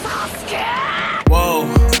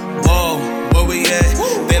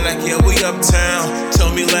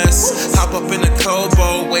me less. Hop up in a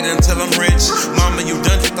Kobo, wait until I'm rich. Mama, you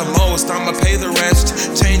done did the most, I'ma pay the rest.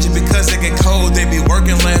 Change it because they get cold, they be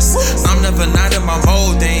working less. I'm never not in my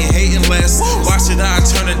mode, they ain't hating less. Why should I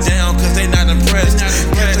turn it down, cause they not impressed?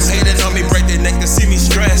 Cats hating on me, break their neck to see me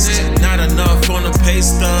stressed. Not enough on a pay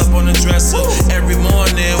stub, on a dresser. Every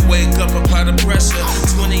morning, wake up, apply the pressure.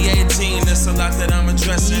 2018, that's a lot that I'm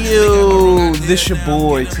addressing. Yo, this your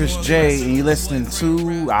boy Chris J, and you listening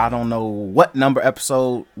to, I don't know what number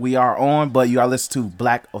episode we are on, but you are listening to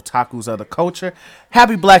Black Otakus of the Culture.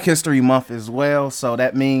 Happy Black History Month as well, so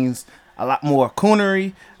that means a lot more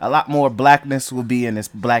coonery, a lot more blackness will be in this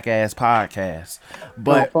black ass podcast.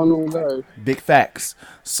 But big facts.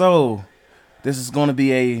 So this is going to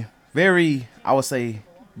be a very, I would say,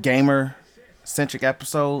 gamer centric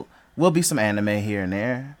episode. Will be some anime here and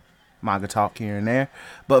there, manga talk here and there,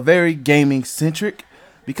 but very gaming centric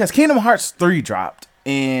because Kingdom Hearts 3 dropped,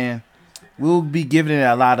 and we'll be giving it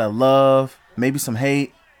a lot of love, maybe some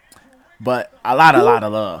hate, but a lot of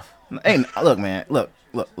love. Hey, look, man, look.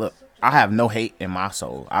 I have no hate in my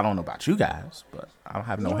soul. I don't know about you guys, but I don't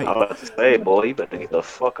have no hate. I'm about to say, boy, you better get the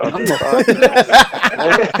fuck out this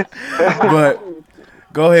But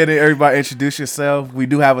go ahead and everybody introduce yourself. We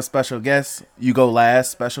do have a special guest. You go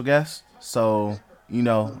last, special guest. So,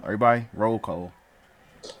 everybody, roll call.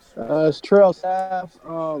 It's Trail Staff.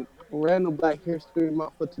 Random Black History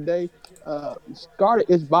Month for today. Started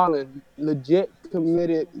its violence, legit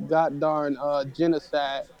committed goddamn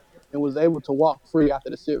genocide, and was able to walk free after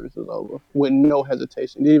the series was over with no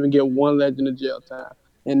hesitation. Didn't even get one legend of jail time.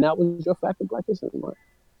 And that was your fact of Black History Month.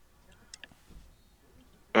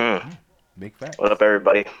 Big fact. What up,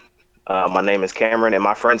 everybody? My name is Cameron, and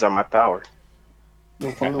my friends are my power.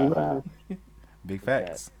 Big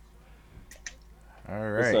facts. All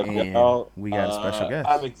right, what's up, and y'all? We got a special guest.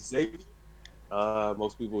 I'm Xavier.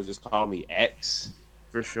 Most people just call me X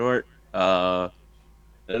for short. I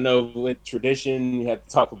don't know, with tradition, you have to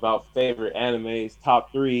talk about favorite animes,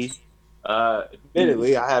 top 3.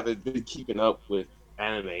 Admittedly, I haven't been keeping up with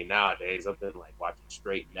anime nowadays. I've been like watching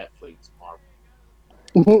straight Netflix,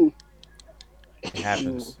 Marvel. It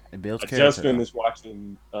happens. It builds I character. just finished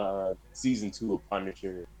watching season 2 of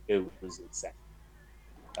Punisher. It was insane.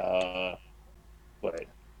 But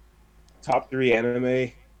top 3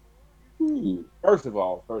 anime. First and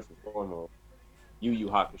foremost, Yu Yu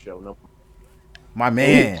Hakusho. No. My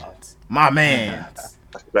man.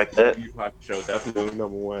 Respect that. Yu Yu Hakusho, definitely number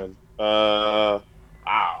 1. Wow.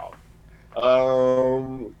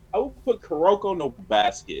 I would put Kuroko no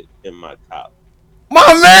Basket in my top.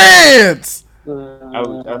 My man's. I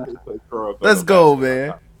would definitely put Kuroko. Let's go,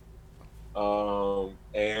 man.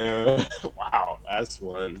 And wow, that's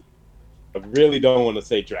one. I really don't want to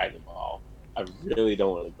say Dragon Ball. I really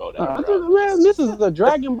don't want to go down. Man, this is a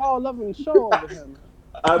Dragon Ball loving show over here, man.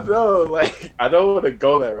 I know, like, I don't want to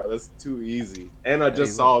go that route. That's too easy. And I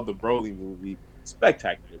just saw the Broly movie.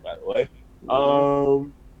 Spectacular, by the way.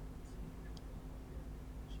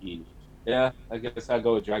 Yeah, I guess I'll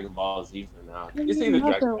go with Dragon Ball Z for now. It's either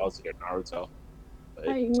Dragon Ball Z or Naruto. But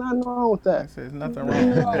ain't nothing wrong with that. There's nothing wrong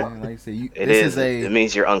with that. Like I said, It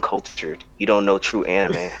means you're uncultured. You don't know true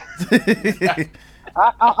anime.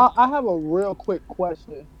 I have a real quick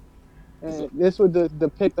question. And this would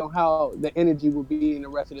depict on how the energy will be in the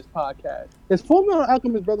rest of this podcast. Is Fullmetal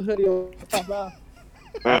Alchemist Brotherhood your top 5?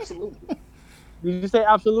 Absolutely. Did you say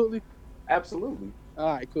absolutely? Absolutely.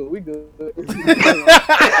 All right, cool. We good.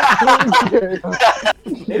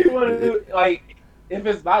 Anyone who, like, if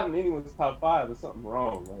it's not in anyone's top 5, there's something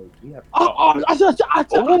wrong. Like, we have. I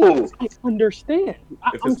understand.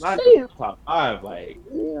 If it's not in top 5, like,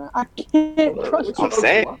 yeah, I can't trust. I'm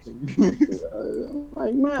saying.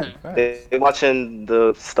 Like, man, They're watching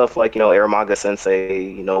the stuff like Eramaga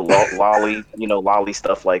Sensei, Lolly, Lolly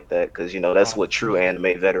stuff like that, because that's what true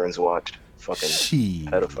anime veterans watch. Fucking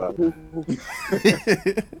pedophile.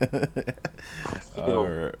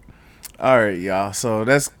 All right, y'all. So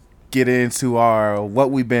let's get into our what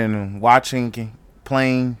we've been watching,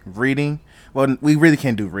 playing, reading. Well, we really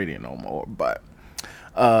can't do reading no more, but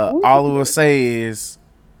all I will say is,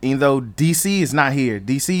 even though DC is not here,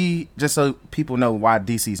 DC, just so people know why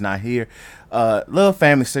DC's not here, little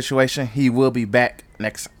family situation, he will be back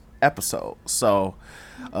next episode. So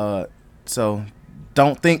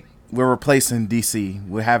don't think we're replacing DC.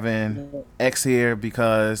 We're having X here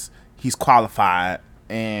because he's qualified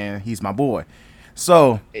and he's my boy.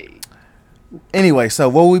 So anyway, so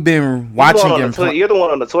what we've been watching, you're the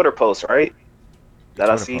one on the Twitter post, right? That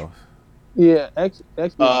Twitter I see. Post. Yeah, X.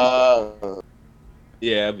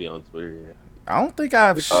 Yeah, I'll be on Twitter. Yeah. I don't think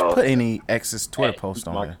I've put any X's Twitter post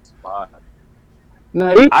on there. No,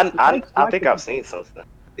 I think I've seen something.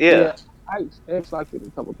 Yeah, Yeah, X liked it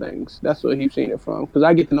a couple things. That's where he's seen it from. Because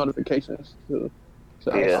I get the notifications too.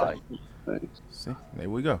 So X yeah. liked things. See, there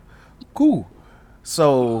we go. Cool.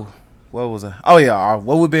 So, what was it? Oh yeah,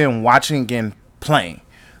 what we've been watching and playing.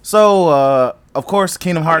 So, of course,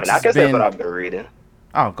 Kingdom I mean, Hearts I has can say what been. I've been reading.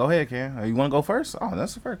 Oh, go ahead, Ken. You want to go first? Oh,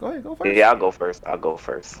 that's fair. Go ahead, go first. Yeah, I'll go first.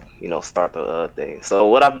 Start the thing. So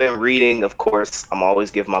what I've been reading, of course, I'm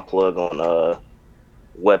always giving my plug on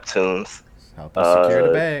webtoons. Help us secure the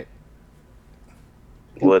Uh, bag.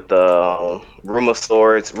 with Room of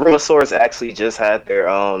Swords. Room of Swords actually just had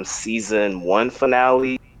their season 1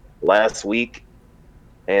 finale last week,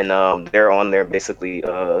 and they're on their basically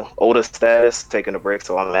Oda status, taking a break.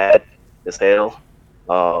 So I'm mad as hell.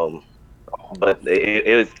 Um, but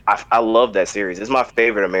I love that series. It's my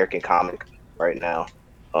favorite American comic right now.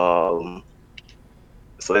 Um,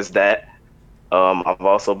 so it's that. I've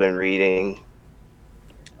also been reading.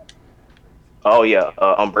 Oh yeah,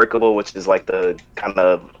 Unbreakable, which is like the kind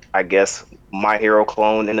of, I guess, My Hero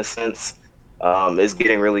clone in a sense. Is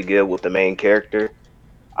getting really good with the main character.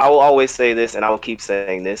 I will always say this, and I will keep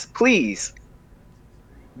saying this. Please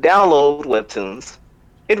download Webtoons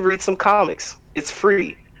and read some comics. It's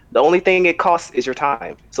free. The only thing it costs is your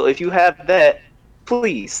time. So if you have that,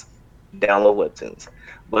 please download Webtoons.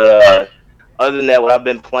 But other than that, what I've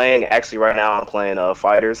been playing, actually right now I'm playing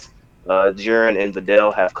Fighters. Jiren and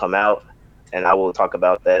Videl have come out, and I will talk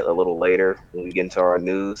about that a little later when we get into our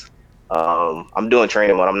news. I'm doing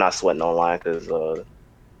training mode. I'm not sweating online because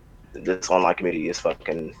this online community is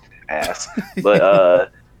fucking ass.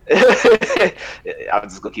 But I'm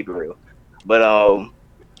just gonna keep it real. But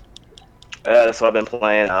that's what I've been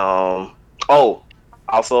playing. Oh,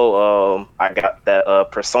 also I got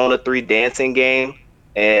that Persona 3 dancing game,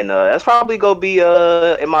 and that's probably gonna be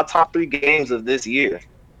in my top 3 games of this year.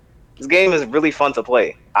 This game is really fun to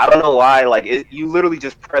play. I don't know why. Like you literally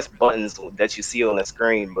just press buttons that you see on the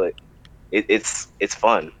screen, but it's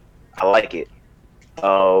fun. I like it.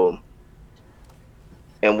 Um,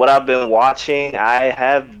 and what I've been watching, I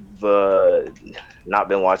have uh, not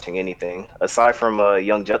been watching anything aside from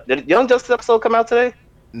Young Justice. Did Young Justice episode come out today?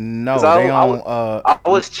 Because No, I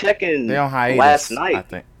was they checking on last hiatus, I night.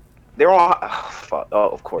 think. They're on. Oh, fuck. Oh,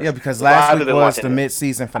 of Yeah, course. because So I last haven't week been was the watching it.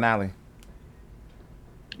 mid-season finale.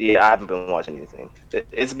 Yeah, I haven't been watching anything.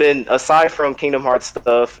 It's been, aside from Kingdom Hearts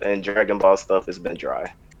stuff and Dragon Ball stuff, it's been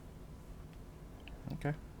dry.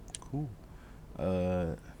 Okay, cool.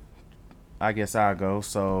 Uh, I guess I'll go.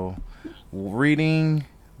 So, reading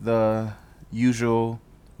the usual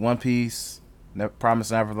One Piece,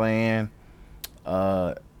 Promise Neverland,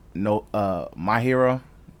 no, My Hero,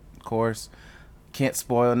 of course. Can't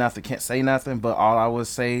spoil nothing, can't say nothing, but all I would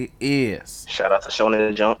say is Shout out to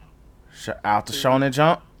Shonen Jump. shout out to Shonen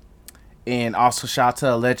Jump, and also shout out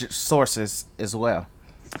to alleged sources as well.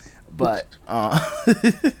 But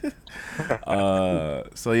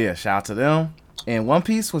so yeah, shout out to them. And One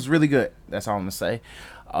Piece was really good. That's all I'm gonna say.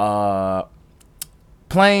 Uh,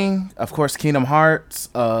 Playing, of course, Kingdom Hearts.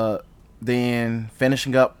 Then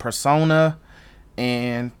finishing up Persona,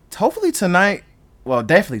 and hopefully tonight. Well,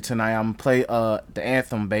 definitely tonight. I'm gonna play the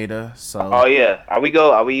Anthem beta. So Oh yeah, are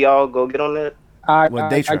we all go get on that? well, I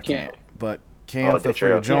Daytra can't. can't, but Oh, Cam, feel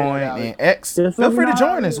free to Detroit, okay. join, Yeah, and X, just feel let me free to know join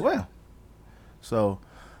how it as is. well. So,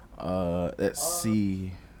 let's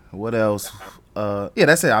see what else. Yeah,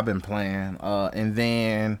 that's it. I've been playing, and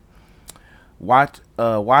then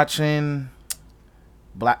watching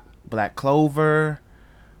Black Clover.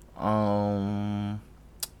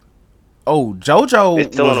 They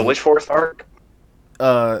JoJo still on the was Witch Force arc?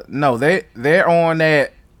 no, they're on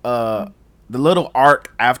that the little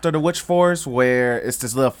arc after the Witch Forest where it's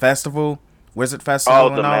this little festival, Wizard Oh, Festival,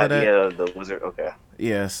 the and all of map, that. yeah, the wizard. Okay.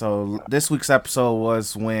 Yeah, so this week's episode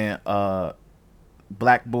was when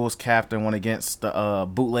Black Bull's captain went against the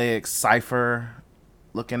bootleg Cypher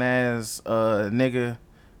looking as nigga,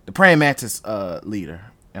 the praying mantis leader,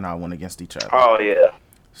 and I went against each other. Oh yeah,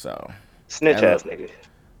 So snitch that look, ass nigga.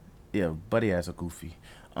 yeah, buddy as a goofy.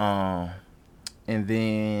 And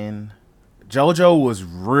then JoJo was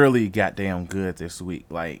really goddamn good this week.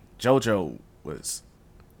 Like JoJo was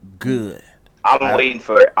good. I'm waiting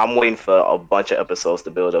for a bunch of episodes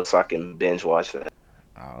to build up so I can binge watch that.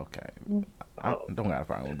 Okay. I don't got a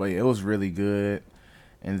problem, but yeah, it was really good.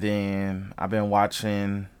 And then I've been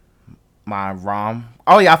watching my ROM.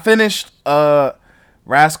 Oh yeah, I finished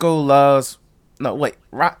Rascal Loves No wait,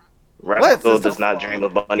 Rascal does not dream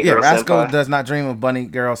of Bunny yeah, Girl Rascal Senpai. Does Not Dream of Bunny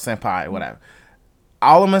Girl Senpai, whatever.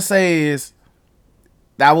 All I'm gonna say is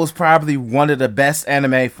that was probably one of the best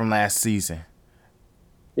anime from last season.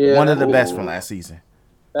 Yeah, One of the best Ooh. from last season.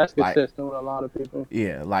 That's Like, consistent with a lot of people.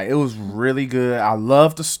 yeah, like it was really good. I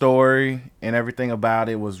love the story and everything about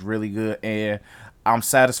it was really good, and I'm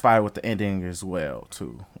satisfied with the ending as well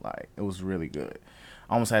too. Like it was really good.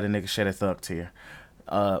 I almost had a nigga shed a thug tear.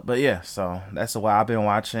 But yeah, so that's why I've been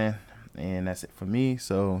watching, and that's it for me.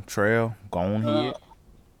 So Trail, go on Uh, here.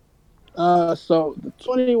 so the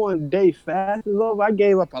 21-day fast is over. I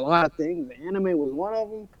gave up a lot of things. The anime was one of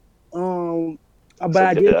them. It's But a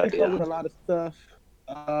I good did keep up idea. with a lot of stuff.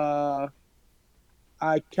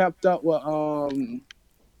 I kept up with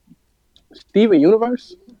Steven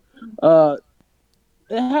Universe. Uh,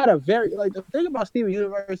 it had a very like the thing about Steven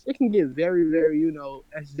Universe. It can get very, very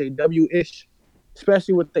SJW ish,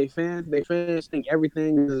 especially with their fans. Their fans think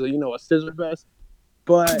everything is a scissor fest.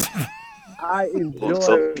 But I Well,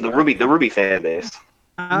 so enjoy the Ruby fan base.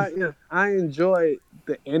 I enjoy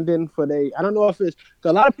the ending for they. I don't know if it's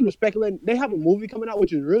a lot of people speculating they have a movie coming out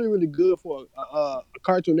which is really really good for a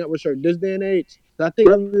Cartoon Network show this day and age. So I think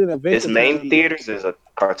other than Its Adventure main Time, theaters is a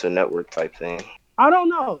Cartoon Network type thing. I don't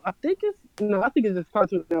know. I think it's no. I think it's just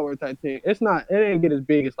Cartoon Network type thing. It's not. It ain't get as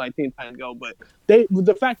big as like Teen Titans Go, but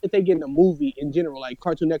the fact that they getting a movie in general, like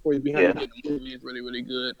Cartoon Network is behind them Yeah, getting a movie is really really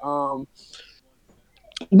good.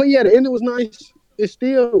 But yeah, the ending was nice. It's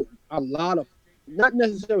still a lot of not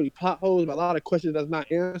necessarily plot holes, but a lot of questions that's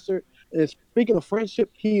not answered. And speaking of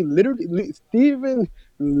friendship, Steven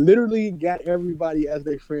literally got everybody as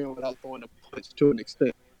their friend without throwing a punch to an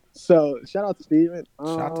extent. So shout out to Steven.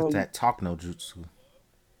 Shout out to that talk no jutsu.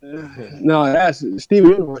 No, that's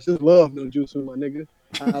Steven Universe. Just love no jutsu, my nigga.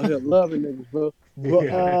 Out here loving niggas, bro. But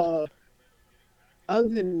other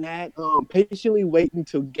than that, patiently waiting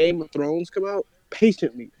until Game of Thrones come out.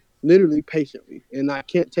 Patiently, literally patiently, and I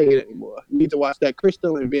can't take it anymore. You need to watch that.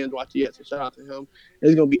 Crystal and binge watch it yet, so shout out to him.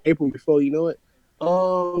 It's gonna be April before you know it.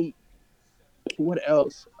 Um, what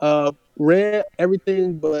else? Read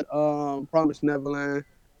everything but Promise Neverland.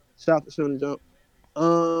 Shout out to Shoney Jump.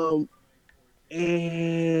 Um,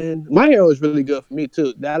 and My Hero is really good for me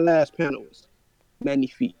too. That last panel was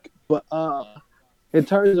magnifique. But in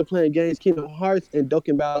terms of playing games, Kingdom Hearts and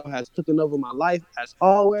Dokkan Battle has taken over my life as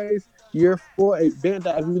always. Year 4,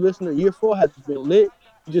 Bandai, if you listen to Year 4 has been lit.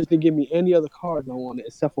 You just didn't give me any other cards I wanted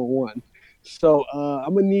except for one. So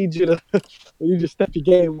I'm gonna need you to step your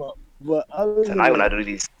game up. But other than tonight when I that, do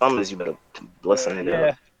these summons, you better bless a nigga yeah,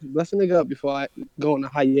 up. bless a nigga up before I go on a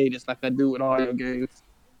hiatus like I do with all your games.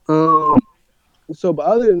 Um, but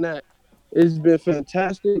other than that, it's been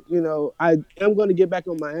fantastic. I am going to get back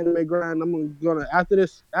on my anime grind. I'm gonna after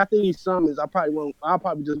these summons, I probably won't. I'll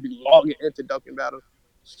probably just be logging into Dokkan Battle.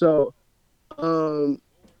 So um,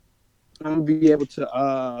 I'm gonna be able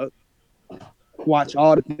to watch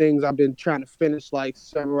all the things I've been trying to finish, like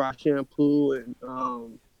Samurai Shampoo and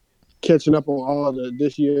catching up on all the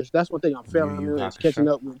this year's. That's one thing I'm Yu failing Yu on is catching Hakusho.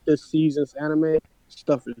 up with this season's anime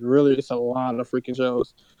stuff. It's a lot of freaking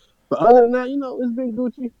shows. But other than that, it's been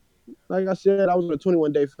Gucci. Like I said, I was on a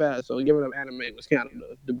 21-day fast, so giving up anime was kind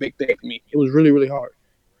of the big thing for me. It was really, really hard.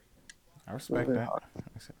 I respect Really that. hard.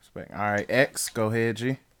 Respect. All right, X, go ahead,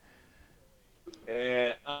 G.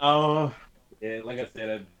 And yeah, like I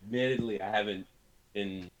said, admittedly, I haven't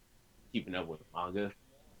been keeping up with manga.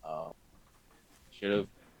 Um, should have.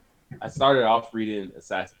 I started off reading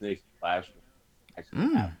Assassination Classroom. Actually,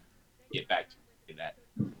 have to get back to that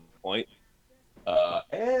point.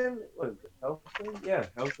 And what is it? Hellsing? Yeah,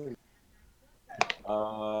 Hellsing.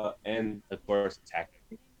 And of course, Attack.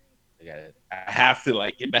 I have to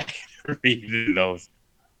like get back to reading those.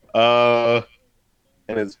 Uh,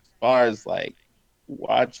 and as far as like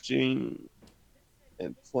watching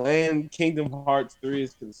and playing Kingdom Hearts 3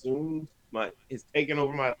 is consumed, it's taken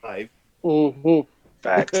over my life. Mm-hmm.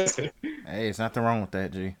 Facts. Hey, it's nothing wrong with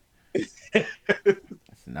that, G.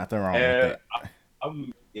 It's nothing wrong with and that.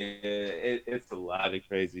 it's a lot of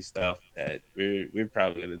crazy stuff that we're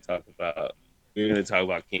probably going to talk about. We're going to talk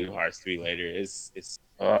about Kingdom Hearts 3 later. It's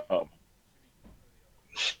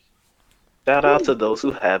Shout out to woo. those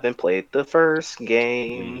who haven't played the first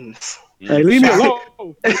Mm, games. Hey, mm. leave me Shout.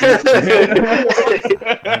 alone. my,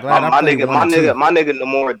 I'm glad I my played nigga, one my and two. nigga, my nigga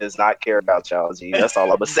Nomura does not care about y'all, G. That's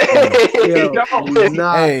all I'm gonna say. Yo, he's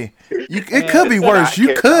not Hey, it at could Does be worse. not You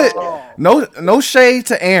care about could y'all. all. no shade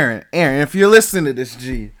to Aaron. Aaron, if you're listening to this,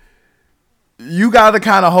 G, you gotta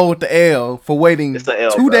kind of hold the L for It's waiting the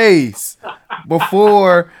L, 2 days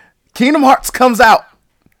before Kingdom Hearts comes out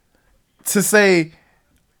to say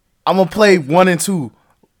I'm gonna play one and two.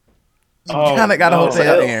 You Oh kind of gotta hold It's the the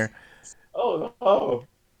L, no! L. Aaron. Oh no!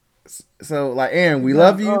 So like Aaron, we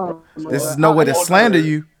love God, you. oh my This God. is no way to Hold slander another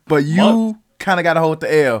you, but month. you kind of gotta hold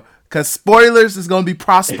the L because spoilers is gonna be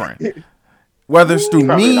prospering, whether it's He through Woo!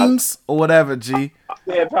 probably not. memes or whatever. G,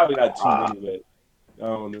 Yeah, probably not too many, but I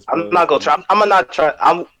don't want to I'm spoil not gonna it. try. I'm gonna not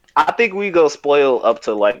try. I think we go spoil up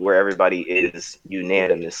to like where everybody is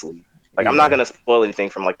unanimously. Like I'm not Yeah. gonna spoil anything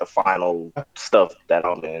from like the final stuff that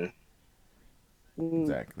I'm in.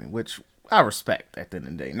 Exactly, which I respect at the end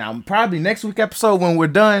of the day. Now, probably next week episode when we're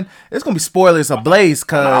done, it's gonna be spoilers ablaze,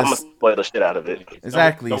 I'm gonna cause spoil the shit out of it.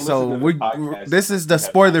 exactly. Don't So listen to the podcast. this is the You have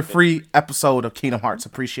spoiler not free episode of Kingdom Hearts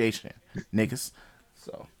Appreciation, niggas.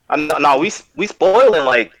 So No, we spoiling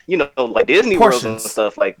like like Disney Worlds and portions.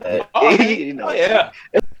 stuff like finished. that. Oh, you oh know. yeah.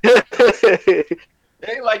 It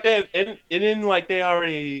ain't like that. It didn't like they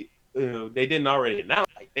already. They didn't already announce.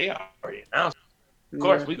 Like they already announced. Of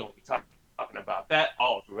course, we gonna be talking about that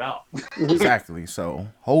all throughout. Exactly. So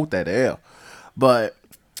hold that L. But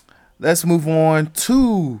let's move on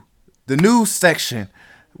to the news section.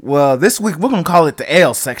 Well, this week we're gonna call it the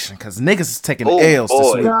L section because niggas is taking Oh, L's this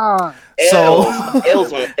boy. week. God. So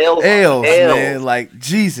L's on L's, L's, L's. man, like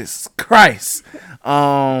Jesus Christ.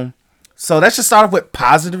 So that should start off with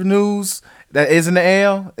positive news that isn't an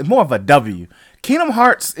L. It's more of a W. Kingdom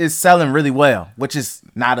Hearts is selling really well, which is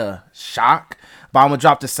not a shock. But I'm gonna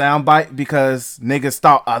drop the soundbite because niggas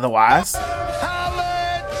thought otherwise.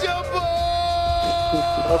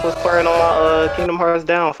 What was playing on my Kingdom Hearts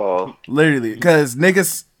downfall? Literally, because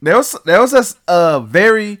niggas, there was a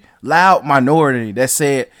very loud minority that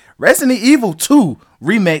said Resident Evil 2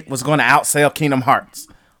 remake was gonna outsell Kingdom Hearts.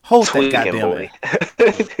 Hold that Tweaking, goddamn boy.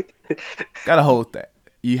 it. Gotta hold that.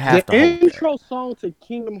 You have The to hold that. intro song to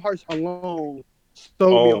Kingdom Hearts alone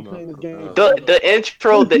sold me on playing this game. The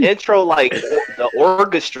intro, like the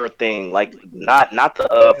orchestra thing, like not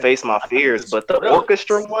the Face My Fears, but the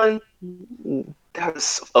orchestra one.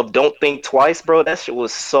 That's of Don't Think Twice, bro. That shit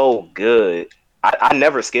was so good. I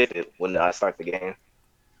never skip it when I start the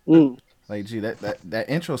game. Like, G, that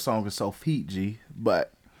intro song is so feat, G.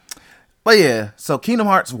 But yeah, so Kingdom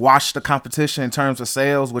Hearts washed the competition in terms of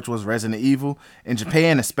sales, which was Resident Evil in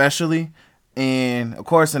Japan especially, and of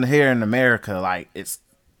course here in America, like it's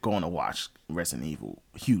going to watch Resident Evil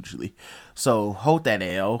hugely. So hold that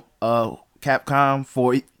L, Capcom,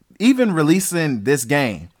 for even releasing this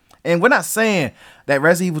game. And we're not saying that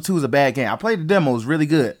Resident Evil 2 is a bad game. I played the demo; it's really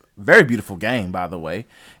good, very beautiful game, by the way.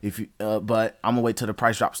 If you, but I'm gonna wait till the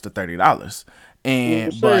price drops to $30.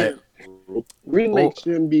 And but remake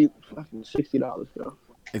shouldn't be fucking $60 though.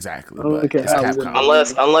 exactly, Oh, but okay. it's Capcom.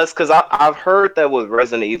 Unless, because I've heard that with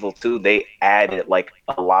Resident Evil 2, they added like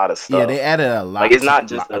a lot of stuff. Yeah, they added a lot. Like it's not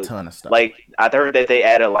just a ton of stuff. Like I heard that they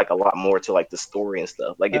added like a lot more to like the story and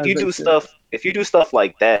stuff. Like if you do stuff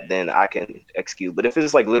like that, then I can execute. But if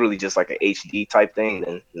it's like literally just like an HD type thing,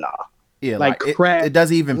 then nah. Yeah, like it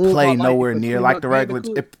doesn't even play like nowhere the near like the regular.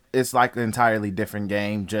 Bandicoot. It's like an entirely different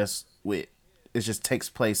game. It just takes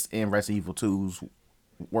place in Resident Evil 2's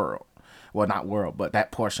world. Well, not world, but that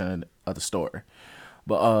portion of the story.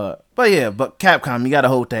 But Capcom, you gotta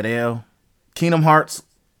hold that L. Kingdom Hearts,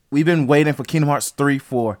 we've been waiting for Kingdom Hearts 3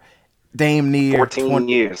 for damn near 14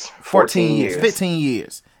 years. 14 years, 15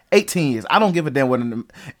 years, 18 years. I don't give a damn what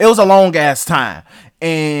it was a long ass time.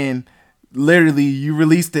 And literally you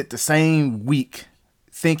released it the same week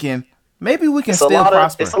thinking maybe we can still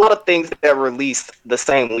prosper. It's a lot of things that released the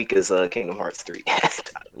same week as Kingdom Hearts 3.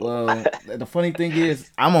 Well, the funny thing is,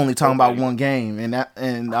 I'm only talking about one game, and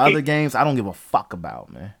the other games I don't give a fuck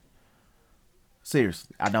about, man.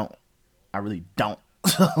 Seriously, I don't. I really don't.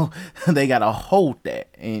 So they gotta hold that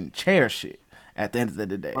and cherish it at the end of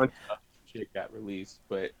the day. Shit got released,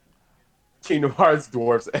 but Kingdom Hearts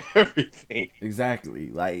dwarfs everything. Exactly.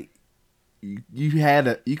 Like you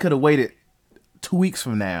could have waited 2 weeks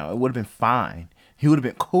from now. It would have been fine. He would have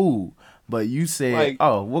been cool. But you said, Like,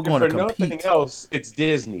 "Oh, we're going to compete." For nothing else, it's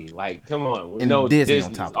Disney. Like, come on, we And know Disney Disney's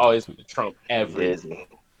on top of always it. Trump everything. Disney.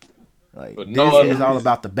 Like But Disney no other is all reason.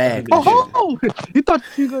 about the bag. Oh, you thought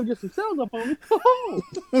you were gonna get some sales up on me?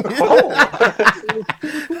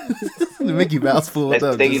 The Mickey Mouse pulled Next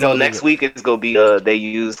up. thing you know, next week it's gonna be they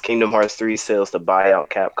use Kingdom Hearts 3 sales to buy out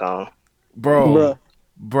Capcom. Bruh.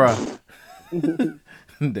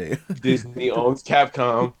 Damn. Disney owns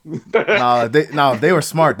Capcom. No, they were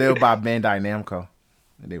smart. They were by Bandai Namco.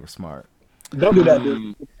 They were smart. Don't do that,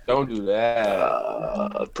 dude. Don't do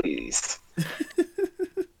that. Please.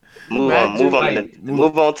 Move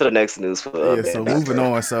on to the next news. For, So moving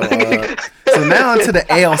on. So now into the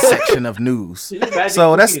L section of news.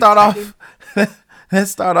 So let's start off.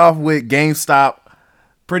 Let's start off with GameStop,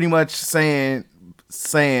 pretty much saying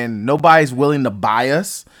nobody's willing to buy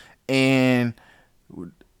us, and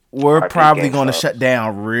we're probably going to shut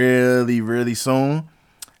down really, really soon.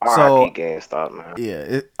 RIP GameStop, man. Yeah,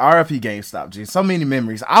 RIP GameStop, G. So many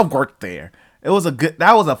memories. I worked there. That was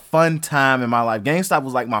a fun time in my life. GameStop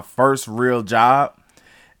was like my first real job,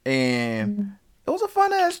 and it was a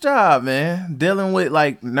fun ass job, man. Dealing with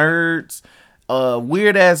like nerds,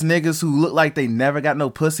 weird ass niggas who look like they never got no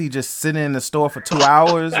pussy, just sitting in the store for 2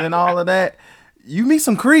 hours and all of that. You meet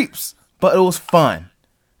some creeps, but it was fun.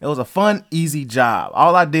 It was a fun, easy job.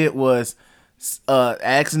 All I did was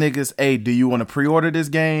ask niggas, "Hey, do you want to pre-order this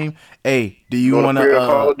game? Hey, do you want to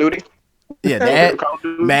Call of Duty? yeah, that Call of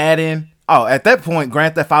Duty? Madden. Oh, at that point,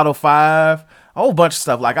 Grand Theft Auto 5, a whole bunch of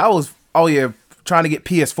stuff. Like I was, trying to get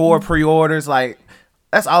PS4 pre-orders. Like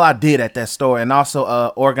that's all I did at that store, and also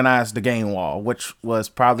organized the game wall, which was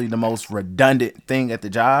probably the most redundant thing at the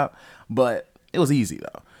job, but it was easy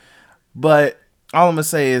though. But all I'm gonna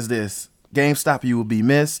say is this: GameStop, you will be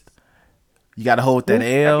missed. You got to hold that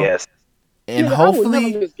I L, guess. and Nigga, I would never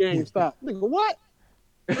hopefully, miss GameStop. Nigga, what?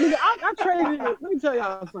 Nigga, I traded in. Let me tell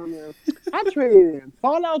y'all something, man. I traded in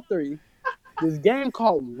Fallout 3, this game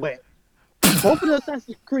called Wet, both of the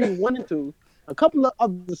Assassin's Creed 1 and 2, a couple of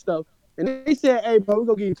other stuff, and they said, "Hey, bro, we're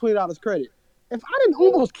gonna give you $20 credit." If I didn't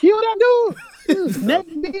almost kill that dude, his neck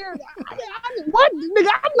beard, what? Nigga,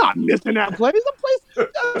 I'm not missing that place.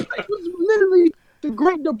 That place was literally the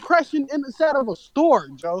Great Depression inside of a store,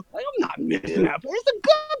 Joe. Like, I'm not missing that place. It's a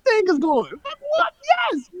good thing is going. Like, what?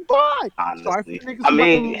 Yes, bye. Honestly. Sorry for the niggas I who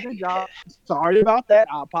mean- lose their job. Sorry about that.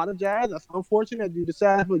 I apologize. That's unfortunate that you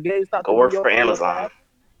decided for GameStop Go to work be for your Amazon. path.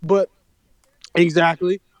 But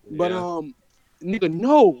exactly. But Yeah. nigga,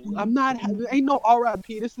 no, I'm not. Ain't no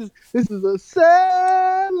RIP. This is a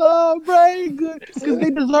celebrate good because they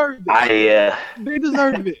deserve it. They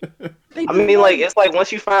deserve it. I mean, like it's like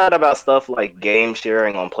once you find out about stuff like game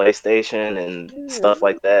sharing on PlayStation and stuff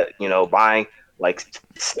like that, you know, buying like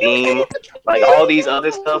Steam, like all these other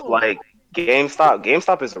stuff, like GameStop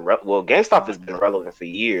is GameStop has been relevant for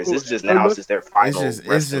years. It's just now it's just their final. it's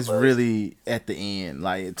resting just place. really at the end,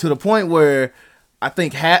 like to the point where I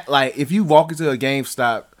think like if you walk into a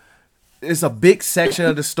GameStop, it's a big section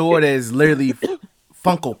of the store that is literally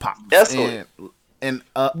Funko Pops Desolate. and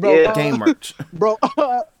Bro, game merch. bro.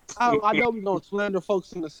 I know we're gonna slander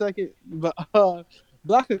folks in a second, but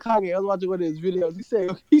Black Otakus, I was watching one of his videos.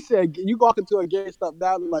 He said you walk into a GameStop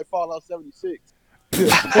now look like Fallout 76.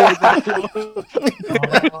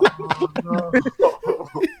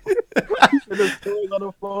 There's toys on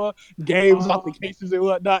the floor, games off the cases and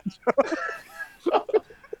whatnot.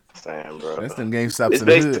 Saying, bro. That's them GameStops It's in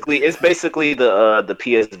the hood. basically the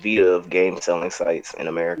PS Vita of game selling sites in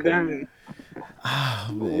America. Dang. Oh,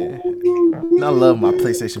 man. I love my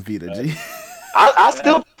PlayStation Vita, G. I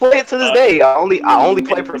still play it to this day. I only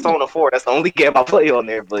play Persona 4. That's the only game I play on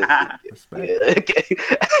there. But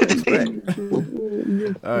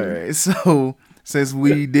All right, so since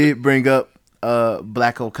we did bring up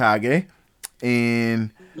Black Okage,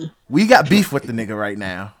 and we got beef with the nigga right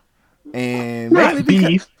now, and mainly because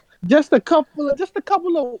Beef. Just a couple of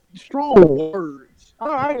strong words.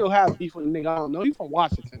 I ain't gonna have beef with a nigga I don't know. He's from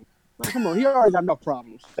Washington. Like, come on, he already got enough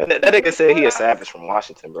problems. that nigga said he a savage from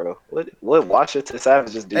Washington, bro. What Washington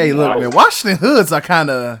savages do? hey, you look, know? man, Washington hoods are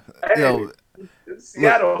kind of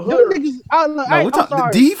Seattle Them hood. niggas, No, hey, we're I'm talking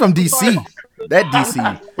sorry. D from I'm DC. sorry. That DC.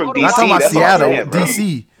 From Not DC. Not talking about That's what I'm Seattle. saying, bro.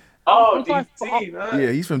 DC. Oh, I'm sorry for DC, man.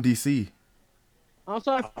 Yeah, he's from DC. I'm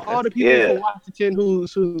sorry for all the people Yeah. from Washington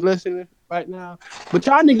who's listening right now, but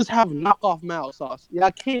y'all niggas have knockoff mouth sauce.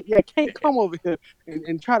 Y'all can't come over here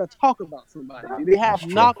and try to talk about somebody. They have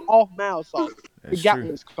knockoff mouth sauce. They That's got true.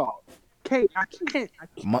 what it's called. I can't.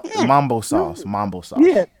 Mambo sauce. Mambo sauce.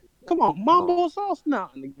 Yeah, come on, mambo sauce, nah,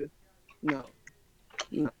 nigga, no.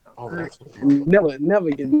 Oh, that's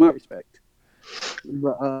Never get my respect.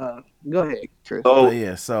 But go ahead, Chris. So, But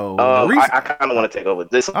yeah, so the reason. I kind of want to take over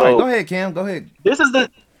this. All right, go ahead, Cam. Go ahead. This is the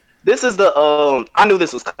I knew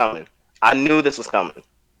this was coming.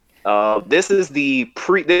 This is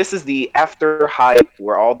the after hype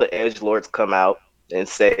where all the edgelords come out and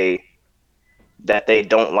say that they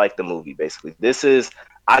don't like the movie. Basically,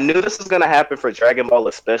 I knew this was gonna happen for Dragon Ball,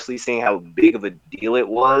 especially seeing how big of a deal it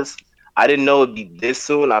was. I didn't know it'd be this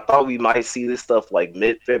soon. I thought we might see this stuff like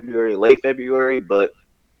mid-February, late February, but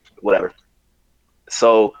whatever.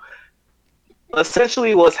 So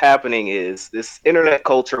essentially what's happening is this internet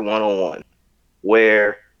culture 101,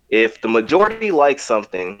 where if the majority likes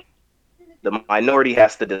something, the minority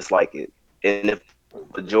has to dislike it. And if the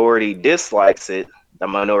majority dislikes it, the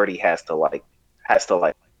minority has to like.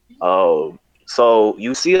 So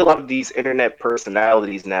you see a lot of these internet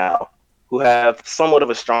personalities now who have somewhat of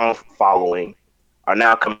a strong following are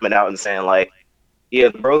now coming out and saying like, yeah,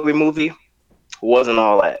 the Broly movie wasn't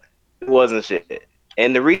all that. It wasn't shit.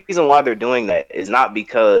 And the reason why they're doing that is not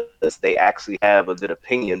because they actually have a good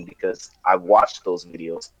opinion, because I've watched those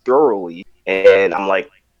videos thoroughly, and I'm like,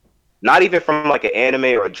 not even from like an anime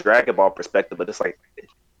or a Dragon Ball perspective, but it's like,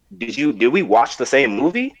 did we watch the same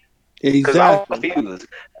movie? Because I was Exactly. confused.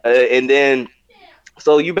 And then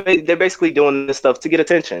they're basically doing this stuff to get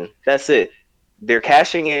attention. That's it. They're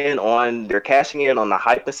cashing in on the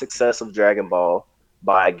hype and success of Dragon Ball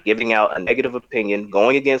by giving out a negative opinion,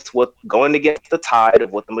 going against the tide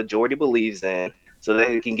of what the majority believes in, so that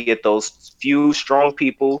they can get those few strong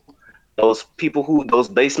people, those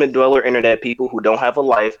basement dweller internet people who don't have a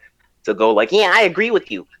life, to go like, yeah, I agree with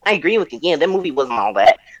you. I agree with you. Yeah, that movie wasn't all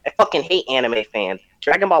that. I fucking hate anime fans.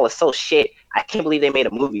 Dragon Ball is so shit. I can't believe they made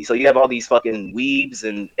a movie. So you have all these fucking weebs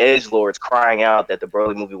and edgelords crying out that the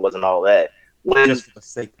Broly movie wasn't all that. When just for the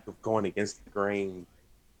sake of going against the grain.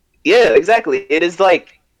 Yeah, exactly. It is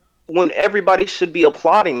like when everybody should be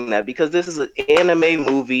applauding that, because this is an anime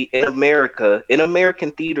movie in America, in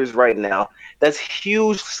American theaters right now. That's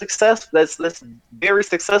huge success. That's very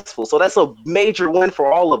successful. So that's a major win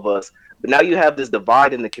for all of us. But now you have this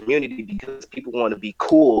divide in the community because people want to be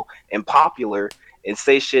cool and popular and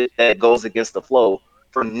say shit that goes against the flow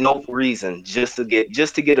for no reason, just to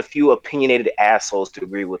get a few opinionated assholes to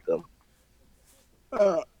agree with them.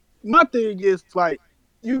 My thing is like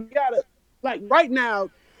you gotta like right now.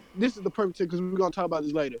 This is the perfect thing because we're gonna talk about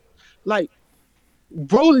this later. Like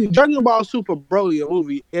Broly, Dragon Ball Super Broly, a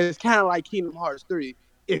movie, is kind of like Kingdom Hearts 3.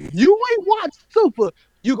 If you ain't watched Super,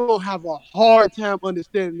 you're gonna have a hard time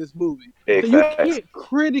understanding this movie. So Big you facts. can't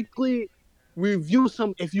critically review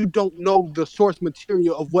some if you don't know the source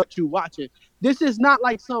material of what you're watching. This is not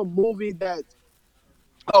like some movie that's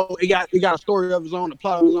it got a story of its own, a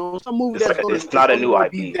plot of its own. Some movie that's gonna It's it's not a only new gonna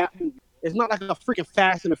be IP. that movie. It's not like a freaking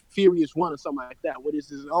Fast and the Furious one or something like that, where it's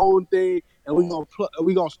his own thing, and we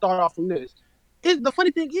gonna start off from this. The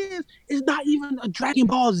funny thing is, it's not even a Dragon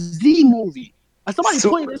Ball Z movie. Somebody pointed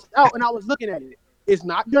Super. this out, and I was looking at it. It's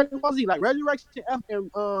not Dragon Ball Z. Like Resurrection F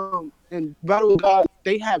and Battle of God,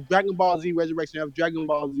 they have Dragon Ball Z Resurrection F, Dragon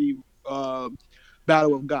Ball Z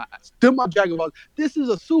Battle of Gods. Them are Dragon Balls. This is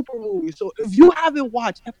a Super movie. So if you haven't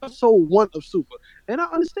watched episode one of Super, and I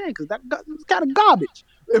understand because it's kind of garbage,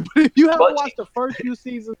 but if you haven't But watched the first few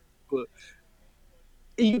seasons, and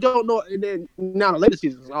you don't know, and then now the later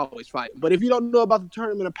seasons is always fighting. But if you don't know about the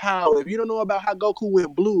Tournament of Power, if you don't know about how Goku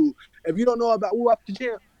went blue, if you don't know about Wu Up the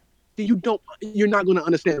Champ, then you're not going to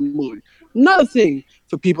understand the movie. Another thing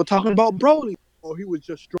for people talking about Broly, oh, he was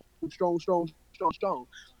just strong.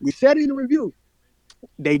 We said in the review,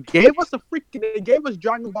 they gave us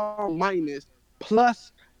Dragon Ball minus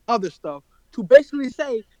plus other stuff to basically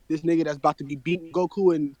say this nigga that's about to be beating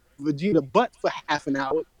Goku and Vegeta butt for half an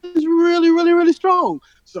hour is really strong.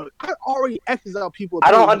 So I already X's out people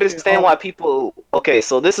I don't opinion saying, understand oh, why people. Okay,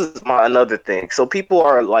 so this is my another thing. So people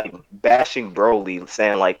are like bashing Broly,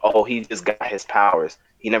 saying like, "Oh, he just got his powers.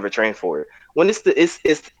 He never trained for it." When it's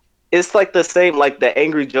like the same, like the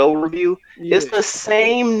Angry Joe review. It's yeah. the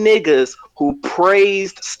same niggas who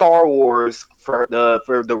praised Star Wars for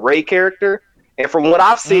the Rey character, and from what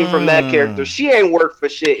I've seen from that character, Mm. she ain't worked for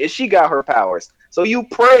shit, and she got her powers. So you're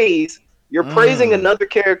praising Mm. another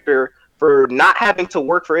character for not having to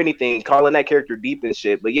work for anything, calling that character deep and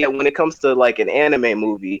shit. But yeah, when it comes to like an anime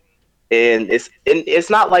movie, and it's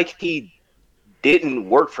not like he didn't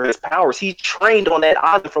work for his powers. He trained on that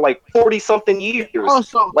island for like 40 something years.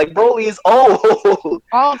 Also, Like Broly is old. So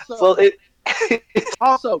also, it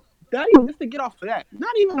also, that even just to get off of that,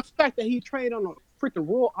 not even the fact that he trained on a freaking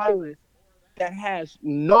rural island that has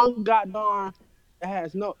no goddamn, that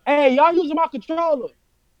has no. Hey, y'all using my controller?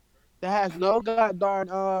 That has no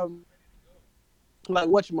goddamn like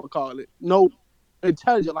what you call it, no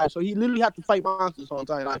intelligent life. So he literally have to fight monsters all the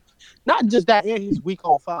time. Like, not just that, and he's weak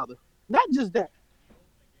old father. Not just that,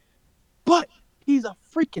 but he's a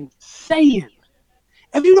freaking Saiyan.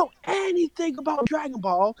 If you know anything about Dragon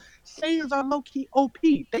Ball, Saiyans are low key OP.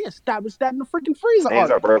 They established that in the freaking Frieza Saiyans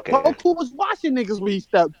arc. are broken. Goku was watching niggas when he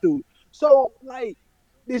stepped through. So like,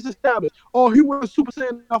 it's established. Oh, he went Super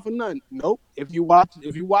Saiyan off of nothing. Nope. If you watch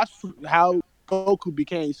how Goku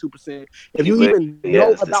became Super Saiyan, if you Yeah, even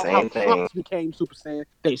it's the know same about how thing. Trunks became Super Saiyan,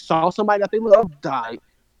 they saw somebody that they loved die,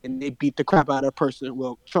 and they beat the crap out of that person.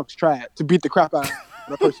 Well, Trunks tried to beat the crap out of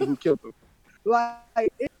the person who killed him.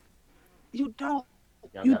 Like you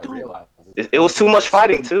Y'all don't. gotta realize this It was movie too much was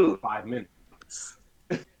fighting too. 5 minutes.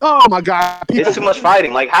 Oh my god, It's people. too much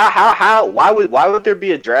fighting. Like how why would there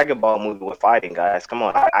be a Dragon Ball movie with fighting, guys? Come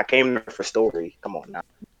on. I came there for story. Come on now.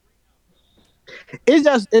 It's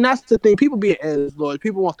just, and that's the thing. People be edge lords.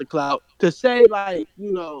 People want the clout to say like,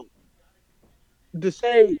 to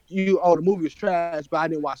say the movie was trash, but I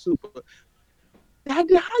didn't watch Super. How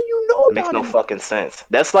you know Makes about no it? fucking sense.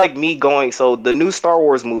 That's like me going. So the new Star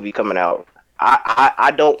Wars movie coming out.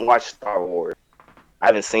 I don't watch Star Wars. I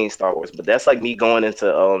haven't seen Star Wars, but that's like me going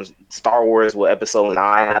into Star Wars. Well, Episode 9,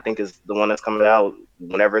 I think, is the one that's coming out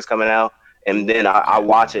whenever it's coming out, and then I Yeah,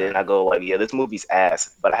 watch it and I go like, yeah, this movie's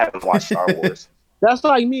ass, but I haven't watched Star Wars. That's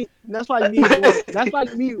like me. That's like me going. That's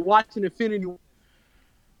like me watching Infinity War,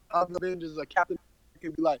 other Avengers or Captain America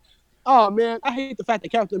and be like, "Oh man, I hate the fact that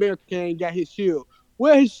Captain America ain't got his shield.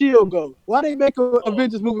 Where his shield go? Why they make a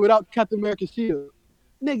Avengers movie without Captain America's shield?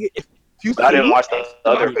 Nigga, if you But I didn't seen watch that the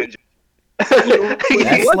other shit, Avengers. that's what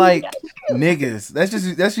do you like got? niggas.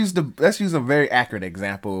 Let's use a very accurate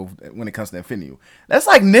example when it comes to Infinity War. That's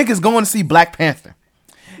like niggas going to see Black Panther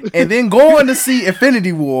and then going to see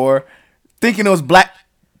Infinity War, thinking it was Black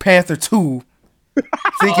Panther 2,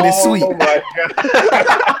 thinking it's sweet. Oh my god.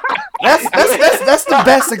 That's the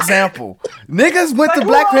best example. Niggas went to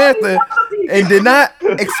Black Panther and did not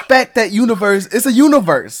expect that universe. It's a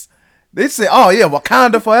universe. They said, "Oh yeah,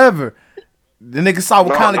 Wakanda forever." The niggas saw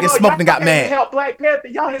Wakanda get smoked and got Y'all mad. help Black Panther.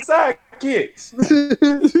 Y'all his sidekicks.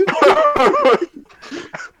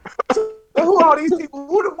 So who are these people?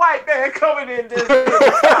 Who the white man coming in this?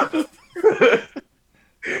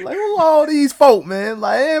 Like who all these folk, man?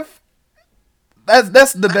 Like if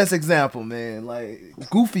that's the best example, man. Like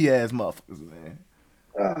goofy ass motherfuckers, man.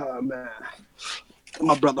 Oh man,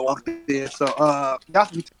 my brother walked in, so y'all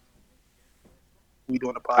can we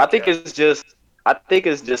doing a I think podcast. it's just. I think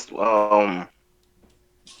it's just.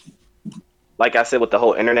 Like I said with the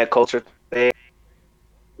whole internet culture thing.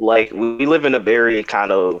 Like we live in a very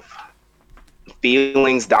kind of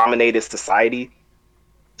feelings dominated society.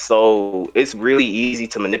 So it's really easy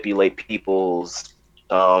to manipulate people's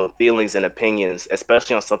feelings and opinions,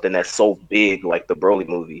 especially on something that's so big like the Broly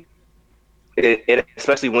movie.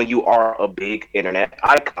 Especially when you are a big internet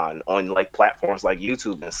icon on like platforms like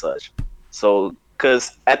YouTube and such. So,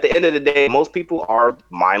 because at the end of the day, most people are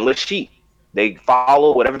mindless sheep. They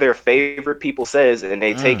follow whatever their favorite people says, and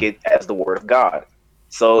they take it as the word of God.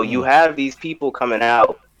 So you have these people coming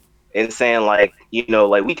out and saying like,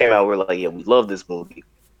 like we came out, we're like, yeah, we love this movie,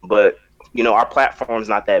 but our platform's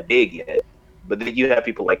not that big yet. But then you have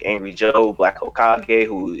people like Angry Joe, Black Okage,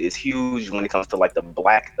 who is huge when it comes to like the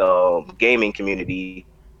black gaming community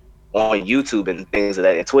on YouTube and things of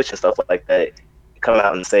that, and Twitch and stuff like that, come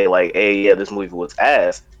out and say like, hey, yeah, this movie was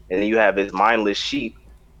ass. And then you have his mindless sheep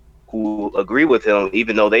who agree with him,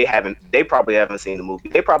 even though they probably haven't seen the movie.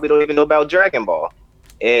 They probably don't even know about Dragon Ball.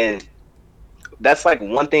 And that's like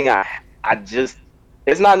one thing I just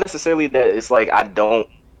it's not necessarily that it's like I don't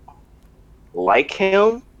like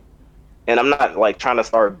him and I'm not like trying to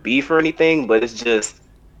start beef or anything, but it's just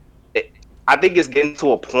it, I think it's getting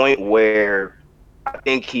to a point where I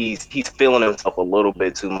think he's feeling himself a little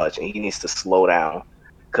bit too much and he needs to slow down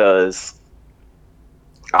because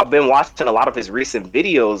I've been watching a lot of his recent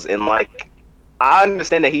videos and like I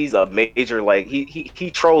understand that he's a major like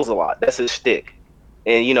he trolls a lot. That's his shtick.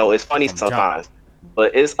 And it's funny From jump. sometimes.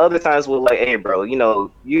 But it's other times where like, hey bro, you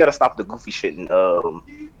gotta stop the goofy shit and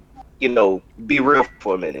be real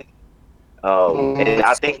for a minute. And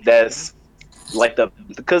I think that's like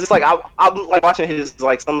because it's like I'm like watching his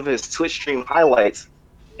like some of his Twitch stream highlights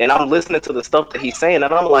and I'm listening to the stuff that he's saying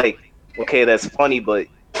and I'm like, okay, that's funny, but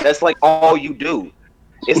that's like all you do.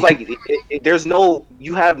 It's like there's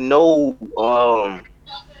you have no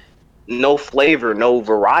flavor, no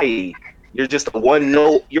variety. You're a one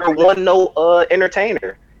note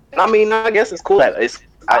entertainer. And I mean, I guess it's cool that I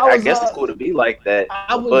I was guess it's cool to be like that,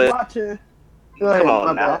 I was but watching. Go come ahead, on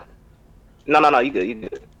my now. bad. No, you good, you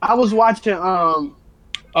good. I was watching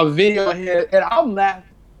a video here, and I'm laughing.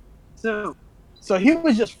 So he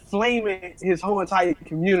was just flaming his whole entire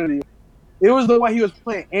community. It was the one he was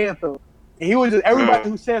playing Anthem, and he was just everybody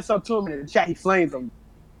Mm. who said something to him in the chat, he flamed them.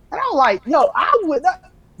 And I'm like, yo, I would not.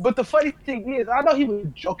 But the funny thing is, I know he was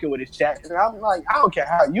joking with his chat, and I'm like, I don't care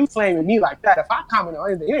how you flaming me like that. If I comment on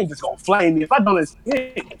anything, you ain't just gonna flame me. If I don't, you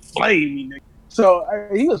ain't gonna flame me, nigga. So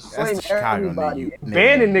he was That's flaming the Chicago everybody, nigga in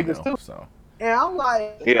banning you, niggas though. too. So And I'm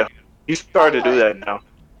like, Yeah, you started to do that now.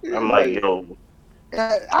 I'm like, yo,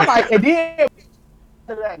 I'm like, and then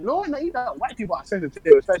that, knowing that white people are sensitive,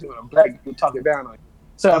 especially when a black dude talking down on you.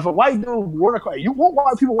 So if a white dude want to cry, you want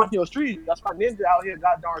white people watching your streets. That's why Ninja out here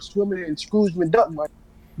got darn swimming in Scrooge McDuck money.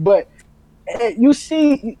 But you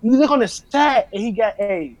see, you look on the stat, and he got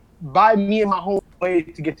a buy me and my home way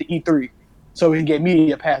to get to E3, so we can get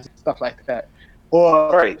media passes and stuff like that, or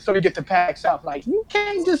right. so we get to PAX South. Like you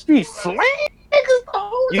can't just be flaming niggas the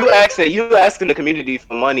whole You time. asking the community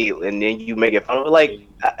for money and then you make it fun. Like,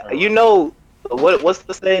 what's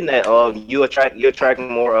the saying that you attract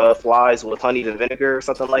more flies with honey than vinegar or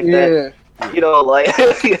something like that? Yeah, You know, like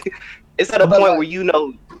it's at a but point like,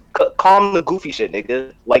 where calm the goofy shit,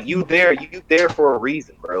 nigga. Like you there for a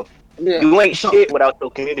reason, bro. yeah. You ain't So, shit without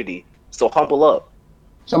your community. So humble up.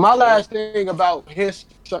 so my last thing about his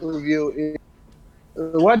review is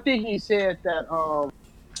one thing he said that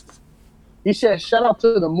he said shout out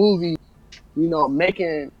to the movie,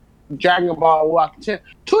 making Dragon Ball walk to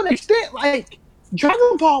an extent. Like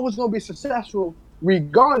Dragon Ball was gonna be successful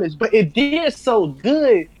regardless, but it did so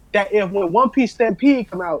good that if when One Piece Stampede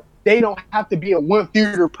come out, they don't have to be in one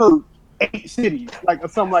theater per 8 cities, like or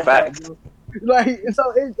something like that. Facts. Like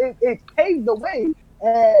so, it paved the way.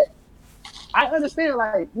 And I understand,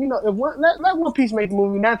 like, if let One Piece make the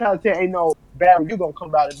movie, 9 times 10 ain't no bad review gonna come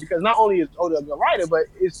about it because not only is Oda a good writer, but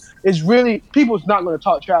it's really people's not gonna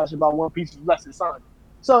talk trash about One Piece's lesson son.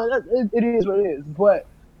 So it is what it is. But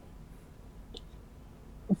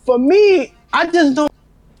for me, I just don't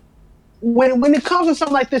when it comes to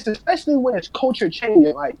something like this, especially when it's culture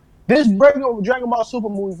changing, like this Dragon Ball Super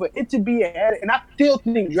movie, for it to be ahead, and I still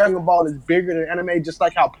think Dragon Ball is bigger than anime, just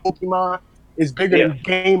like how Pokemon is bigger Yeah. than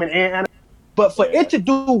game and anime. But for it to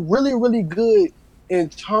do really, really good in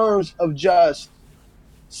terms of just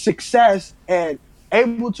success and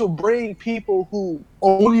able to bring people who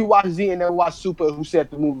only watch Z and never watch Super who said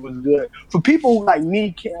the movie was good. For people who like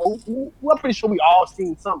me, we're pretty sure we all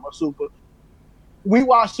seen something of Super. We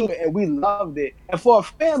watched Super and we loved it. And for a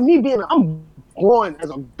fan, I'm growing as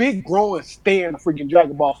a big growing stan of freaking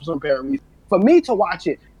Dragon Ball for some apparent reason. For me to watch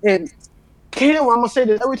it, and Cam, I'm gonna say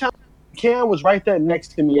this every time. Cam was right there next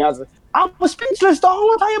to me I was speechless the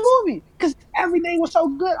whole entire movie because everything was so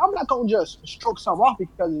good. I'm not gonna just stroke some off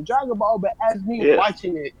because of Dragon Ball, but Yeah.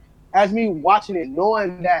 as me watching it,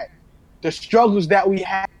 knowing that the struggles that we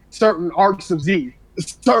had, certain arcs of Z,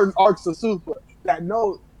 certain arcs of Super, that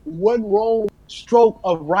no one wrong stroke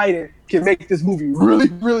of writing can make this movie really,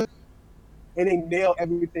 really, and they nail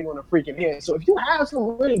everything on the freaking head. So if you have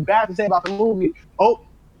something really bad to say about the movie, I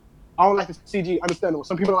don't like the CG. Understandable.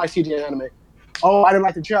 Some people don't like CG in anime. Oh, I didn't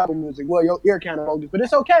like the travel music. Well, your ear kind of bogus, but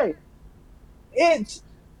it's okay. It's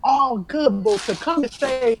all good. But to come and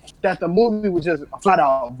say that the movie was just a flat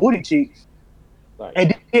out booty cheeks Like,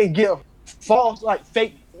 and didn't give false, like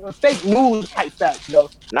fake news type facts, though.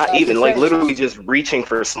 Not Like to even like say, literally just reaching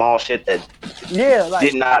for small shit that yeah, did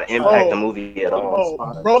like not impact the oh, movie at all.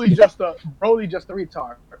 throwing spots. Broly just a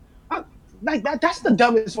retard. Like that's the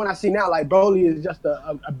dumbest one I see now. Like Broly is just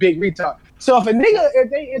a big retard. So if a nigga,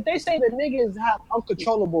 if they say that niggas have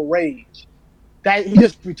uncontrollable rage, that he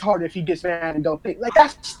just retarded if he gets mad and don't think. Like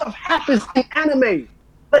that stuff happens in anime.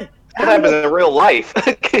 Like It happens anime, in real life.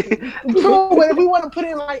 true. But if we want to put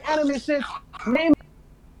in like anime shit, name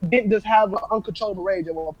didn't just have an uncontrollable rage.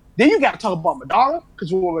 Then you got to talk about Madara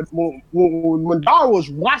because when Madara was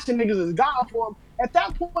watching niggas as God for him, at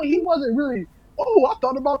that point he wasn't really. Oh, I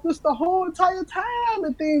thought about this the whole entire time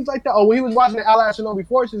and things like that. Oh, when he was watching the Allied Shinobi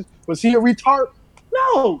Forces, was he a retard?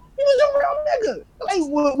 No, he was a real nigga.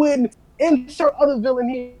 Like when insert other villain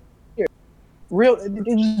here, real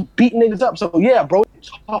they just beat niggas up. So yeah, bro,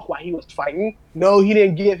 talk while he was fighting. No, he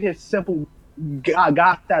didn't give his simple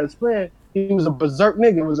God status plan. He was a berserk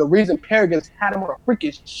nigga. It was a reason Paragus had him on a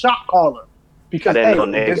freaking shot caller. Because hey,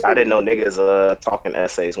 this I didn't nigga know niggas talking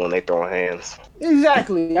essays when they throwing hands.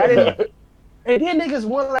 exactly. I didn't. And then niggas,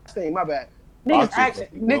 one last thing, my bad. Boxers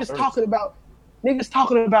must be going Niggas first.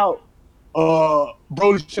 talking about,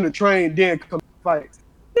 Brody shouldn't have trained, then come fight.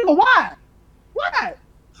 Nigga, why? Why?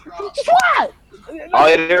 Just why? Oh,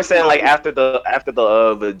 Like, yeah, they're saying like after the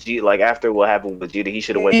Vegeta, like after what happened with Vegeta, he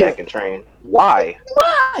should have went yeah. back and trained. Why?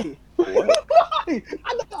 Why? What? Why?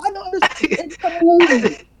 I don't understand. It's a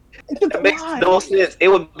movie. It's just That makes why? no sense. It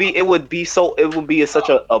would be such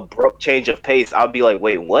a abrupt change of pace. I'll be like,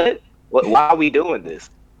 wait, what? What? Why are we doing this?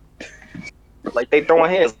 Like they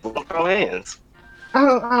throwing hands, let them throw hands. I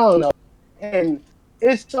don't know. And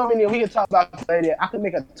it's so many. We can talk about this later. I could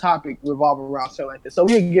make a topic revolving around something like this. So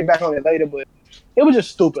we can get back on it later. But it was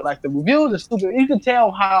just stupid. Like the reviews are stupid. You can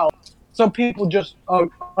tell how some people just, I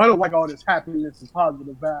don't like all this happiness and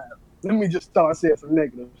positive vibes. Let me just start saying some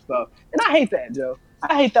negative stuff. And I hate that, Joe.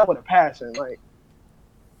 I hate that with a passion. Like,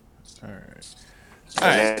 All right. All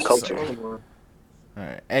And right. then So, culture. all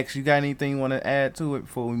right. X, you got anything you want to add to it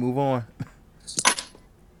before we move on?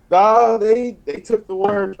 Nah, they took the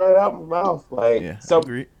words right out my mouth. Like Yeah, I some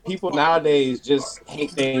agree. people nowadays just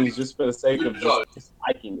hate things just for the sake of just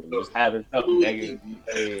disliking them, just having something negative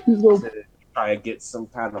to say to try to get some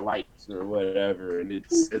kind of likes or whatever, and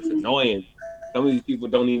it's annoying. Some of these people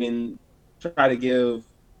don't even try to give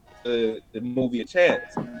the movie a chance.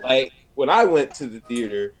 Like when I went to the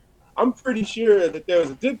theater, I'm pretty sure that there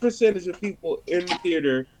was a good percentage of people in the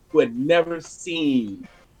theater who had never seen,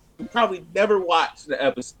 who probably never watched the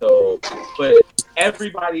episode, but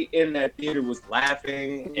everybody in that theater was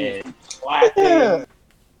laughing and Yeah. clapping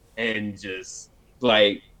and just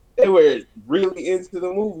like they were really into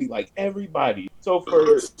the movie, like everybody. So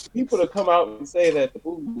for people to come out and say that the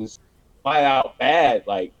movie was flat out bad,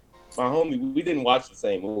 like my homie, we didn't watch the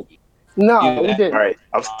same movie. No, Either we that, All didn't. right,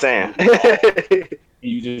 I'm saying. movie wrong.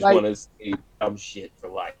 You just Like want to say dumb shit for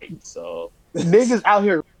likes. So niggas out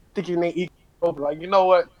here thinking they eat over. Like, you know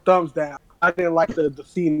what? Thumbs down. I didn't like the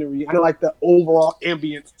scenery. I didn't like the overall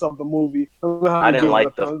ambience of the movie. I'm gonna have I to didn't give it a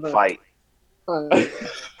like the thumbs down. fight.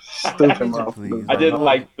 Stupid Would you motherfuckers, please? I didn't bro.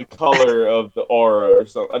 like the color of the aura or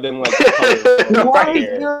something. I didn't like the color of the Why Right. does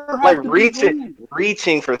hair. there Like have to be reaching blue?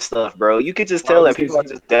 reaching for stuff, bro. You could just Why tell that was people are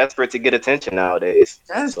his just desperate to get attention nowadays.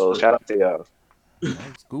 So desperate? shout out to y'all. Yeah,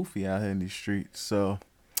 it's goofy out here in these streets. So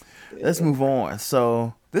let's Yeah. move on.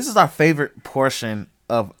 So this is our favorite portion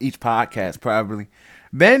of each podcast, probably.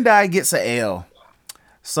 Bandai gets a L.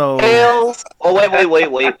 So L's. Oh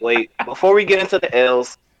wait. Before we get into the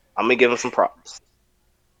L's, I'm gonna give him some props.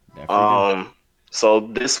 definitely do. Um, so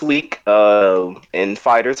this week, in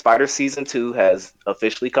Fighter Season 2 has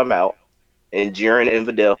officially come out, and Jiren and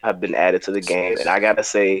Videl have been added to the game, and I gotta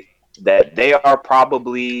say that they are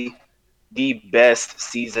probably the best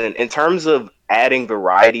season in terms of adding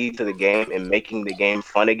variety to the game and making the game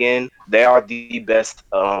fun again. They are the best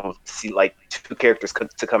see like two characters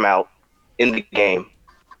to come out in the game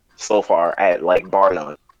so far at like bar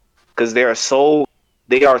none because they are so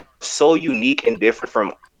unique and different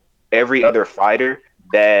from every other fighter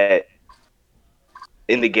that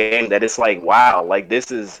in the game that it's like wow, like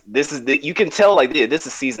you can tell like yeah, this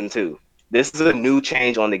is season 2. This is a new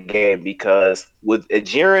change on the game because with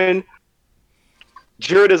Jiren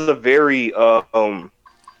is a very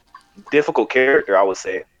difficult character, I would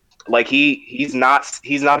say. Like he's not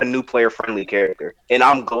a new player friendly character, and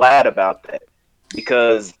I'm glad about that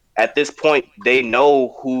because at this point they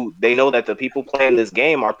know that the people playing this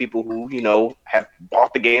game are people who have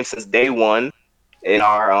bought the game since day one and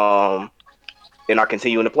are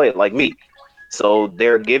continuing to play it like me. So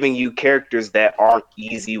they're giving you characters that aren't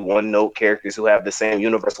easy one note characters who have the same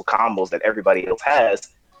universal combos that everybody else has.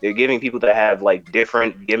 They're giving people that have like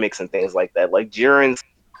different gimmicks and things like that. Like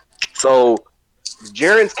so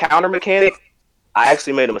Jiren's counter mechanic, I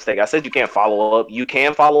actually made a mistake. I said you can't follow up. You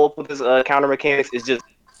can follow up with his counter mechanics. It's just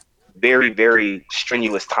very, very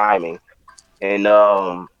strenuous timing. And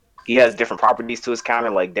he has different properties to his counter,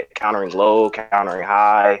 like countering low, countering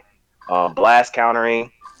high, blast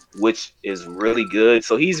countering, which is really good.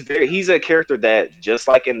 So he's a character that just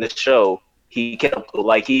like in the show,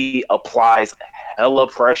 he applies hella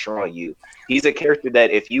pressure on you. He's a character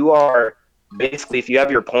that if you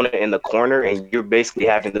have your opponent in the corner and you're basically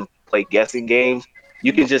having them play guessing games,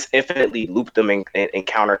 you can just infinitely loop them in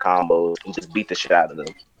counter combos and just beat the shit out of them,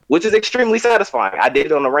 which is extremely satisfying. I did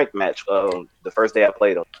it on a ranked match the first day I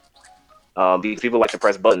played him. Because people like to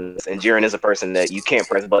press buttons, and Jiren is a person that you can't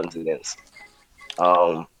press buttons against.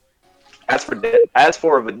 Um, as for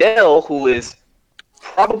Videl, who is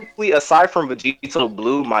probably aside from Vegito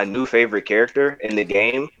Blue, my new favorite character in the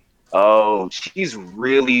game. She's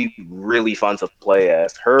really really fun to play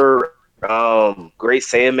as. Her Great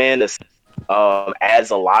Saiyaman adds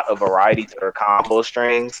a lot of variety to her combo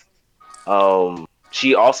strings.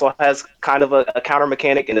 She also has kind of a counter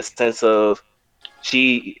mechanic in the sense of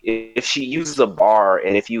if she uses a bar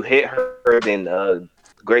and if you hit her, then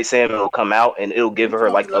Great Salmon will come out and it'll give her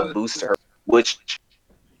like a boost to her, which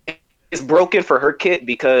is broken for her kit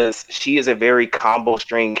because she is a very combo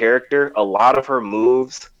string character. A lot of her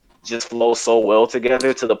moves just flow so well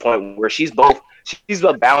together to the point where she's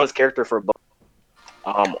a balanced character for both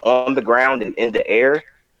on the ground and in the air,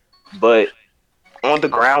 but on the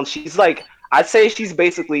ground, she's like I'd say she's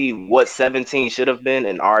basically what 17 should have been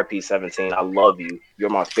in RP 17. I love you. You're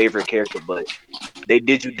my favorite character, but they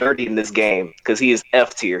did you dirty in this game because he is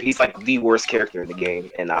F tier. He's like the worst character in the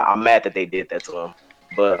game, and I'm mad that they did that to him.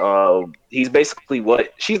 But she's basically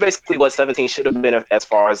what 17 should have been as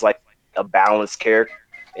far as like a balanced character,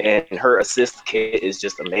 and her assist kit is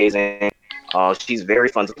just amazing. She's very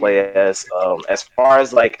fun to play as. As far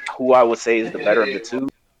as like who I would say is the better of the two,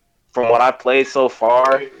 from what I've played so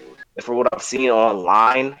far, and from what I've seen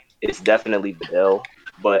online, it's definitely Videl.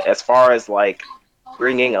 But as far as like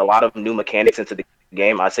bringing a lot of new mechanics into the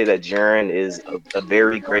game, I say that Jiren is a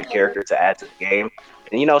very great character to add to the game.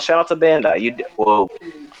 And shout out to Bandai.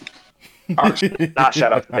 Not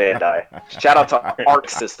shout out to Bandai. Shout out to Arc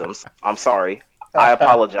Systems. I'm sorry. I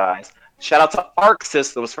apologize. shout out to Arc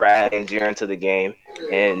Systems for adding Jiren to the game,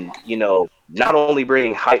 and not only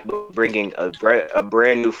bringing hype, but bringing a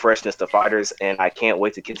brand new freshness to fighters. And I can't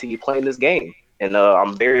wait to continue playing this game. And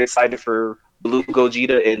I'm very excited for Blue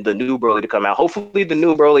Gogeta and the new Broly to come out. Hopefully, the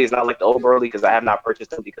new Broly is not like the old Broly, because I have not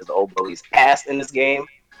purchased him because the old Broly's ass in this game.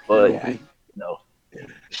 But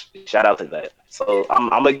shout out to that. So I'm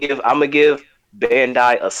gonna give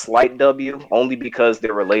Bandai a slight W, only because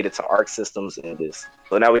they're related to Arc Systems in this.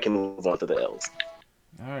 So now we can move on to the L's.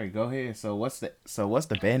 All right, go ahead. So what's the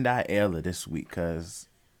Bandai L of this week? Cause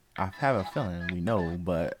I have a feeling we know,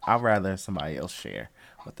 but I'd rather somebody else share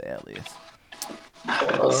what the L is.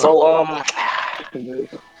 So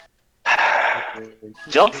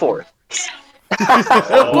Jump Force.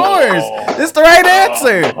 Of course, it's the right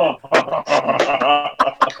answer.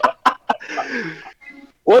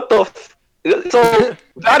 What the? So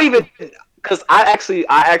not even, because I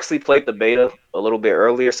actually played the beta a little bit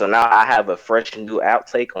earlier, so now I have a fresh new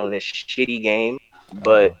outtake on this shitty game.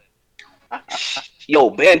 But yo,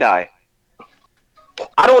 Bandai,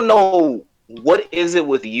 I don't know what is it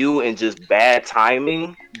with you and just bad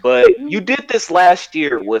timing, but you did this last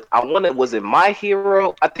year with, was it My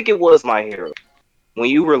Hero? I think it was My Hero, when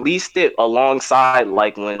you released it alongside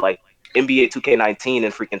when NBA 2K19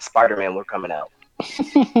 and freaking Spider-Man were coming out.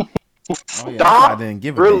 Stop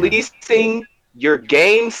releasing your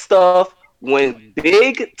game stuff when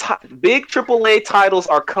big AAA titles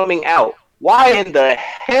are coming out. Why in the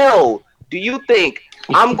hell do you think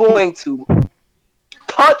I'm going to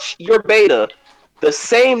touch your beta the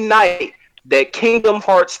same night that Kingdom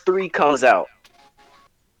Hearts 3 comes out?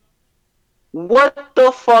 What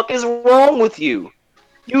the fuck is wrong with you?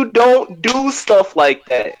 You don't do stuff like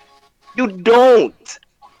that. You don't.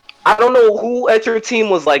 I don't know who at your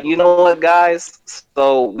team was like, you know what, guys?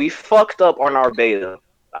 So we fucked up on our beta,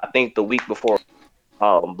 I think the week before.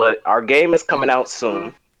 But our game is coming out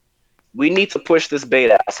soon. We need to push this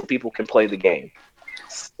beta out so people can play the game.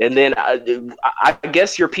 And then I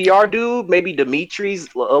guess your PR dude, maybe Dimitri's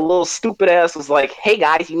a little stupid ass, was like, hey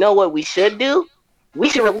guys, you know what we should do? We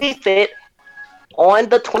should release it on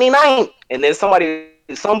the 29th. And then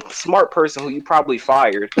some smart person who you probably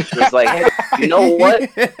fired was like, hey, you know what?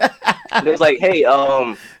 It was like, hey, it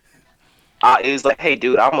was like, hey,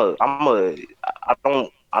 dude, I don't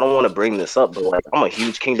want to bring this up, but I'm a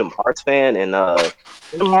huge Kingdom Hearts fan, and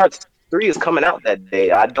Kingdom Hearts 3 is coming out that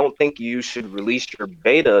day. I don't think you should release your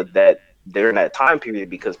beta during that time period,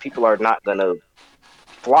 because people are not gonna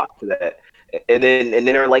flock to that. And then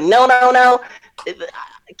they're like, no.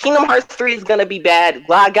 Kingdom Hearts 3 is gonna be bad.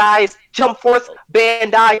 Guys, Jump Force,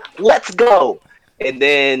 Bandai, let's go. And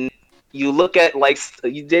then you look at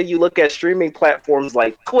streaming platforms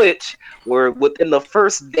like Twitch, where within the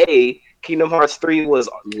first day, Kingdom Hearts 3 was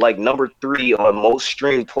number 3 on most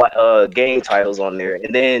streamed game titles on there.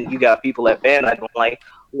 And then you got people at Bandai going like,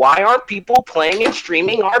 why aren't people playing and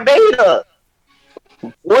streaming our beta?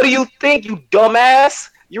 What do you think, you dumbass?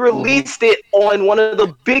 You released it on one of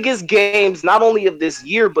the biggest games, not only of this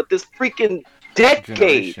year, but this freaking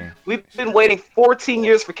decade. We've been waiting 14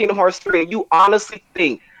 years for Kingdom Hearts 3, and you honestly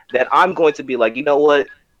think that I'm going to be like, you know what?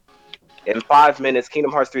 In 5 minutes,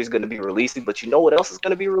 Kingdom Hearts 3 is going to be releasing, but you know what else is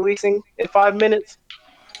going to be releasing in 5 minutes?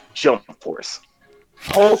 Jump Force.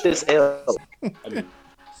 Hold this L.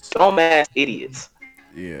 Dumbass idiots.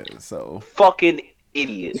 Yeah, so. Fucking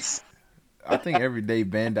idiots. I think every day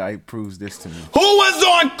Bandai proves this to me. Who was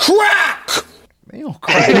on crack? They on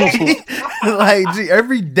crack.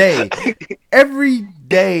 Every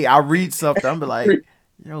day I read something, I'm like,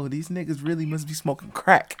 yo, these niggas really must be smoking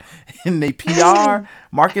crack. And they PR,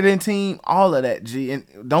 marketing team, all of that, G.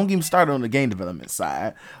 And don't get me started on the game development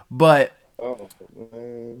side. But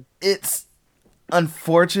it's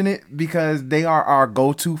unfortunate because they are our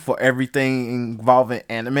go-to for everything involving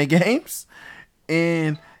anime games.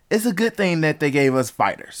 And it's a good thing that they gave us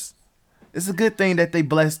fighters. It's a good thing that they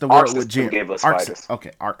blessed the world with Arc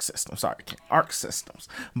Systems. Sorry, Arc Systems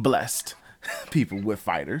blessed people with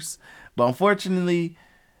fighters. But unfortunately,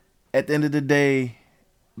 at the end of the day,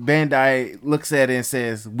 Bandai looks at it and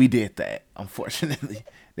says, we did that. Unfortunately,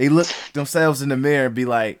 they look themselves in the mirror and be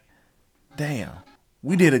like, damn,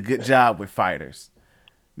 we did a good job with fighters.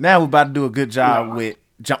 Now we're about to do a good job with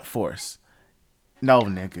Jump Force. No,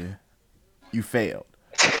 nigga, you failed.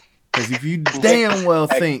 Because if you damn well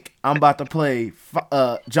think I'm about to play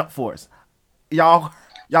Jump Force, y'all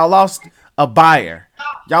lost a buyer.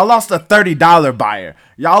 Y'all lost a $30 buyer.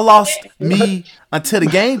 Y'all lost me until the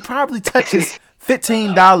game probably touches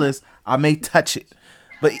 $15. I may touch it.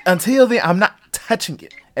 But until then, I'm not touching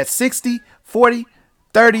it. At 60, 40,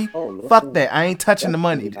 30. Oh Fuck no, that. I ain't touching the that's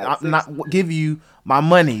money. really like I'm 60. not give you my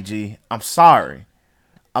money, G. I'm sorry.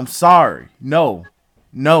 I'm sorry. No.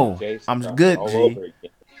 No. Jay I'm Star good, all G. over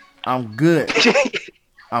again. I'm good.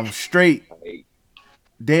 I'm straight Like,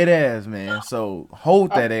 dead ass, man. So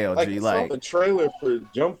hold I that L, like G. I saw Like, the trailer for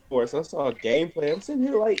Jump Force. I saw gameplay. I'm sitting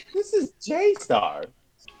here like, this is J Star.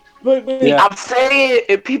 But Yeah. I'm saying,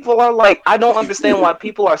 and people are like, I don't understand why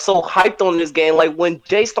people are so hyped on this game. Like when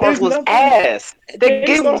J Stars there's was nothing. ass, that J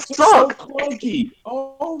game Stars was so sucked. clunky.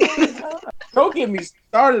 Oh my god! Don't get me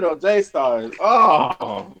started on J Stars.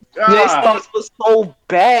 Oh J god! Stars was so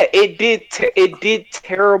bad. It did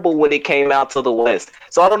terrible when it came out to the West.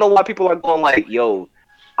 So I don't know why people are going like, yo,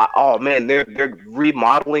 oh man, they're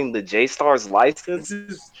remodeling the J Stars This license.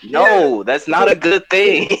 is yeah No, that's not a because good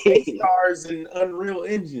thing. J Stars in Unreal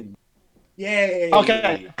Engine.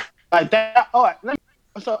 Okay. Yay! Like that. All right.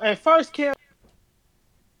 So at first, Kim,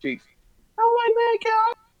 jeez. I'm like, man,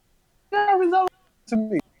 Kim, that result to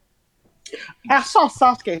me. I saw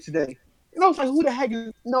Sasuke today, and I was like, who the heck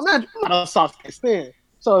is? No, man, I'm not a Sasuke fan.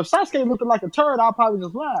 So if Sasuke looking like a turd, I'll probably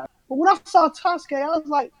just laugh. But when I saw Sasuke, I was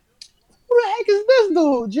like, who the heck is this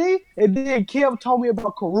dude, G? And then Kim told me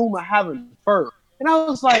about Kuruma having fur, and I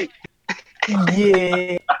was like,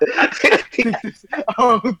 yeah, I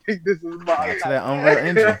don't think this is my back to type. that Unreal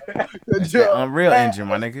Engine. That's that Unreal Engine,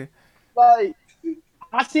 my nigga. Like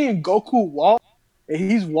I seen Goku walk, and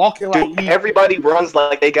he's walking like Dude, he, everybody runs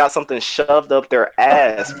like they got something shoved up their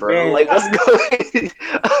ass, bro. man, Like, what's going?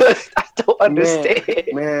 I don't man, understand.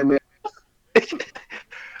 man.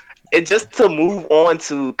 And just to move on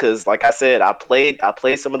to, because like I said, I played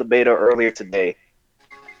some of the beta earlier today.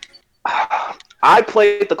 I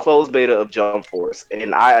played the closed beta of Jump Force,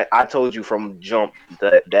 and I told you from jump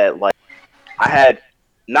that like I had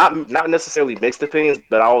not necessarily mixed opinions,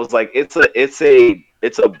 but I was like, it's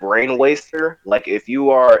a brain waster. Like if you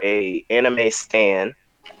are a anime stan,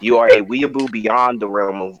 you are a weeaboo beyond the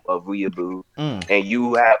realm of weeaboo, Mm. and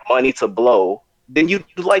you have money to blow, then you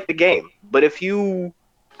like the game. But if you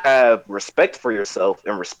have respect for yourself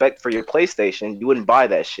and respect for your PlayStation, you wouldn't buy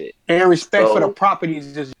that shit. And respect for the So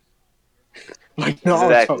properties, just like Naruto.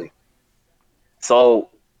 exactly. So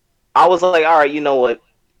I was like, all right, you know what?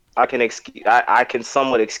 I can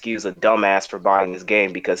somewhat excuse a dumbass for buying this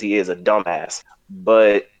game because he is a dumbass.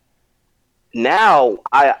 But now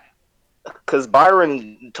because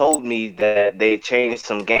Byron told me that they changed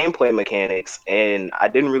some gameplay mechanics, and I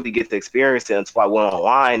didn't really get to experience it until I went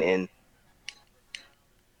online. And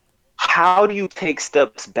how do you take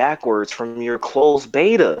steps backwards from your closed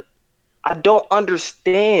beta? I don't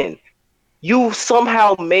understand. You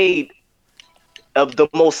somehow made of the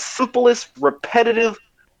most simplest, repetitive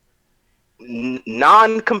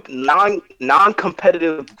non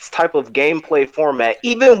competitive type of gameplay format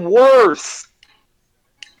even worse.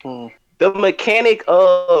 Mm. The mechanic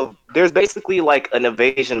of there's basically like an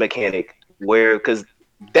evasion mechanic where because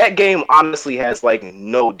that game honestly has like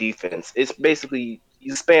no defense. It's basically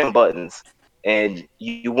you spam buttons and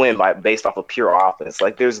you win by based off of pure offense.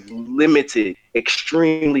 Like there's limited,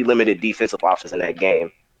 extremely limited defensive options in that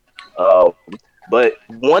game. Um, but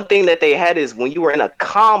one thing that they had is when you were in a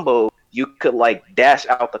combo, you could like dash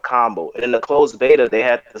out the combo. And in the closed beta, they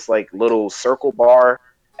had this like little circle bar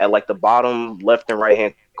at like the bottom left and right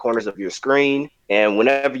hand corners of your screen. And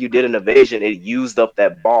whenever you did an evasion, it used up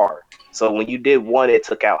that bar. So when you did one, it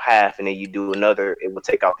took out half, and then you do another, it would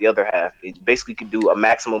take out the other half. It basically could do a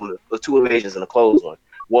maximum of two evasions in a closed one.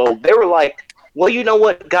 Well, they were like, well, you know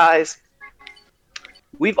what, guys?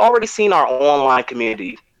 We've already seen our online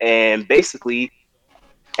community, and basically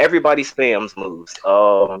everybody spams moves.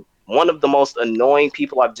 One of the most annoying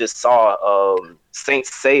people I've just saw, Saint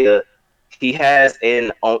Seiya, he has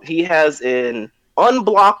an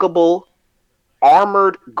unblockable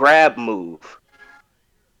armored grab move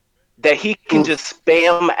that he can just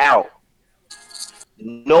spam out.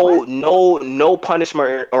 What? No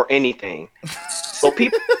punishment or anything. So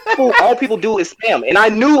all people do is spam, and I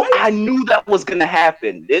knew that was gonna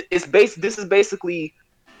happen. This is basically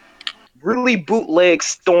really bootleg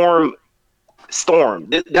Storm.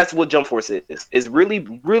 That's what Jump Force is. It's really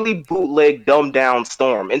bootleg, dumbed down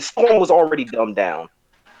Storm, and Storm was already dumbed down.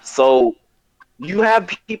 So you have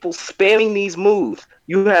people spamming these moves.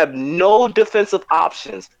 You have no defensive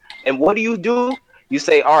options, and what do? You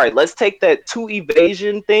say, all right, let's take that two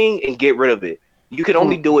evasion thing and get rid of it. You can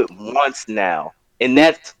only Mm. do it once now, and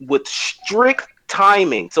that's with strict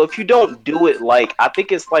timing. So if you don't do it, like I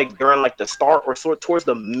think it's like during like the start or sort towards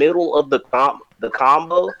the middle of the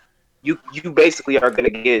combo, you basically are gonna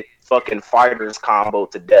get fucking fighters combo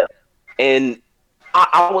to death. And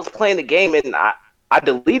I was playing the game and I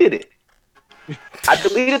deleted it. I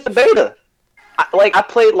deleted the beta. I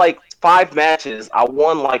played like 5 matches. I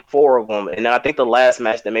won like 4 of them, and then I think the last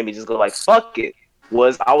match that made me just go like fuck it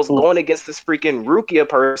was I was going against this freaking Rukia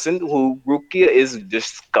person who Rukia is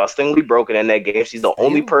disgustingly broken in that game. She's the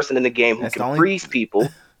only Still, person in the game who that's the can only. freeze people,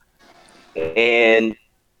 and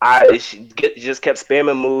just kept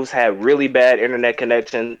spamming moves. Had really bad internet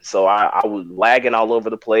connection, so I was lagging all over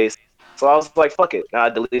the place. So I was like, "Fuck it!" And I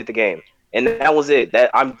deleted the game, and that was it.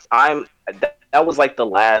 That was like the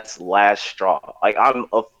last straw. Like I'm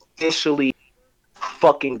officially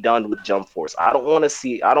fucking done with Jump Force. I don't want to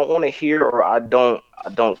see. I don't want to hear, or I don't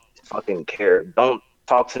fucking care. Don't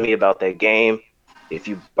talk to me about that game. If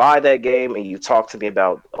you buy that game and you talk to me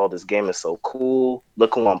about, oh, this game is so cool,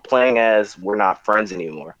 look who I'm playing as, we're not friends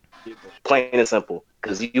anymore. Plain and simple.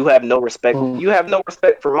 Because you have no respect. You have no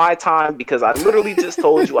respect for my time because I literally just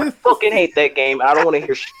told you I fucking hate that game. I don't want to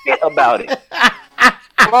hear shit about it.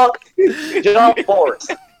 Fuck Jump Force.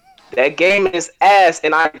 That game is ass,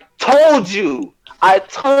 and I told you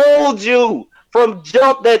from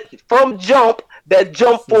jump that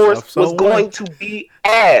Jump This is Force was episode one. going to be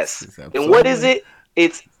ass. This is And what episode is one. it?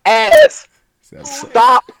 It's ass. This episode-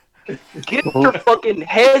 Stop. Get your fucking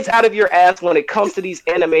heads out of your ass when it comes to these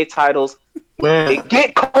anime titles and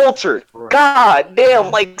get cultured. God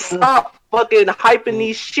damn, like stop fucking hyping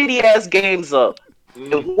these shitty ass games up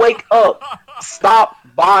and wake up. Stop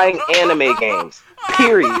buying anime games.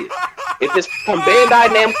 Period. If it's from Bandai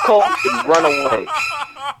Namco, run away.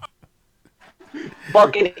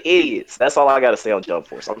 Fucking idiots. That's all I gotta say on Jump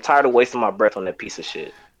Force. I'm tired of wasting my breath on that piece of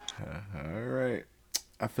shit. All right.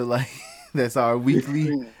 I feel like that's our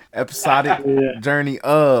weekly episodic journey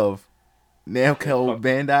of Namco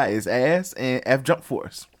Bandai is ass and F Jump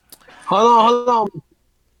Force. Hold on.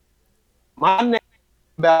 My name is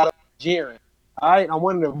about Jiren. Alright, I'm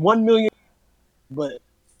one of the 1 million. But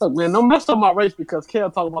look, man, don't mess up my race because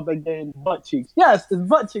Kale talking about that game butt cheeks. Yes, it's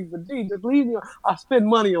butt cheeks, but gee, just leave me. I spend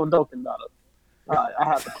money on Dokkan Battle. I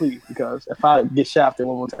have to please because if I get shafted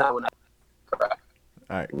one more time, when I cry.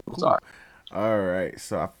 All right. Cool. Sorry. All right.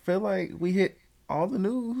 So I feel like we hit all the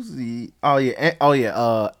news.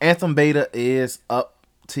 Anthem beta is up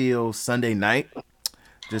till Sunday night.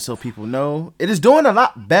 Just so people know, it is doing a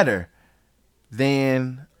lot better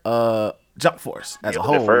than Jump Force as a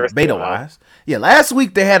whole, beta wise. Yeah, last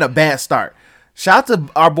week they had a bad start. Shout out to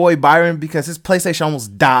our boy Byron because his PlayStation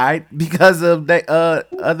almost died because of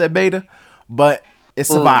that beta, but it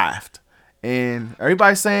survived. And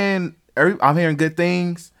everybody's saying I'm hearing good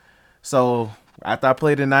things. So after I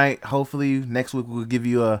play tonight, hopefully next week we'll give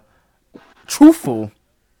you a truthful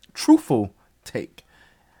take.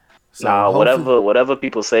 So whatever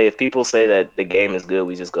people say. If people say that the game is good,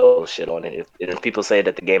 we just go shit on it. If people say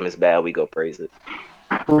that the game is bad, we go praise it.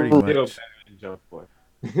 Pretty much. Jump Force.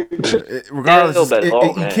 Regardless,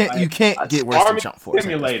 you can't get worse than Jump Force.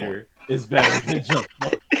 Simulator is better than Jump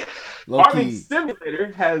Force. Low Farming key.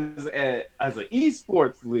 Simulator has an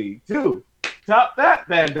esports league too. Top that,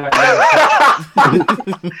 Bandai.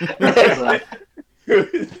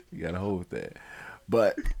 You gotta hold with that.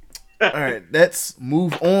 But all right, let's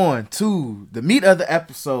move on to the meat of the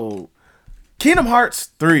episode. Kingdom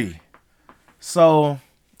Hearts 3. So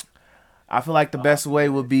I feel like the best way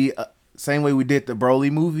would be same way we did the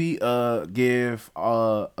Broly movie. Give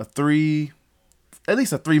at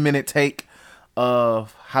least a 3-minute take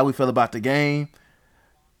of how we feel about the game.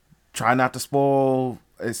 Try not to spoil.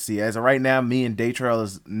 Let's see. As of right now, me and Daytrail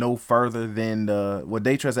is no further than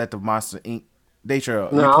Daytrail's at the Monster Inc.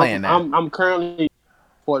 Daytrail, you playing now? I'm currently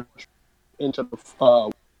into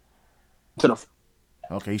the.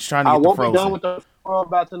 Okay, he's trying to I get the won't Frozen. be done with the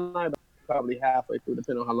about tonight, but probably halfway through,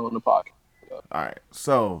 depending on how long the podcast. All right,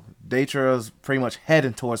 so Daytrail's pretty much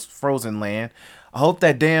heading towards Frozen Land. I hope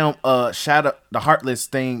that damn Shadow the Heartless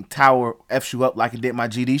thing tower f's you up like it did my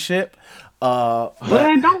GD ship.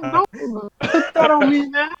 Man, don't put that on me,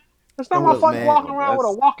 man. It's not my fault walking around with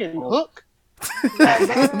a walking hook.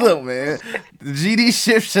 Look, man, the GD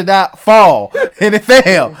ship should not fall, and it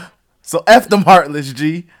fell. So F them Heartless,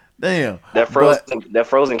 G. Damn. That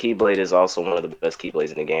frozen Keyblade is also one of the best Keyblades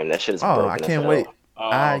in the game. That shit is broken. I can't wait.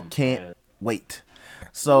 I can't wait.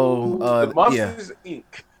 So Monsters Inc.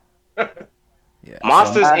 Yeah,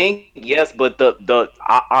 Monsters Inc. Yes, but the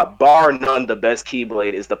bar none the best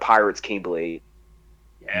Keyblade is the Pirate's Keyblade.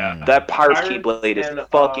 Yeah, that Pirate's Keyblade is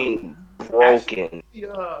fucking broken. The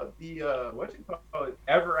what you call it?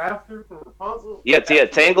 Ever After from Rapunzel. Yeah,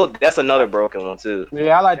 Tangled. That's another broken one too.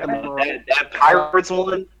 Yeah, I like that Pirates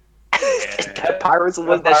one. That Pirates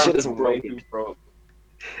one. That shit is broken.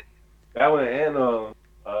 That one and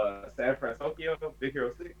San Francisco, Big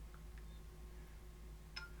Hero 6.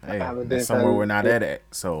 Hey, but that's then somewhere we're not at.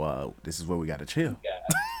 So this is where we gotta chill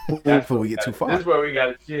That's before where we get too This far. is where we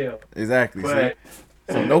gotta chill. Exactly. See. But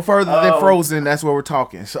So no further than Frozen. That's where we're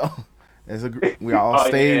talking. So we all Oh,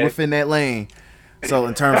 stay yeah. within that lane. So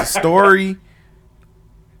in terms of story,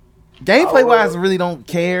 gameplay wise, I really don't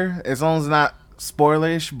care as long as it's not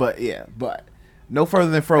spoilerish. But yeah, but no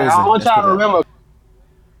further than I Frozen. want Let's y'all put to it that way. remember.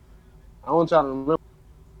 I want y'all to remember.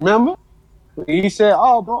 Remember? He said,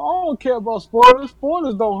 "Oh, bro, I don't care about spoilers.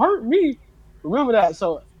 Spoilers don't hurt me." Remember that.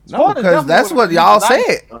 So No, spoilers because definitely that's would hurt what me y'all because I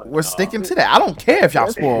said. We're sticking to that. I don't care if y'all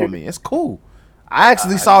Yes. spoil me. It's cool. I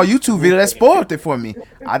actually I saw a just YouTube video that spoiled it for me.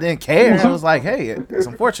 I didn't care. I was like, hey, it's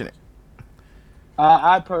unfortunate.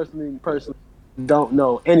 I personally don't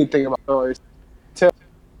know anything about stories. Till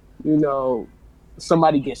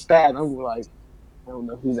somebody gets stabbed, I'm like, I don't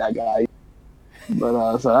know who's that guy.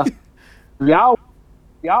 But so that's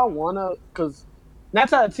if y'all wanna, because 9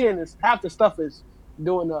 out of 10 is half the stuff is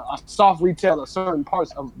doing a soft retell of certain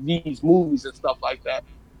parts of these movies and stuff like that.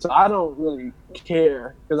 So I don't really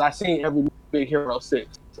care because I seen every Big Hero 6,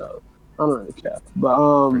 so I don't really care.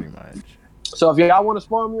 But Pretty much. so if y'all want to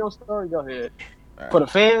spoil me on story, go ahead. All For right. the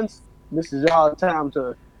fans, this is y'all time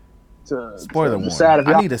to Spoiler decide warning. if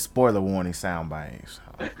I y'all. need a spoiler warning soundbite. So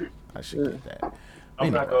I should get that.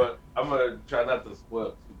 Anyway, I'm gonna try not to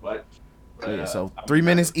spoil too much. so But yeah, so I'm 3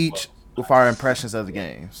 minutes not gonna each spoil with our impressions of the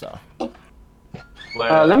game. So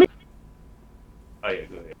But Let me oh yeah,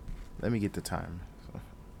 go ahead. let me get the timer. So,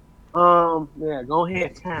 yeah, go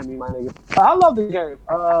ahead, time me, my nigga. I love the game.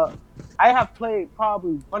 I have played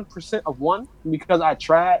probably 1% of one because I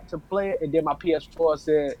tried to play it and then my PS4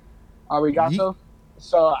 said yeet. arigato.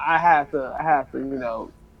 So I have to,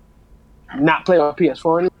 not play on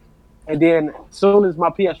PS4 anymore. And then as soon as my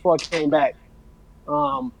PS4 came back,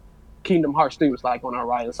 um, Kingdom Hearts 3 was like on our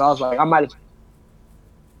right. So I was like, I might.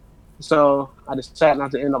 So I decided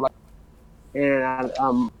not to end up like. And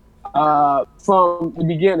from the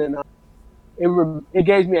beginning, it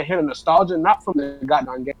gave me a hint of nostalgia, not from the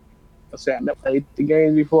goddamn game. I said I never played the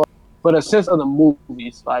games before, but a sense of the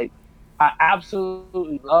movies. Like I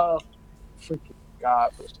absolutely love freaking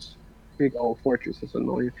God, this big old fortress is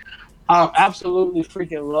annoying. I absolutely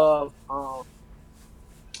freaking love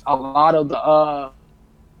a lot of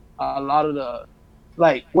the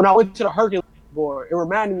like when I went to the Hercules board, it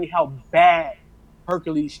reminded me how bad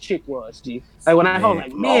Hercules chick was. G, like when I was Man,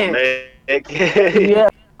 like, Oh man, man. yeah,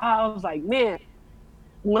 I was like, man,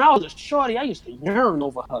 when I was a shorty, I used to yearn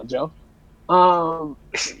over her, Joe. Um,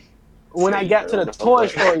 when I Say got to the you're Toy over.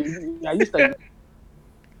 Story, I used to.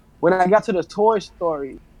 When I got to the Toy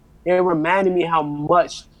Story, it reminded me how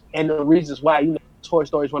much and the reasons why Toy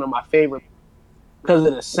Story is one of my favorites because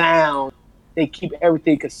of the sound. They keep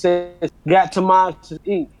everything consistent. Got to Monsters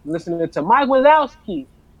Inc. Listening to Mike Wazowski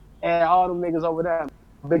and all them niggas over there.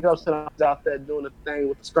 Big ups to them out there doing the thing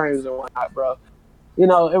with the screams and whatnot, bro.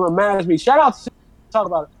 It reminds me. Shout out to talk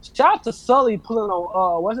about it. Shout out to Sully pulling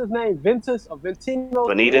on what's his name, Ventus or Ventino.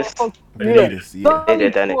 Vanitas. Yeah, Vanitas, yeah. They Sully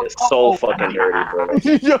did that nigga pulled up so on fucking dirty, bro.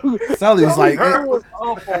 Sully was Sully like, pulled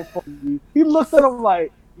up on me. He looked at him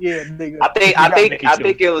like, "Yeah, nigga, I think you I gotta think make it I chill."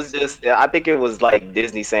 think it was just I think it was like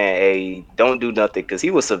Disney saying, "Hey, don't do nothing," because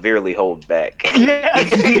he was severely held back. Yeah,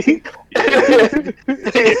 Yeah.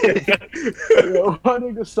 yo, my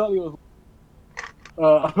nigga Sully was.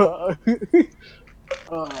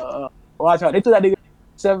 Uh, watch out! They took that nigga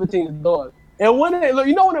 17 dollars. And when it look,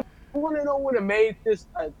 when it made this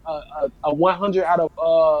a 100 out of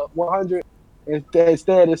 100,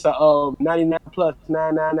 instead it's a 99 plus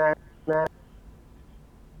 999.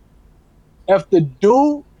 If the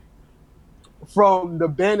dude from the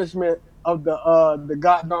banishment of the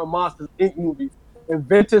goddamn Monsters Inc. movies, and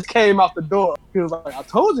Ventus came out the door, he was like, "I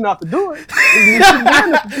told you not to do it. You should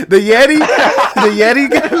banish me. the Yeti, the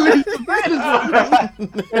Yeti You guy. should banish me."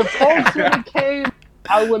 If folks should have came,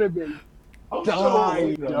 I would have been I'm so dying,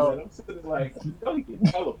 with them, yo. man. I'm sitting like, you can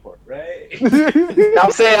teleport, right?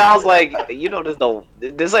 I'm saying I was like,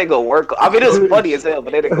 this ain't gonna work. I mean, it was funny as hell,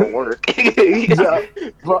 but it ain't gonna work. Yeah.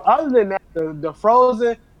 But other than that, the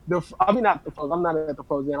Frozen, I mean not the Frozen. I'm not at the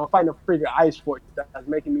Frozen. I'm fighting a freaking ice fortress that's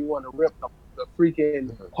making me want to rip the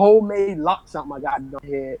freaking homemade locks out my goddamn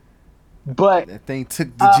head. But That thing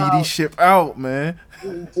took the GD uh, ship out, man.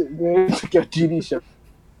 took your GD shit.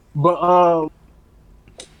 But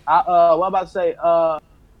what about to say?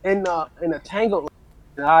 In a Tangled,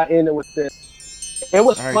 I ended with this. It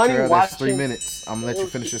was All right, funny Terrell, that's three watching. minutes. I'm gonna let you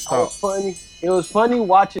finish your I was thought. funny. It was funny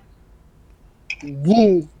watching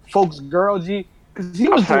woo folks girl G because he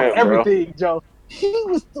I'm was doing saying, bro. everything, Joe. He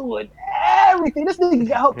was doing everything. This nigga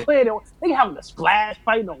got her playing. They having a splash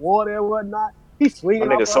fight in the water and whatnot. He's My swinging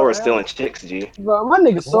off nigga of her Sora's ass. stealing chicks, G. Bro, my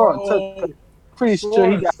nigga Sora took. Whoa, Pretty sure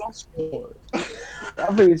he Sora, got. stop scoring.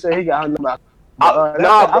 I'm pretty sure he got her number. But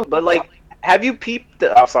Nah, I but like, have you peeped?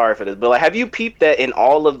 I'm sorry for this, but like, have you peeped that in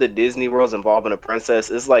all of the Disney worlds involving a princess,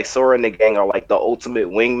 it's like Sora and the gang are like the ultimate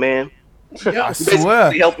wingman. I We Yes, basically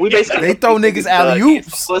swear. help. We basically They help throw these niggas niggas alley get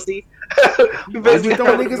some oops. pussy. We They be basically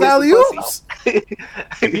throwing help them niggas get some alley pussy. oops.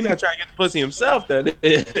 if he not trying to get the pussy himself, then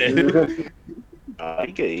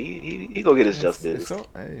He go get his just It's dues. so,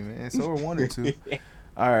 hey man, so we're 1 or 2.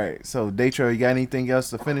 All right, so Daytro, you got anything else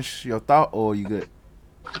to finish your thought, or you good?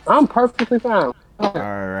 I'm perfectly fine. All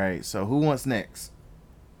right, so who wants next?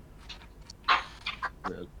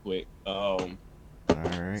 real quick. All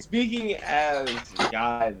right. Speaking as a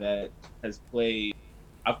guy that has played,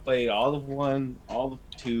 I've played all of one, all of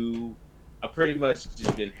two. I pretty much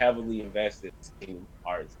just been heavily invested in Kingdom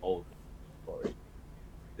Hearts whole story.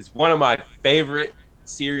 It's one of my favorite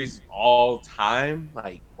series of all time.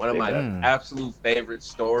 Like one of Say my that. absolute favorite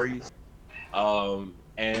stories.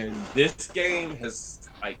 And this game has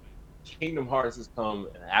like Kingdom Hearts has come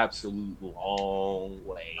an absolute long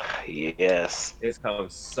way. Yes. It's come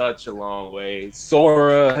such a long way.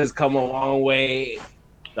 Sora has come a long way.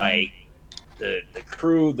 Like the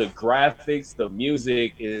crew, the graphics, the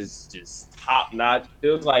music is just top notch.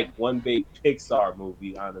 Feels like one big Pixar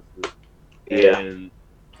movie, honestly. Yeah. And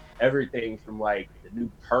everything from like the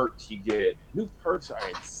new perks you get. New perks are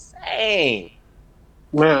insane.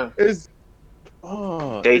 Man, It's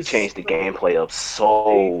They it's changed the so gameplay up they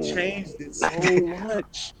so. changed it so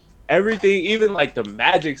much. Everything, even like the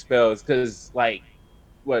magic spells, because like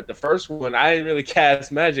what the first one, I didn't really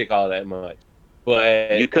cast magic all that much,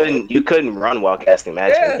 but You couldn't run while casting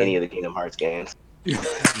magic in yeah. any of the Kingdom Hearts games. Yeah,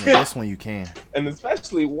 this one you can. And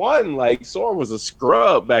especially one, like Sora was a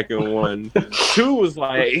scrub back in one. Two was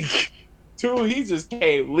like two, he just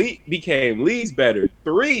became Lee's better.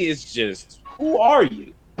 Three is just who are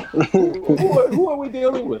you? Who are we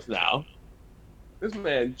dealing with now? This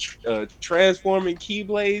man transforming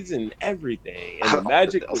keyblades and everything, and the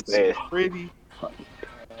magic I'll looks so say, pretty.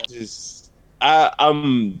 Just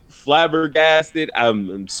I'm flabbergasted.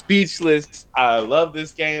 I'm speechless. I love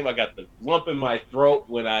this game. I got the lump in my throat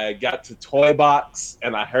when I got to Toy Box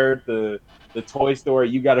and I heard the Toy Story.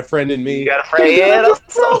 You got a friend in you me. got a friend? Yeah,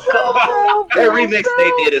 that's so cold. That remix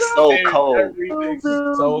they did is so That cold. remix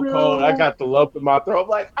is so cold. I got the lump in my throat. I'm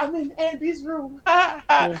like, I'm in Andy's room.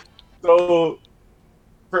 So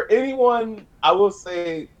for anyone, I will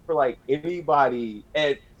say for like anybody,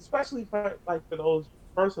 and especially for like for those,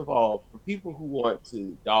 first of all, for people who want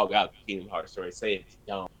to dog out the Kingdom Hearts story, say it's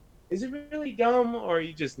dumb. Is it really dumb, or are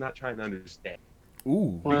you just not trying to understand?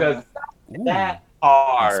 Ooh, Because man. it's not ooh, that that's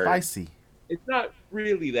hard. spicy. It's not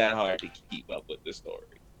really that hard to keep up with the story.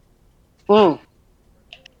 Mm.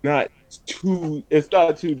 Not too. It's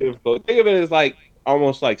not too difficult. Think of it as like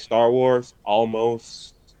almost like Star Wars,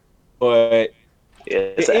 almost, but Yeah,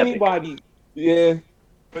 it's to epic. anybody, yeah,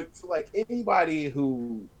 but to like anybody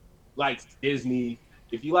who likes Disney,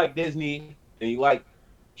 if you like Disney and you like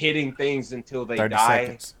hitting things until they 30 die,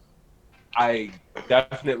 seconds. I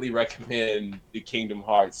definitely recommend the Kingdom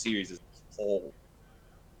Hearts series as a whole.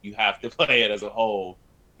 You have to play it as a whole,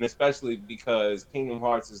 and especially because Kingdom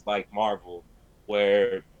Hearts is like Marvel,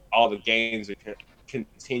 where all the games are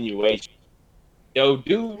continuation. They'll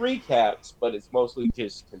do recaps, but it's mostly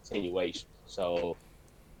just continuation. So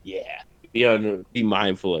yeah, be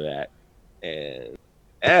mindful of that, and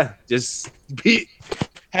yeah, just be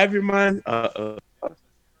have your mind. No,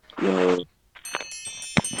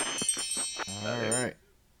 All there we right.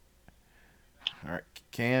 All right,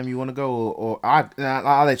 Cam, you want to go, or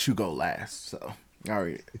I'll let you go last. So, all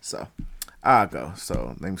right, so I'll go.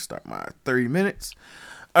 So let me start my 30 minutes.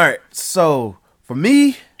 All right, so for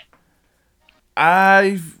me,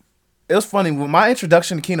 it was funny when my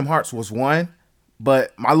introduction to Kingdom Hearts was one,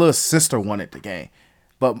 but my little sister wanted the game.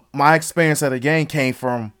 But my experience of the game came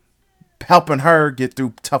from helping her get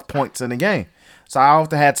through tough points in the game. So I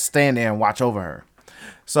often had to stand there and watch over her.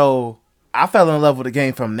 So I fell in love with the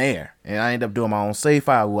game from there, and I ended up doing my own save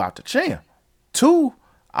file out the chain. Two,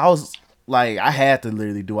 I was like, I had to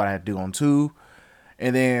literally do what I had to do on two,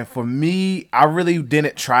 and then for me, I really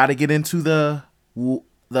didn't try to get into the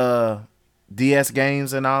DS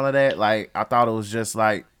games and all of that. Like I thought it was just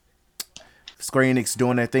like Square Enix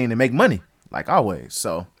doing their thing to make money, like always.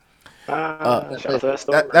 So Shout out to that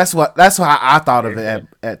story. that's why I thought of it go.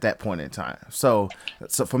 at that point in time. So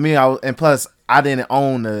for me, and plus I didn't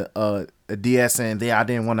own a DS, and then I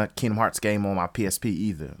didn't want a Kingdom Hearts game on my PSP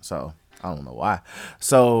either. So I don't know why.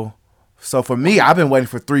 So for me, I've been waiting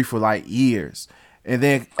for three for like years, And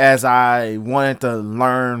then as I wanted to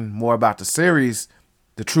learn more about the series,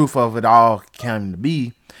 the truth of it all came to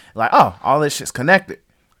be like, oh, all this shit's connected.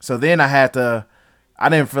 So then I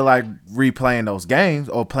didn't feel like replaying those games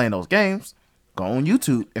or playing those games. Go on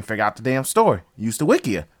YouTube and figure out the damn story. Use the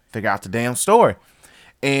Wikia, figure out the damn story.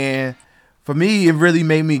 And for me, it really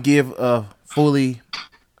made me give a fully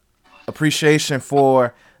appreciation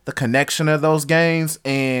for the connection of those games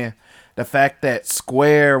and the fact that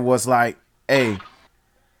Square was like, hey,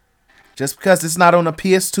 just because it's not on a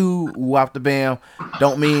PS2 whop the bam,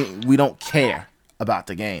 don't mean we don't care about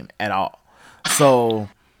the game at all. So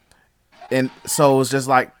it's just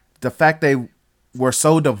like the fact they were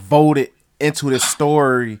so devoted into this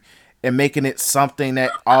story and making it something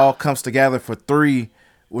that all comes together for 3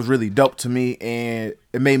 was really dope to me, and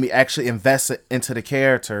it made me actually invest into the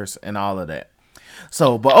characters and all of that.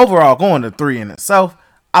 So, but overall, going to 3 in itself,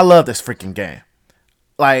 I love this freaking game.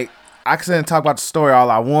 Like, I can talk about the story all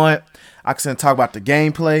I want. I can talk about the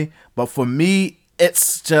gameplay, but for me,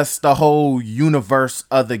 it's just the whole universe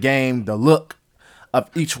of the game, the look of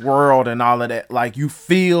each world and all of that. Like, you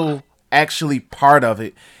feel actually part of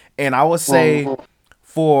it. And I would say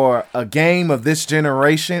for a game of this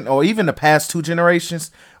generation or even the past 2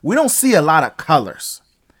 generations, we don't see a lot of colors.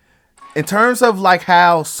 In terms of like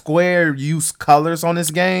how Square used colors on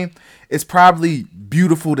this game, it's probably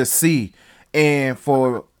beautiful to see. And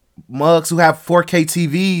for mugs who have 4K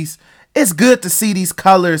TVs, it's good to see these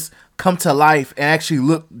colors come to life and actually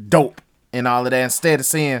look dope and all of that instead of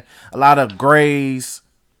seeing a lot of grays,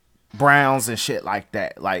 browns, and shit like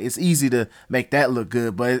that. Like, it's easy to make that look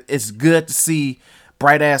good, but it's good to see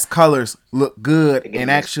bright ass colors look good Again,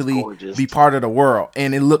 and it's actually gorgeous. be part of the world.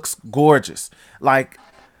 And it looks gorgeous. Like,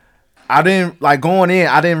 I didn't like going in.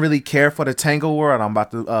 I didn't really care for the Tangle world. I'm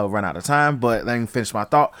about to run out of time, but let me finish my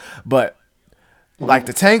thought. But like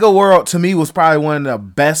the Tangle world to me was probably one of the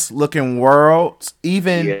best looking worlds.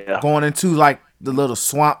 Even going into like the little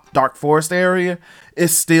swamp, dark forest area, it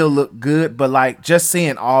still looked good. But like just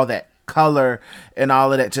seeing all that color and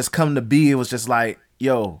all of that just come to be, it was just like,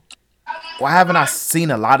 yo, why haven't I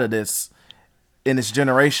seen a lot of this in this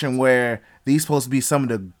generation where these supposed to be some of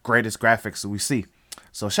the greatest graphics that we see?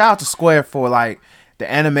 So shout out to Square for like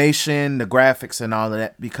the animation, the graphics, and all of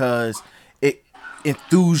that, because it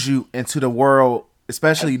enthused you into the world,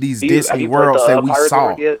 especially these Disney worlds that we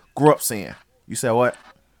saw, grew up seeing. You said what?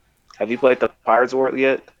 Have you played the Pirates World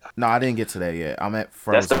yet? No, I didn't get to that yet. I'm at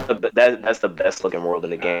Frozen. That's the best looking world in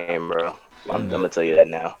the game, bro. I'm gonna tell you that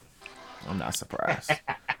now. I'm not surprised.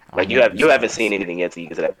 Like you haven't seen anything yet till you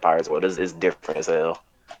get to that Pirates World. It's different as hell.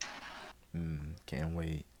 Can't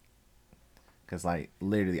wait. Cause like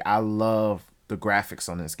literally, I love the graphics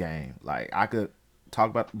on this game. Like I could talk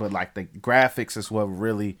about, but like the graphics is what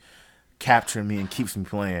really captured me and keeps me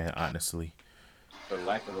playing. Honestly, For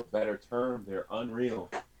lack of a better term, they're unreal.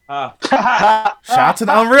 Shout out to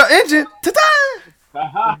the Unreal Engine.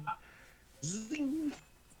 Ta-da!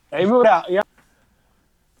 Hey, move out. Yeah.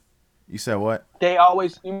 You said what? They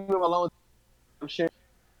always you remember a long time shit.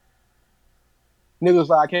 Niggas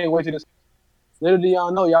like I can't wait to this. Little do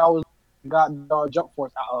y'all know y'all was got Jump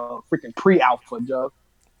Force freaking pre-alpha, Joe.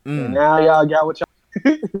 And now y'all got what y'all.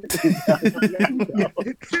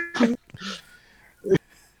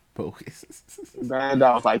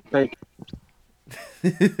 Bandai was like, thank you.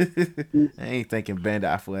 I ain't thinking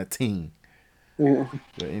Bandai for a team. But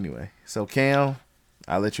anyway, so Cam,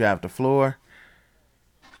 I'll let you have the floor.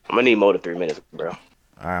 I'm gonna need more than 3 minutes, bro. All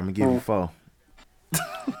right, I'm gonna give you 4.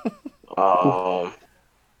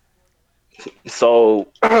 So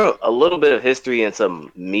a little bit of history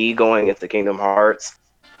into me going into Kingdom Hearts.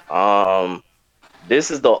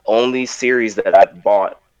 This is the only series that I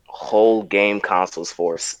bought whole game consoles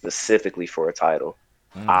for, specifically for a title.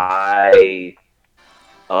 I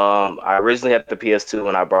originally had the PS2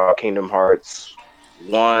 when I bought Kingdom Hearts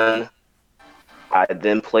 1. I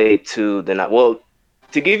then played 2.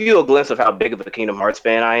 To give you a glimpse of how big of a Kingdom Hearts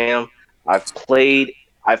fan I am, I've played,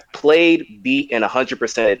 beat, and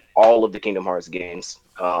 100% all of the Kingdom Hearts games.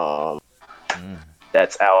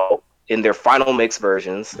 That's out in their final mix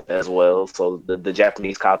versions as well, so the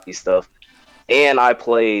Japanese copy stuff. And I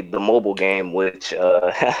played the mobile game, which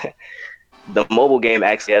the mobile game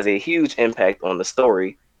actually has a huge impact on the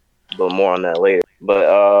story, but more on that later.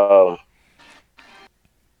 But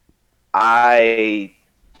I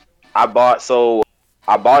bought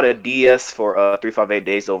a DS for 358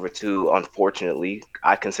 Days Over 2. Unfortunately,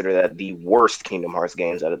 I consider that the worst Kingdom Hearts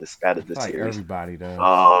games out of this like series. Everybody does.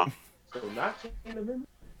 So not Chain of Memories?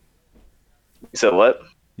 You said what?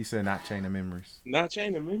 You said not Chain of Memories. Not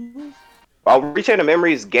Chain of Memories? While Rechain of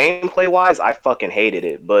Memories, gameplay wise, I fucking hated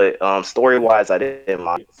it, but story wise, I didn't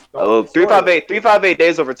mind. Story 358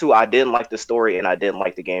 Days Over 2, I didn't like the story and I didn't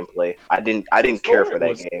like the gameplay. I didn't care for that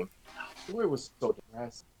was game. story was so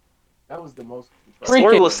depressing. That was the most Story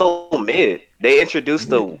depressing was Freaking. thing. so mid. They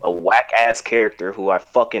introduced a whack ass character who I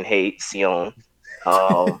fucking hate, Sion.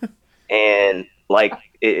 Um, and like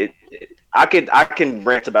I can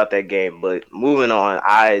rant about that game, but moving on,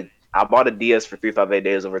 I bought a DS for 358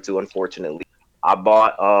 Days Over 2. Unfortunately, I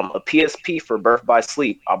bought a PSP for Birth by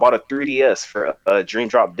Sleep. I bought a 3DS for Dream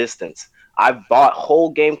Drop Distance. I bought whole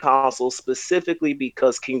game consoles specifically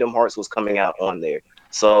because Kingdom Hearts was coming out on there.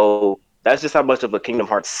 So that's just how much of a Kingdom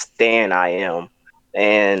Hearts stan I am.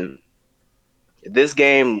 And this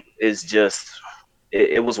game is just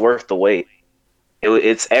it was worth the wait.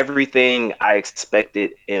 It's everything I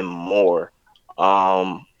expected and more.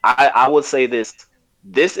 I would say this.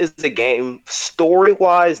 This is a game story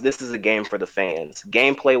wise. This is a game for the fans.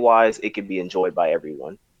 Gameplay wise, it can be enjoyed by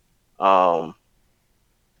everyone. Um,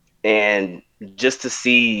 and just to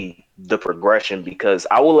see the progression, because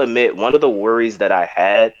I will admit one of the worries that I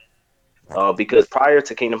had, because prior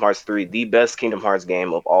to Kingdom Hearts 3, the best Kingdom Hearts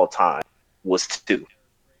game of all time was 2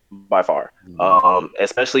 by far.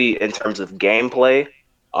 Especially in terms of gameplay.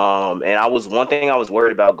 And I was one thing I was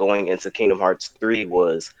worried about going into Kingdom Hearts 3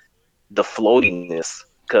 was the floatiness,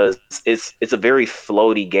 because it's a very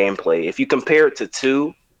floaty gameplay. If you compare it to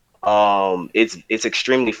 2, it's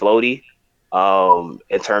extremely floaty.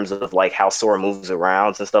 In terms of like how Sora moves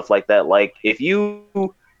around and stuff like that. Like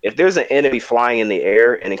if there's an enemy flying in the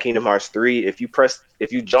air and in Kingdom Hearts 3, if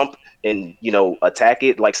you jump and attack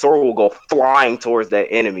it, like Sora will go flying towards that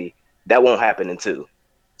enemy. That won't happen in 2.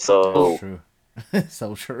 That's So true.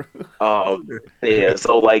 So true. um, yeah,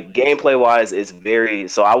 so like gameplay wise, it's very.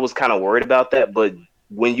 So I was kind of worried about that, but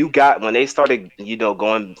when they started,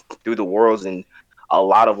 going through the worlds and a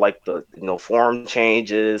lot of like the form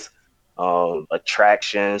changes,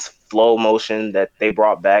 attractions, flow motion that they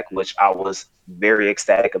brought back, which I was very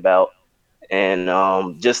ecstatic about,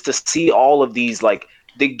 and just to see all of these, like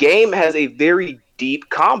the game has a very deep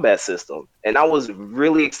combat system, and I was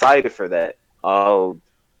really excited for that.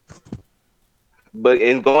 But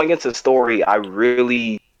in going into story, I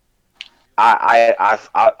really,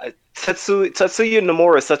 Tetsuya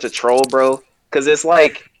Nomura is such a troll, bro. Because it's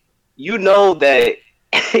like, that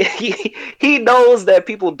he knows that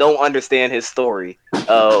people don't understand his story.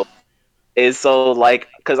 And so, like,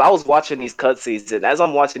 because I was watching these cutscenes, and as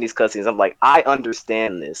I'm watching these cutscenes, I'm like, I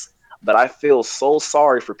understand this, but I feel so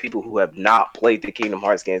sorry for people who have not played the Kingdom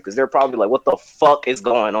Hearts games, because they're probably like, what the fuck is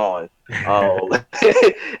going on?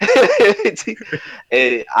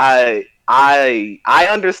 And I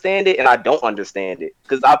understand it, and I don't understand it,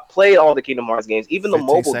 because I've played all the Kingdom Hearts games, even the 15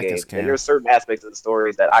 mobile seconds, games, and Cam. there's certain aspects of the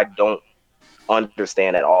stories that I don't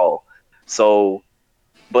understand at all. So,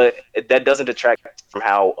 but that doesn't detract from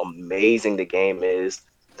how amazing the game is.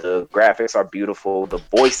 The graphics are beautiful. The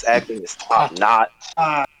voice acting is top notch.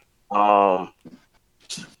 Um,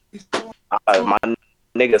 my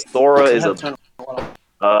nigga Sora is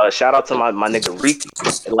a shout out to my nigga Rick.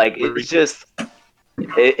 Like it's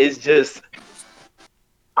just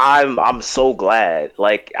I'm so glad.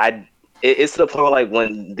 Like it's to the point like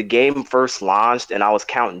when the game first launched and I was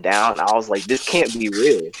counting down, I was like, this can't be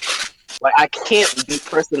real. Like I can't be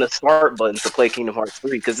pressing the start button to play Kingdom Hearts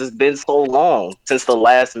 3 because it's been so long since the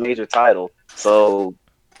last major title. So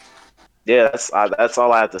yeah, that's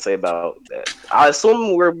all I have to say about that. I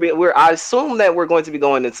assume I assume that we're going to be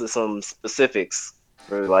going into some specifics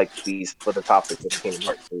for for the topics of Kingdom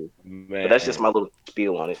Hearts 3. But that's just Man, my little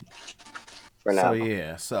spiel on it for So now.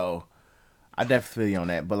 yeah, so I definitely feel you on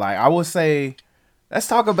that. But like I would say, let's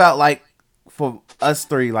talk about like for us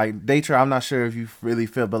three, like Daytra, I'm not sure if you really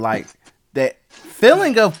feel, but like that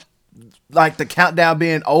feeling of like the countdown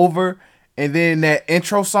being over and then that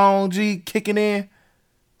intro song G kicking in,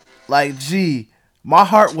 like G, my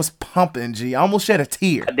heart was pumping. G, I almost shed a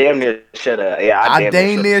tear. I damn near shed a yeah, I I damn near dang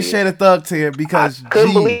shed a near tear. shed a thug tear I because couldn't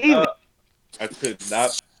G, believe it. I could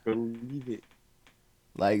not believe it.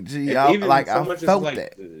 like G, And I even like so I much as felt like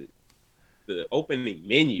that. the opening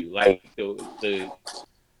menu, like the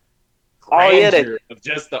Oh yeah, that grandeur of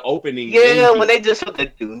just the opening yeah, when menu. they just put the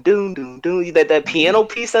doom doom doom doom that piano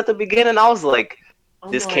piece at the beginning, I was like,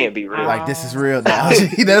 I'm this can't like, be real. Like this is real now.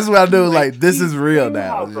 G, that's what I do. like Like this he is real knew now.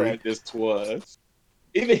 how G. grand this was.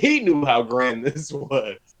 Even he knew how grand this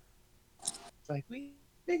was. It's like we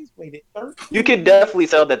niggas waited You could 13 definitely years.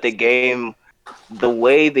 tell that the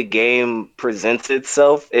way the game presents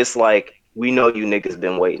itself, it's like we know you niggas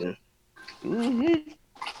been waiting. Mm-hmm.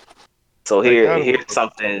 So Like I here's don't.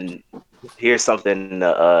 something. here's something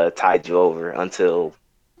to tide you over until,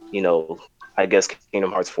 you know, I guess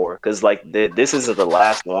Kingdom Hearts 4. Because like this isn't the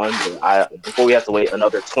last one, but before we have to wait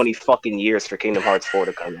another 20 fucking years for Kingdom Hearts 4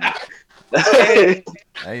 to come out. And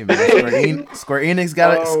Hey the man, thing is, Square Enix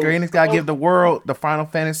got to give the world the Final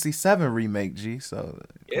Fantasy VII remake. G, so come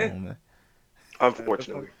yeah, on, man.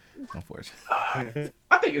 Unfortunately. Unfortunately,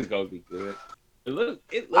 I think it's gonna be good. It I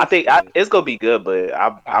looks think good. it's gonna be good, but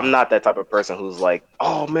I'm Uh, not that type of person who's like,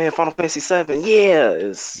 oh man, Final Fantasy 7, yeah, look,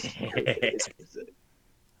 it's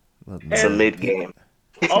a and man. mid game.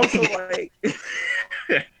 also like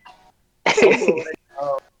also like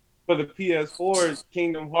for the PS4,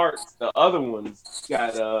 Kingdom Hearts, the other ones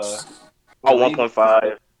got Oh, released.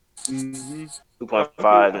 1.5, Mm-hmm. I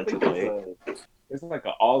think 2.5, and it's like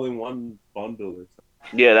an all-in-one bundle or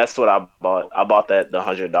yeah, that's what I bought. I bought the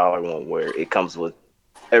 $100 one where it comes with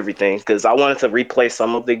everything because I wanted to replay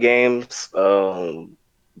some of the games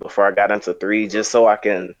before I got into 3, just so I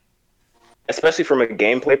can, especially from a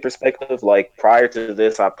gameplay perspective. Like prior to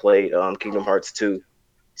this, I played Kingdom Hearts 2,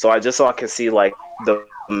 so I can see like the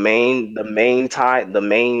main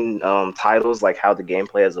titles, like how the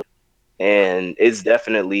gameplay is, and it's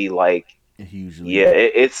definitely like Hugely. yeah,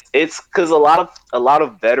 it's because a lot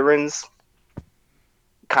of veterans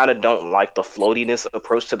kind of don't like the floatiness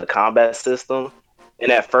approach to the combat system.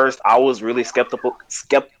 And at first, I was really skeptic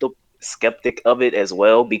of it as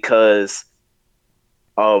well because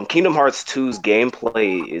Kingdom Hearts 2's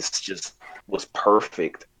gameplay is just was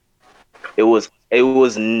perfect. It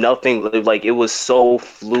was nothing like it was so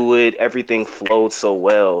fluid, everything flowed so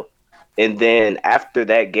well. And then after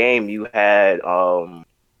that game, you had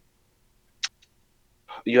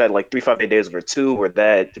like 358 Days Over 2, where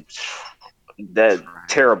that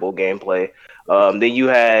terrible gameplay. Then you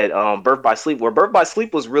had Birth by Sleep, where Birth by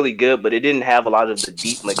Sleep was really good, but it didn't have a lot of the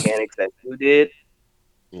deep mechanics that you did,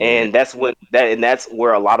 yeah. and that's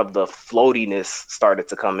where a lot of the floatiness started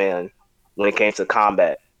to come in when it came to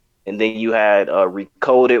combat. And then you had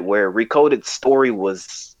Recoded, where Recoded story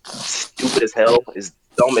was stupid as hell, is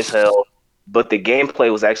dumb as hell, but the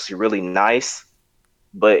gameplay was actually really nice.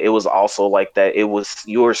 But it was also like that. It was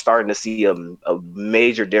you were starting to see a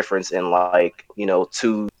major difference in like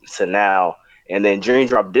two to now, and then Dream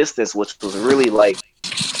Drop Distance, which was really like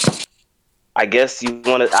I guess you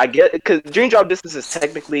want to I get because Dream Drop Distance is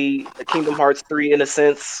technically a Kingdom Hearts 3 in a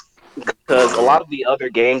sense because a Yeah. lot of the other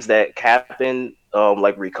games that happened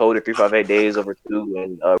like Recoded 358 Days Over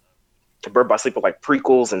 2 and Bird by Sleep are like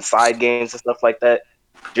prequels and side games and stuff like that.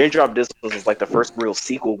 Dream Drop Distance was like the first real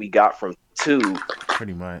sequel we got from 2,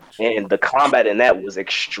 Pretty much. and the combat in that was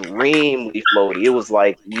extremely floaty. It was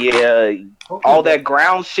like, yeah, all that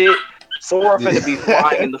ground shit, Sora finna be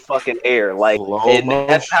flying in the fucking air, like, Slow motion.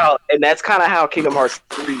 and that's kind of how Kingdom Hearts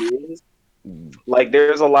 3 is. Like,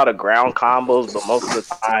 there's a lot of ground combos, but most of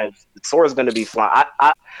the time, Sora's gonna be flying.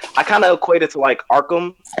 I kind of equate it to like the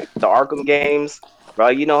Arkham games.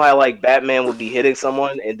 Right, you know how like Batman would be hitting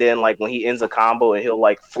someone, and then like when he ends a combo, and he'll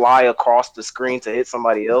like fly across the screen to hit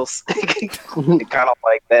somebody else. It kind of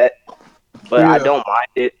like that, but I Yeah. don't mind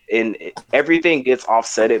it, and everything gets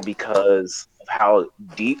offsetted because of how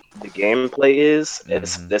deep the gameplay is,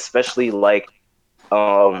 Mm-hmm. especially like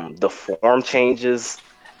the form changes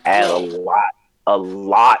add a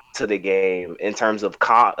lot to the game in terms of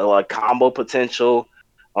like combo potential,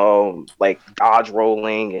 like dodge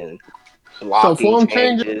rolling and So blocking form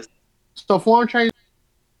changes. changes. So form changes.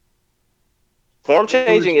 Form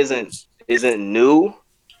changing isn't new.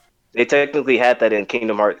 They technically had that in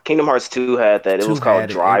Kingdom Hearts. Kingdom Hearts 2 had that. It was Two called had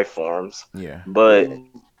it. Dry Forms. Yeah. But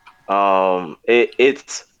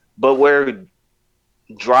it's but where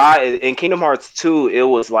dry in Kingdom Hearts 2, it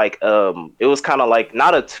was like it was kind of like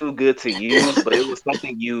not a too good to use, but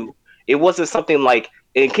it wasn't something like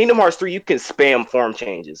in Kingdom Hearts 3 you can spam form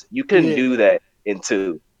changes. You couldn't Yeah. do that in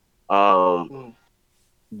 2. Um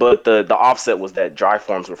but the offset was that dry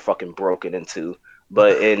forms were fucking broken in 2.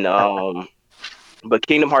 But in but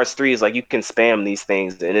Kingdom Hearts 3 is like you can spam these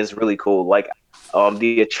things and it's really cool. Like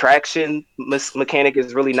the attraction mechanic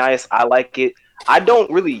is really nice. I like it. I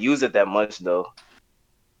don't really use it that much though.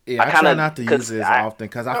 I Yeah, I kind try of not to use it as often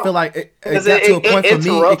because I feel like it because got to a it point for me. It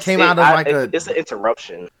interrupts came it. out of like a It's an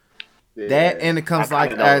interruption. that, Yeah. and it I comes kind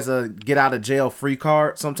like of don't. as a get out of jail free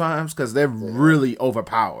card sometimes because they're Yeah. really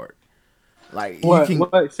overpowered. Like you What? can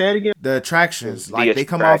What? Say it again. the attractions The like they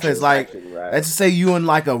come off as attractions. like Action, right? let's just say you in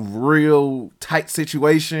like a real tight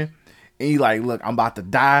situation and you like look I'm about to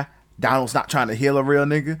die. Donald's not trying to heal a real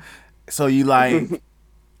nigga, so you like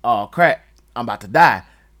oh crap I'm about to die.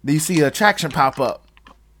 Then you see an attraction pop up.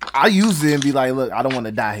 I use it and be like, look, I don't want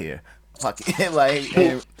to die here. Fuck it. Like,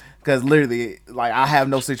 and Because literally, like, I have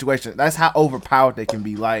no situation. That's how overpowered they can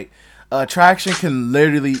be. Like, attraction can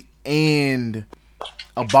literally end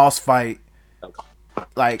a boss fight,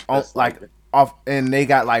 like, on, That's like, off, and they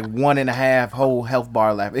got like 1.5 whole health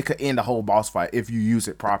bar left. It could end a whole boss fight if you use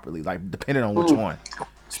it properly, like, depending on which one.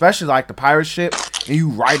 Especially like the pirate ship, and you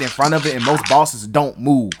right in front of it, and most bosses don't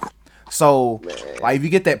move. So, like, if you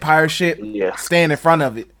get that pirate ship, Yeah. stand in front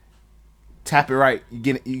of it, tap it right, you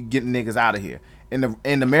get niggas out of here. And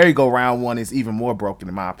the merry-go-round one is even more broken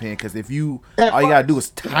in my opinion, because if you all you gotta do is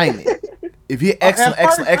time it. If you're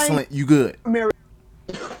excellent, you good. And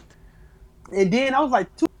then I was like,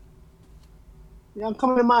 I'm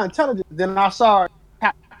coming to my intelligence. Then I saw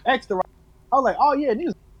tap extra. Right. I was like, oh yeah,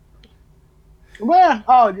 niggas. Well,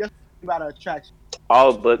 oh, just about attraction.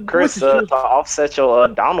 Oh, but Chris, to offset your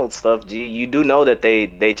Donald stuff, G, you do know that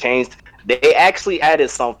they changed. They actually added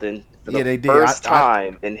something for the they did. first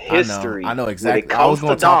time in history. I know exactly. When it I was comes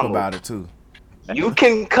going to to talk Donald, about it too. You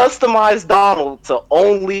can customize Donald to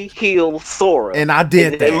only heal Sora. And I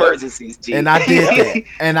did that. Emergencies, G. And I did that.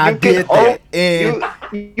 And I did that. And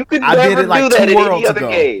you could I never did it like do that 2 in worlds any other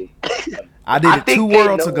ago. game. I did it 2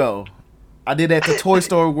 worlds know. ago. I did that to Toy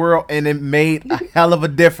Story World, and it made a hell of a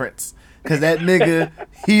difference. Because that nigga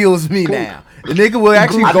heals me now. The nigga will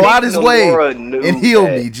actually go out his way and heal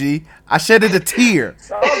me, G. I shedded a tear.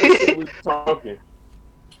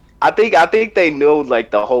 I think they know,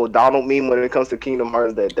 like, the whole Donald meme when it comes to Kingdom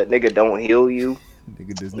Hearts, that nigga don't heal you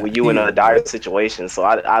when you in a dire situation. So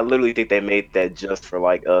I literally think they made that just for,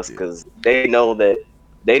 like, us, because they know that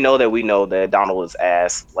we know that Donald is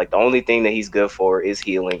ass. Like, the only thing that he's good for is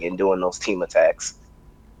healing and doing those team attacks.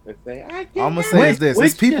 All I'm gonna say is this: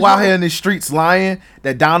 there's people out here in the streets lying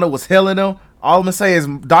that Donald was healing them. All I'm gonna say is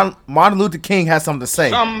Martin Luther King has something to say.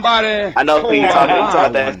 Somebody. I know you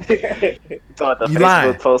talking that. You talking the Facebook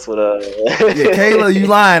lying. Post with Yeah, Kayla, you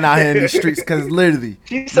lying out here in the streets because literally.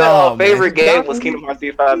 She said her favorite game was Kingdom Hearts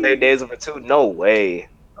 358 Days Over 2. No way.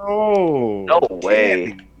 Oh. No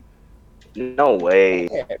way. No way.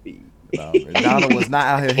 No, Donald was not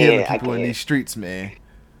out here healing people in these streets, man.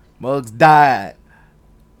 Mugs died.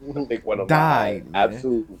 I think one of my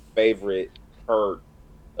absolute favorite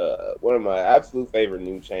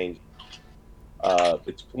new changes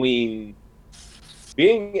between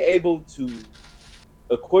being able to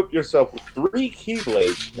equip yourself with 3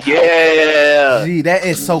 keyblades. Yeah. Gee, that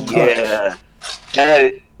is so clutch. Yeah.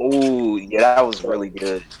 That was really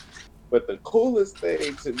good. But the coolest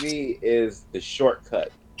thing to me is the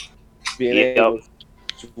shortcut. Being able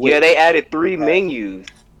to they added 3 menus.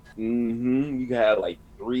 You had like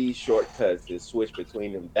 3 shortcuts to switch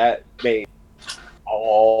between them. That made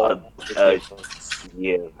all the difference.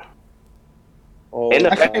 Yeah. And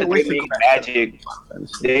the fact that they made magic,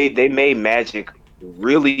 they made magic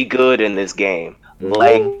really good in this game.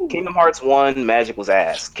 Like, Kingdom Hearts 1, magic was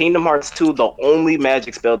ass. Kingdom Hearts 2, the only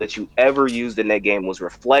magic spell that you ever used in that game was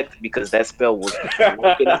Reflect, because that spell was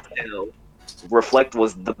broken as hell. Reflect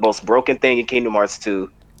was the most broken thing in Kingdom Hearts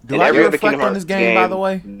 2. Do I get Reflect in this game, by the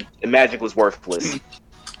way? The magic was worthless.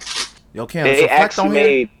 Yo, Cam, they Reflect on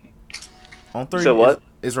here? On 3? So what?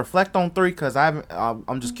 Is Reflect on 3? Because I'm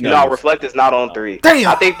just curious. No, Reflect is not on 3. Damn!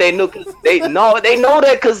 I think they knew. They know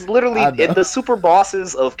that because literally in the super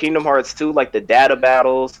bosses of Kingdom Hearts 2, like the data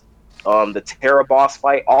battles, the Terra boss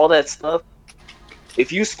fight, all that stuff.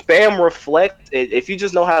 If you spam Reflect, if you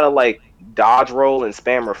just know how to, like, dodge roll and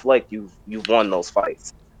spam Reflect, you've won those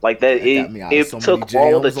fights. Like that, it took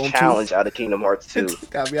all the challenge out of Kingdom Hearts 2.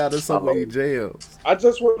 Got me out of so many jails. I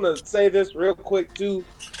just want to say this real quick too.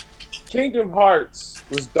 Kingdom Hearts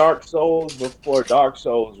was Dark Souls before Dark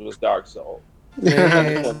Souls was Dark Souls.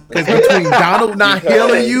 Because between Donald not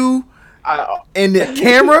healing you and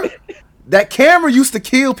that camera used to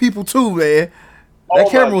kill people too, man. That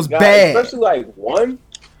camera was bad. Especially like one.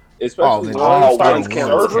 Especially one's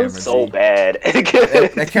camera was so bad.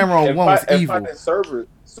 that camera on 1 was evil.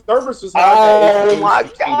 Cerberus was oh my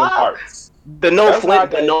god! The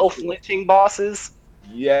no flinching bosses.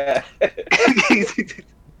 Yeah.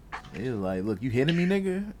 It was like, look, you hitting me,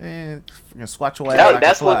 nigga, and swat your ass like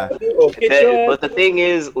a fly. But the thing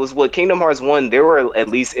was with Kingdom Hearts 1, there were at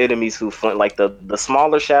least enemies who flint, like the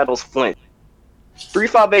smaller shadows flint.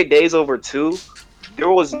 358 Days Over 2,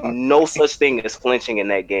 there was no such thing as flinching in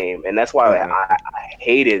that game, and that's why I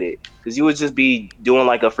hated it, because you would just be doing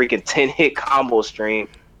like a freaking 10-hit combo stream,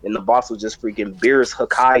 and the boss would just freaking Beerus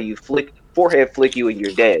Hakai you, forehead flick you, and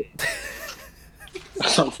you're dead.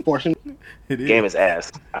 That's unfortunate. Game is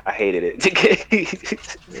ass. I hated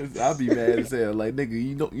it. I'll be mad as hell. Like,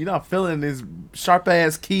 nigga, you're not feeling this sharp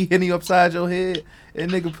ass key hitting you upside your head,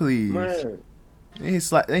 and nigga, please. Man.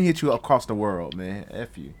 They hit you across the world, man.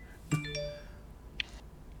 F you.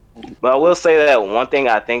 But I will say that one thing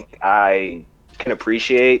I think I can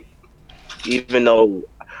appreciate, even though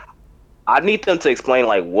I need them to explain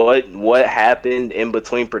like what happened in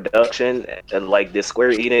between production, and like did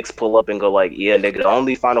Square Enix pull up and go like, yeah, nigga, the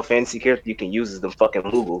only Final Fantasy character you can use is them fucking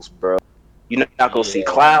Moogles, bro. You're not gonna see Yeah.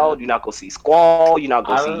 Cloud, you're not gonna see Squall, you're not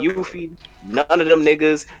gonna I see don't. Yuffie, none of them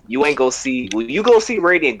niggas. You ain't gonna see. Well, you go see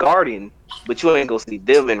Radiant Guardian, but you ain't gonna see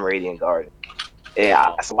them in Radiant Guardian.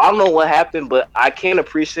 So I don't know what happened, but I can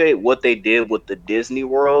appreciate what they did with the Disney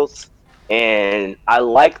worlds, and I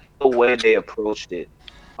like the way they approached it.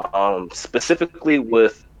 Specifically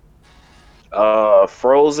with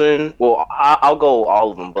Frozen. Well, I'll go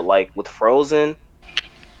all of them, but like with Frozen,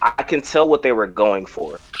 I can tell what they were going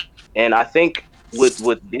for, and I think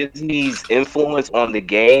with Disney's influence on the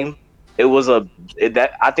game, it was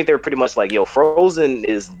that I think they were pretty much like, yo, Frozen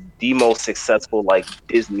is the most successful like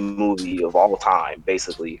Disney movie of all time,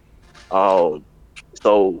 basically. Um,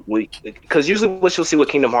 so because usually what you'll see with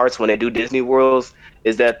Kingdom Hearts when they do Disney worlds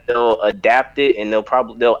is that they'll adapt it and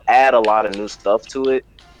they'll add a lot of new stuff to it,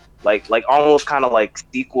 like almost kind of like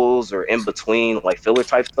sequels or in between like filler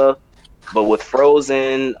type stuff. But with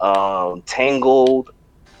Frozen, Tangled,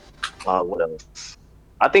 what else?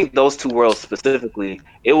 I think those two worlds specifically,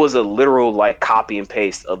 it was a literal like copy and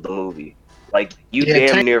paste of the movie. Like Yeah,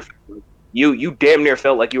 you damn near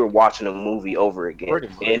felt like you were watching a movie over again. Pretty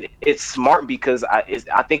much. And it's smart because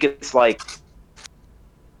I think it's like,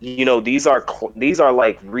 you know, these are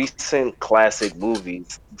like recent classic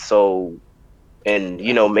movies. So, and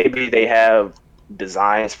you know, maybe they have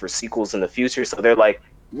designs for sequels in the future, so they're like,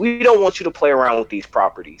 we don't want you to play around with these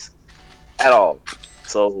properties at all.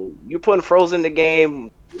 So you're putting Frozen in the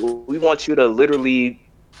game. We want you to literally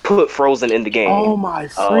put Frozen in the game. oh my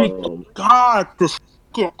freak Um, God, this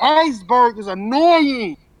fucking iceberg is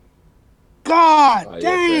annoying. God Oh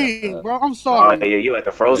yeah, dang, bro. I'm oh sorry. yeah, you at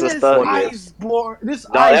the Frozen the This stuff? Yeah. fortress. iceberg, this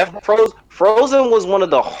No, iceberg. Frozen was one of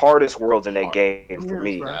the hardest worlds in that Hard. game for Yes,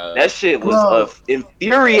 me. bro. That shit was Bro,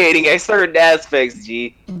 infuriating at certain aspects,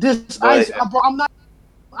 G. this But bro, I'm not.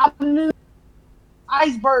 I knew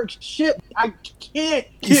iceberg ship. I can't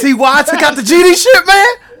You get see why I took out the past GD it. shit, man?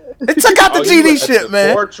 It took out the Oh, you GD at shit, the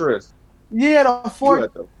man. fortress. Yeah, the You fort.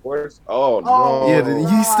 at the fortress. Oh Oh Yeah, no.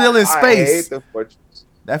 he's still in God. I hate space. the fortress.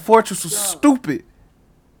 That fortress was stupid.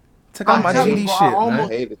 Took out I'm my telling you, GD bro. I shit, I man.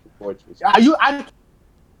 almost. hated the fortress. I You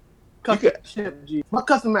custom could. ship, G. My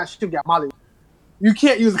custom match ship got Molly. You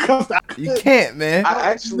can't use a custom. You can't, man.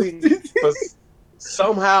 I actually,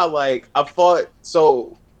 somehow, like, I thought.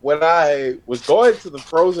 So when I was going to the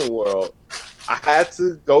Frozen world, I had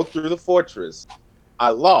to go through the fortress. I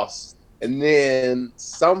lost, and then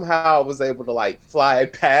somehow I was able to like fly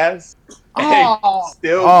past and Oh,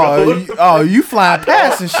 still go to the You I flying don't.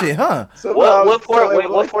 past and shit, huh? somehow I was still able Wait, to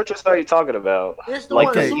what like fortress are you talking about? it's the Like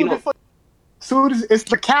one the Okay. you soon know. before. Soon as it's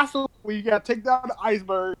the castle where you gotta take down the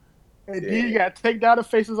iceberg, and then you yeah. gotta take down the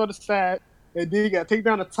faces on the side, and then you gotta take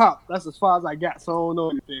down the top. That's as far as I got, so I don't know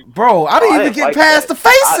anything. Bro, I Oh, didn't I even didn't get like past that. the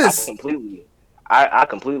faces. I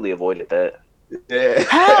completely avoided that. Yeah.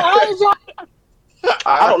 How is y'all?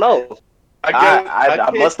 I I don't know. I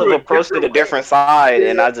I came must have through a approached it a different way. different side,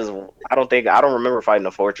 and Yeah. I don't remember fighting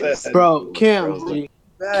the fortress Bro, in Kim, Frozen. G,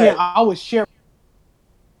 Kim, Bad. I was sharing.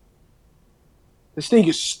 This thing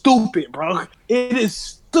is stupid, bro. It is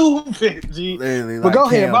stupid, G. Literally, But like go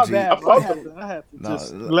ahead, Cam my G. I bad, bro. felt the I had to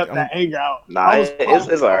just No, let I'm, that anger out. Nah, I was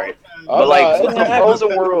it's calm. alright. oh But like no, with the I had Frozen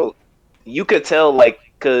to world, you could tell like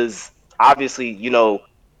because obviously you know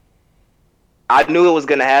I knew it was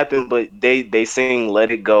gonna happen, but they sing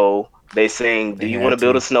 "Let It Go." They sing "Do they You Want had to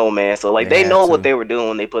Build a to. Snowman?" So like They they had know what to. they were doing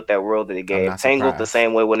when they put that world in the I'm game. not Tangled the surprised.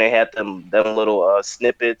 same way when they had them little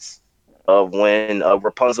snippets of when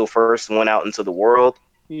Rapunzel first went out into the world,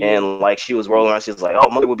 Yeah. and like she was rolling around, she was like, "Oh,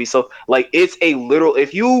 mother would be so like." It's a literal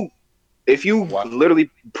if you wow. literally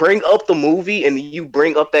bring up the movie and you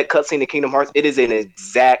bring up that cutscene in Kingdom Hearts, it is an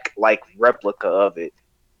exact like replica of it,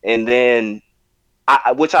 and then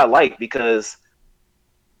which I like because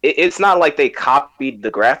it's not like they copied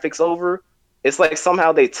the graphics over. It's like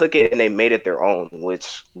somehow they took it and they made it their own,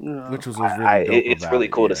 which Yeah. Which was what's really dope it's about really it,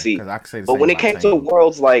 cool to yeah. see. Because I could say the But same when it about came to Tangled.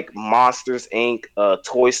 worlds like Monsters Inc.,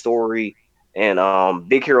 Toy Story, and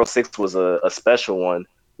Big Hero 6 was a special one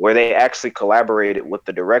where they actually collaborated with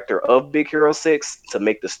the director of Big Hero 6 to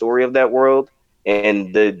make the story of that world.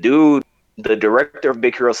 And the director of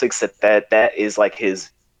Big Hero 6 said that is like his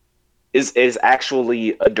is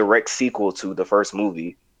actually a direct sequel to the first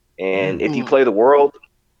movie. And Mm, if you play the world,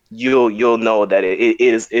 you'll know that it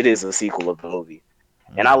is a sequel of the movie.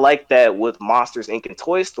 And I mm, like that with Monsters Inc. and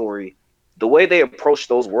Toy Story, the way they approached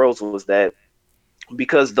those worlds was that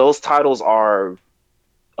because those titles are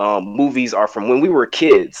movies are from when we were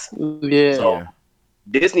kids. Yeah. So Yeah.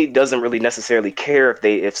 Disney doesn't really necessarily care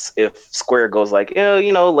if Square goes like, yeah,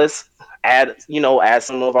 let's add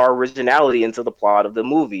some of our originality into the plot of the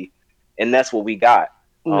movie, and that's what we got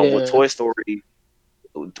with Yeah. Toy Story.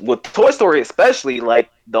 With Toy Story, especially like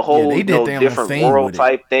the Yeah, whole they did their own different thing world with it.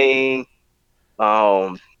 type thing.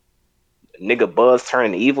 Um, nigga Buzz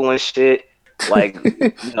turning evil and shit. Like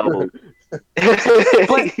you know, But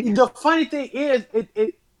the funny thing is,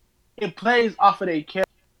 it plays off of their character.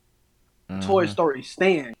 Toy Mm-hmm. Story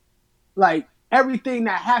stand. Like everything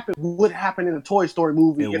that happened would happen in a Toy Story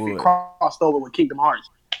movie It if it would. crossed over with Kingdom Hearts.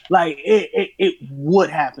 Like it would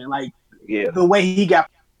happen. Like yeah. the way he got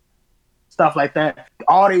stuff like that.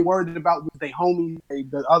 All they worried about was they homies,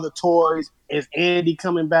 the other toys. Is Andy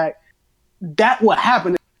coming back? That would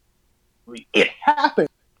happen. It happened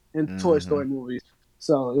in Toy Mm-hmm. Story movies.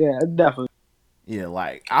 So yeah, definitely. Yeah,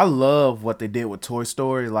 like I love what they did with Toy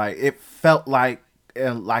Story. Like it felt like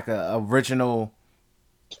a original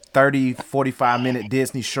 30, 45 minute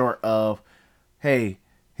Disney short of, hey,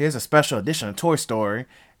 here's a special edition of Toy Story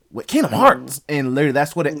with Kingdom Hearts, and literally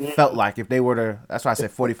that's what it felt like if they were to. That's why I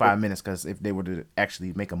said 45 minutes, because if they were to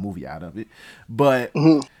actually make a movie out of it, but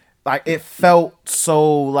Mhm. like it felt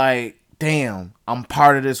so like, damn, I'm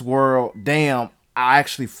part of this world. Damn, I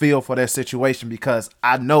actually feel for their situation because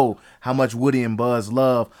I know how much Woody and Buzz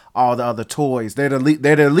love all the other toys. They're the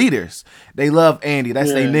leaders. They love Andy.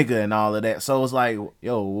 That's their Yeah. nigga and all of that. So it's like,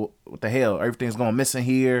 yo, what the hell? Everything's going missing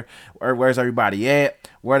here. Where's everybody at?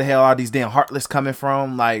 Where the hell are these damn Heartless coming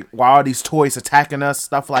from? Like, why are these toys attacking us?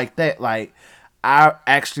 Stuff like that. Like, I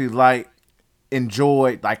actually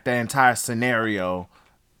enjoyed like the entire scenario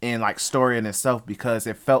and like story in itself, because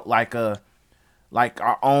it felt like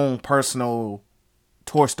our own personal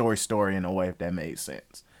Toy story in a way, if that made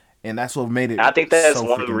sense. And that's what made it I think that's so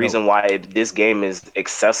one freaking dope. reason why this game is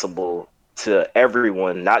accessible to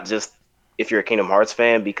everyone, not just if you're a Kingdom Hearts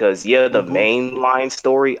fan. Because yeah, the Mhm. mainline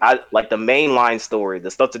story, I like the mainline story,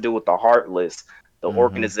 the stuff to do with the Heartless, the Mm-hmm.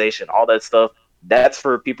 organization, all that stuff. That's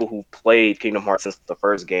for people who played Kingdom Hearts since the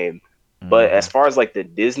first game. But Mm-hmm. as far as like the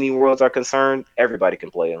Disney worlds are concerned, everybody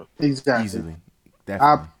can play them. Exactly. Easily. I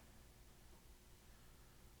Definitely.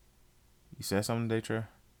 You said something, Daytra?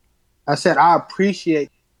 I said I appreciate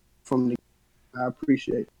from the. I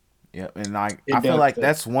appreciate Yep. And like I it. feel like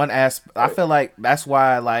that's one aspect. I feel like that's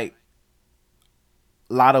why like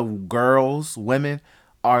a lot of girls, women,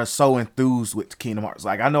 are so enthused with Kingdom Hearts.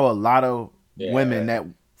 Like I know a lot of women Yeah. that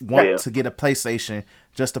want Yeah. to get a PlayStation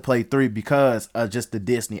just to play 3 because of just the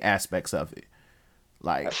Disney aspects of it.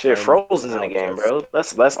 Like Shit, And Frozen's in the now game, just bro.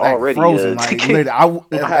 That's like already Frozen, like literally,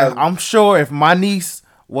 I have I'm sure if my niece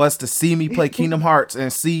was to see me play Kingdom Hearts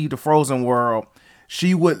and see the Frozen world,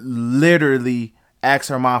 she would literally ask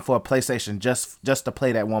her mom for a PlayStation just to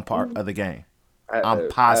play that one part of the game. I'm I have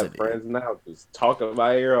positive. friends now just talking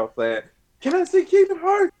my ear off saying, "Can I see Kingdom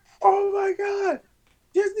Hearts? Oh my god,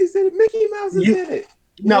 Disney said it. Mickey Mouse is You in it."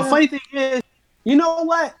 now, Yeah, funny thing is, you know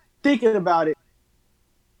what? Thinking about it,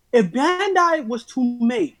 if Bandai was to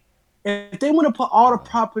make, if they want to put all the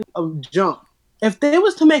property of Jump, if they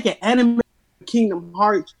was to make an anime Kingdom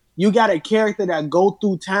Hearts, you got a character that go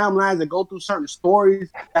through timelines, that go through certain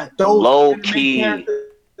stories, that those low anime key.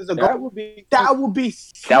 characters are go. that would be That would be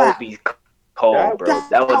That would slap. be cold, that bro. That,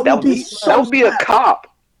 That would that that would would be be slap. that so would be a slap. cop.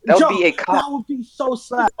 That would be Yo, a cop. that would be so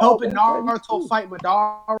slap. Oh, Helping that's how you Naruto do. fight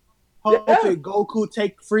Madara, Yeah, helping Goku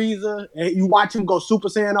take Frieza, and you watch him go Super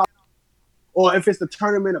Saiyan, or if it's the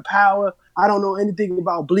Tournament of Power. I don't know anything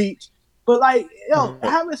about Bleach, but like, yo,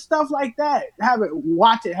 having stuff like that, having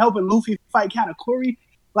watch it, helping Luffy fight Katakuri,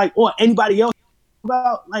 like, or anybody else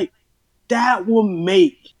about, like, that will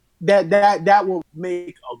make that will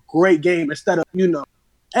make a great game instead of,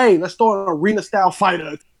 hey, let's throw an arena style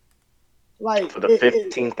fighter, like For the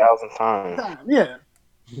 15,000th time. yeah,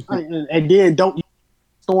 and then don't use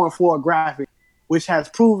Storm 4 graphics, which has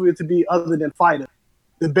proven to be, other than fighter,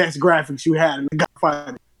 the best graphics you had in the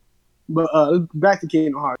Gunfighter. But back to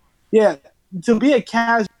Kingdom Hearts. Yeah, to be a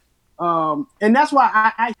casual, and that's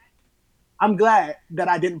why I'm glad that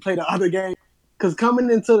I didn't play the other game, because coming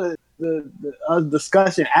into the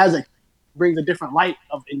discussion as a brings a different light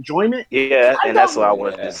of enjoyment. Yeah, I and that's what I don't.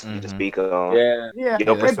 wanted yeah, you to Mm-hmm. speak on. yeah. Yeah,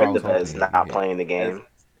 Your Yeah, that's what I was perspective hoping as you would not hit. playing the As game.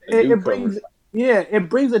 a it newcomer, brings. Yeah, it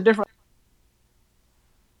brings a different.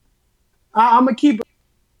 I'm gonna keep it.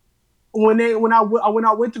 When I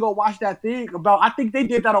went to go watch that thing about, I think they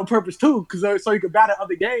did that on purpose too, because so you could battle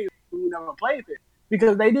other games who never played it,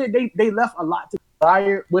 because they left a lot to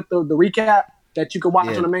desire with the recap that you could watch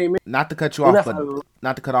Yeah, on the main menu. not to cut you They off, left but a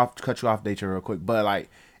not to cut you off, Nature, real quick. But like,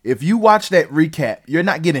 If you watch that recap, you're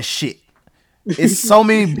not getting shit. It's so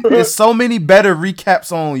many. There's so many better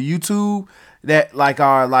recaps on YouTube that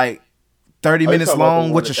are 30 minutes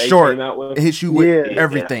long, which is short. It hits you with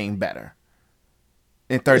everything better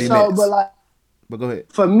in 30 minutes. But go ahead.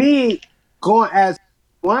 For me, going as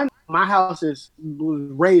one, my house was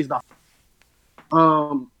raised off.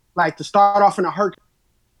 To start off in a Hercules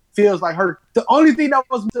feels like the only thing that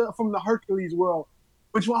was from the Hercules world,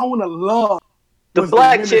 which I want to love, the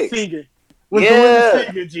black chicks. The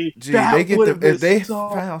women singing, G. They if they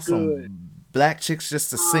found some black chicks just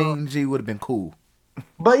to sing, G, would have been cool.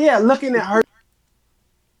 But yeah, looking at her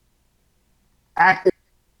acting,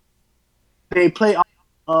 they play.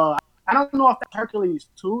 I don't know if that's Hercules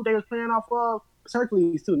 2 they was playing off of. It's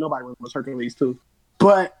Hercules 2. Nobody remembers Hercules 2,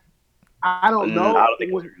 but I don't know. I don't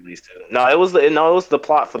think it was Hercules 2. No, it was the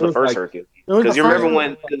plot for the first Hercules. Because you remember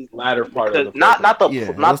when the latter part of the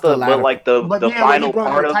the final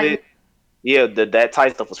part of it. Yeah, that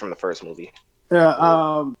tight stuff was from the first movie.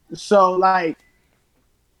 Yeah. So I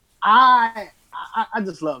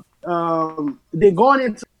just love it. Then going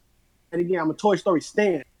into, and again, I'm a Toy Story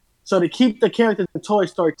stan, so to keep the characters in Toy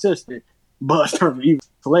Story consistent, Buzz Turner, even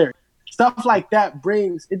hilarious. Stuff like that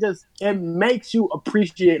it makes you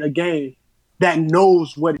appreciate a game that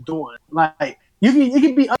knows what it's doing.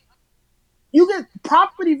 You get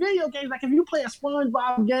property video games. Like if you play a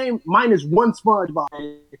SpongeBob game, minus one SpongeBob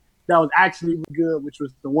game that was actually really good, which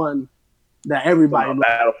was the one that everybody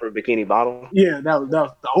Battle for Bikini Bottom. Yeah, that was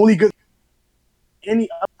the only good. Any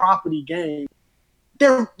other property game,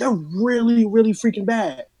 they're really, really freaking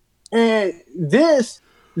bad. And this,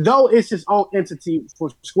 though it's its own entity for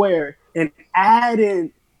Square and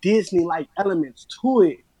adding Disney-like elements to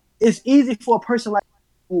it, it's easy for a person like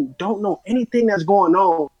who don't know anything that's going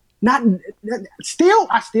on. I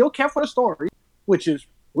still care for the story, which is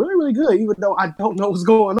really, really good, even though I don't know what's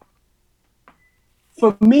going on.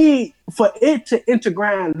 For me, for it to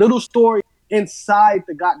integrate little stories inside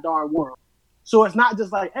the goddamn world. So it's not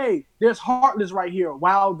just like, hey, there's Heartless right here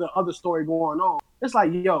while the other story going on. It's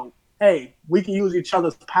like, yo, hey, we can use each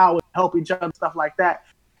other's power to help each other, stuff like that.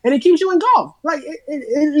 And it keeps you engulfed. It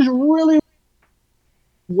is really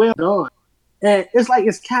well done. And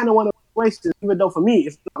it's kind of one of the wastes, even though for me,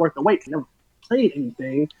 it's not worth the wait. I never played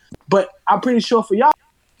anything. But I'm pretty sure for y'all,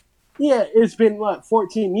 yeah, it's been,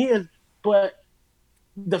 14 years. But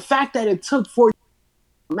the fact that it took 14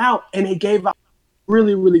 years out and they gave out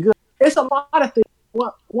really, really good. It's a lot of things.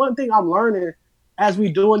 One thing I'm learning as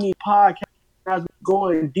we doing these podcasts, as we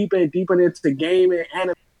going deeper and deeper into gaming,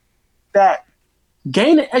 and that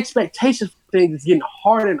gaining expectations for things is getting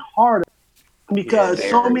harder and harder because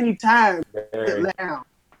so many times get let down.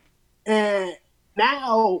 And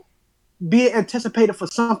now being anticipated for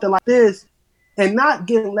something like this and not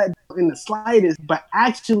getting let down in the slightest, but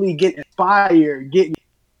actually getting inspired,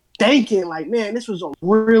 thinking like, man, this was a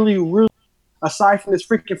really, really, aside from this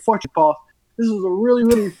freaking fortune toss, this was a really,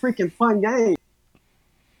 really freaking fun game.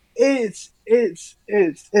 It's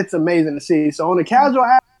amazing to see. So on the casual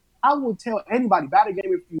app, I will tell anybody, buy the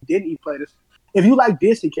game if you didn't even play this. If you like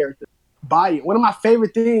Disney characters, buy it. One of my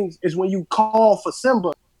favorite things is when you call for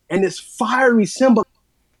Simba and this fiery Simba,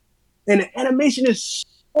 and the animation is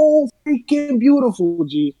so freaking beautiful,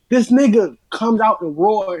 G. This nigga comes out and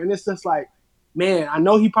roars, and it's just like, man, I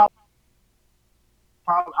know he probably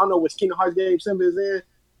I don't know what Kingdom Hearts game Simba is in.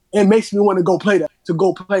 It makes me want to go play that, to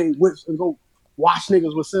go play with, and go watch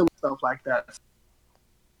niggas with Simba, stuff like that.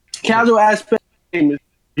 Casual aspect of the game is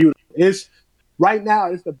beautiful. It's right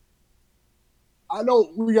now. I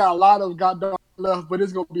know we got a lot of goddamn left, but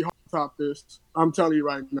it's gonna be hard to top this. I'm telling you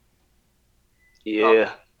right now.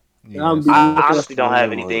 Yeah. I honestly don't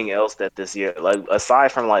have anything else that this year,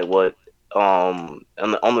 aside from what on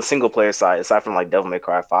the single player side, aside from Devil May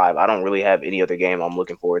Cry 5, I don't really have any other game I'm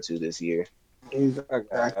looking forward to this year. And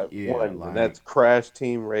that's Crash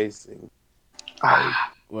Team Racing.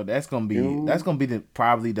 Well, that's gonna be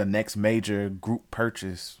probably the next major group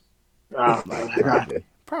purchase.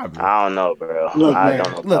 Probably. I don't know, bro.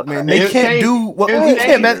 Look, man, they can't do what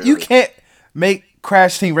you can't make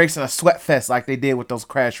Crash Team Racing a sweat fest like they did with those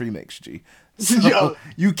Crash remakes, G. So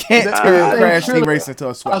you can't turn Crash Team Racing into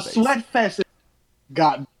a sweat fest. A sweat fest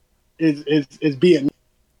is being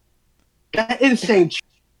that insane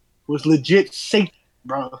was legit Satan,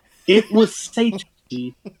 bro. It was Satan.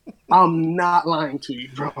 G. I'm not lying to you,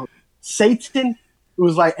 bro. Satan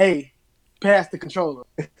was like, hey, pass the controller.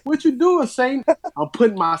 What you doing, Satan? I'm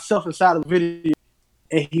putting myself inside of a video.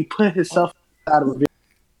 And he put himself inside of a video.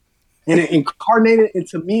 And it incarnated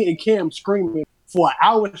into me and Cam screaming for an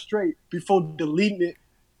hour straight before deleting it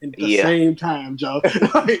at the same time, Joe.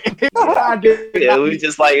 I did Yeah, it not was use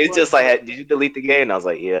just like it's it, just like, did you delete the game? And I was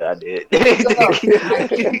like, yeah, I did.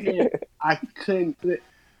 I couldn't.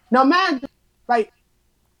 Now, man, like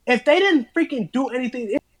if they didn't freaking do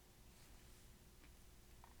anything,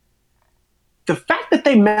 the fact that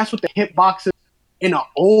they mess with the hitboxes in an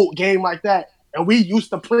old game like that, and we used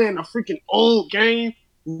to playing a freaking old game,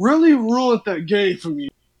 really ruined the game for me.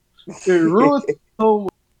 It ruined so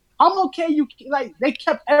much. I'm okay. You like they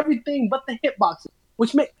kept everything but the hitboxes,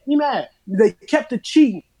 which made me mad. They kept the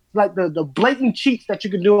cheating, like the blatant cheats that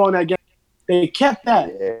you could do on that game. They kept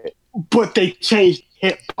that, but they changed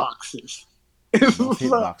hitboxes. Those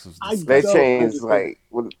hitboxes They disgusting.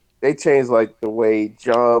 changed like the way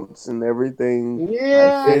jumps and everything.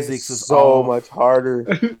 Yeah, Like, Physics is so off. much harder.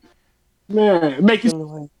 man, it make you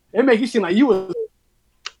seem like you was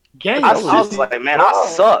game. I was like, man, I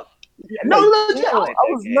suck. No, I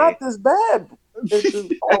was not this bad.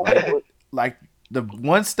 Like the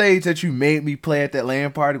one stage that you made me play at that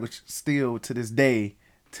LAN party, which still to this day,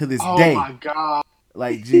 oh my god,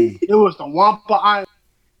 like G, it was the Wampa Island.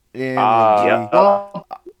 yeah,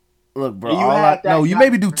 look, bro. You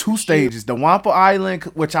made me do 2 stages. The Wampa Island,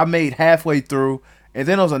 which I made halfway through, and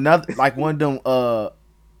then there was another, like one of them,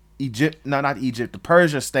 the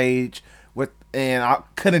Persia stage and I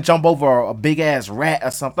couldn't jump over a big ass rat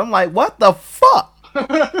or something. I'm like, what the fuck?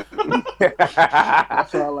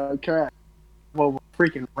 That's all I crap over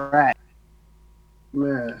freaking rat,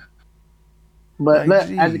 man. But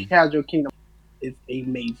like, as a casual kingdom, it's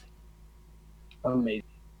amazing.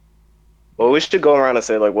 Well, we should go around and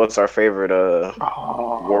say like, what's our favorite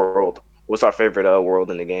world? What's our favorite world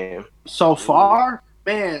in the game? So far,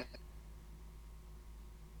 man.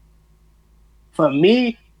 For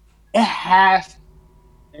me, it has,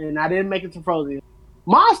 and I didn't make it to Frozen.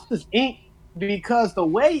 Monsters Inc. because the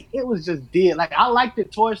way it was just did. Like I liked the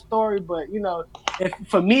Toy Story, but if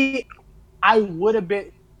for me, I would have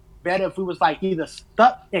been better if we was like either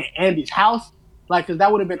stuck in Andy's house, like because that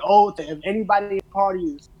would have been old. If anybody in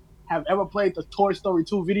parties have ever played the Toy Story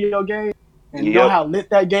 2 video game and know how lit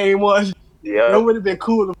that game was, it would have been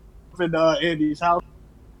cool in Andy's house.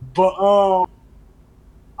 But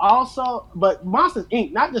but Monsters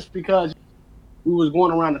Inc. not just because we was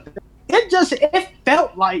going around it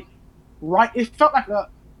felt like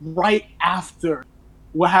right after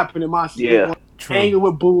what happened in Monsters Inc. Hanging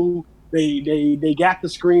with Boo, they got the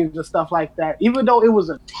screens and stuff like that. Even though it was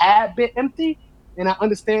a tad bit empty, and I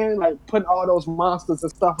understand like putting all those monsters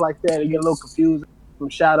and stuff like that, and get a little confused from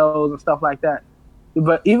shadows and stuff like that.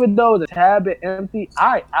 But even though it's a tad bit empty,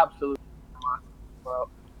 I absolutely love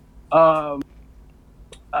Monsters, bro.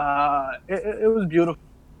 It was beautiful.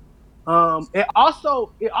 It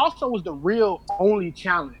also was the real only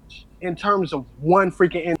challenge in terms of one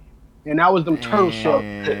freaking enemy, and that was them turtle shell,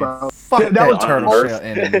 bro. Fuck that was turtle shell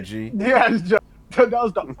enemy, G. Yeah, that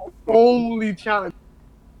was the only challenge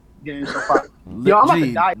game so far. Yo, I'm about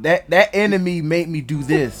to die. That enemy made me do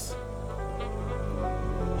this.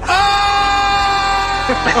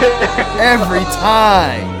 Every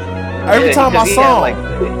time. Every time I saw him.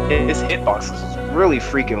 His hitbox is really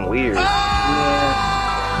freaking weird.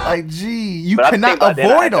 Like, gee, you cannot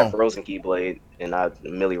avoid him. Frozen Keyblade, and I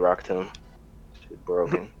Millie rocked him. Shit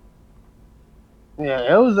broken.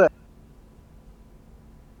 Yeah, it was a.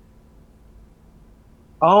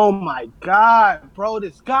 Oh my god, bro!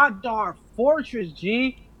 This goddamn fortress,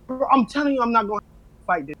 G. Bro, I'm telling you, I'm not going to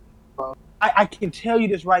fight this, bro. I can tell you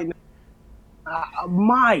this right now.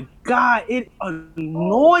 My god, it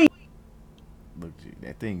annoys. Look, G,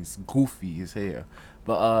 that thing's goofy as hell.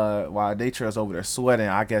 But while Daytrail's over there sweating,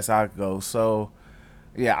 I guess I'll go. So,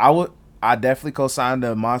 yeah, I definitely co-sign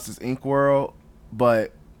the Monsters Inc. world,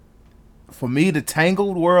 but for me, the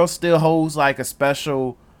Tangled world still holds like a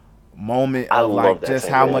special moment of like just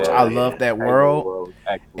how much I love that world,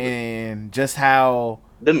 and just how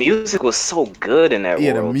the music was so good in that world.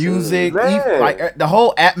 Yeah, the music, like the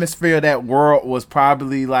whole atmosphere of that world was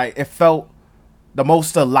probably like it felt the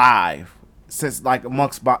most alive. Since like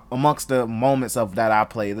amongst the moments of that I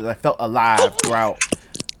played, I felt alive throughout.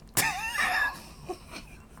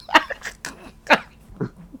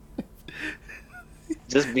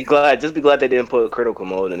 Just be glad they didn't put critical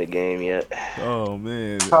mode in the game yet. Oh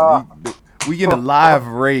man, we get a live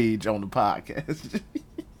rage on the podcast.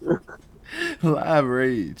 Live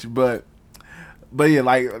rage, but yeah,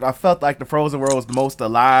 like I felt like the Frozen world was the most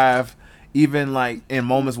alive. Even like in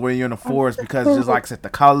moments where you're in the forest, because just like I said, the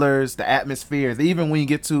colors, the atmospheres, even when you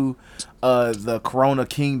get to the Corona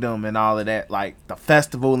Kingdom and all of that, like the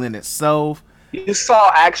festival in itself. You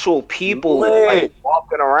saw actual people like walk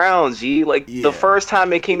walking around, G. Like the Yeah, first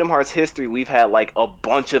time in Kingdom Hearts history, we've had like a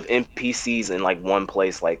bunch of NPCs in like one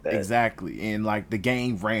place like that. exactly. And like the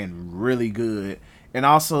game ran really good. And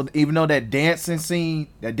also, even though that dancing scene,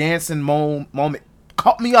 that dancing moment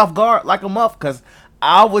caught me off guard like a muff because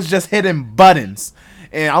I was just hitting buttons.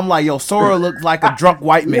 And I'm like, yo, Sora looks like a drunk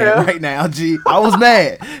white man Yeah. right now, G. I was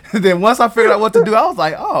mad. Then once I figured out what to do, I was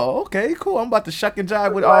like, oh, okay, cool. I'm about to shuck and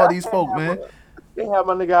jive with all these folk, man. They have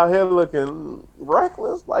my nigga out here looking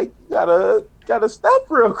reckless. Like you gotta step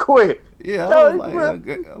real quick. Yeah, I was Yo,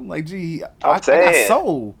 like, I'm like, gee, I'm I got saying,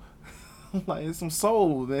 soul. Like, there's some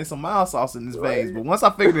soul, there's some mild sauce in his veins. right? But once I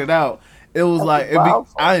figured it out, it was That's a like wild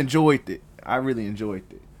I song. enjoyed it. I really enjoyed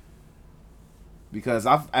it because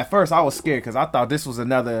at first I was scared because I thought this was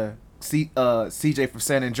another CJ from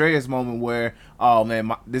San Andreas moment where oh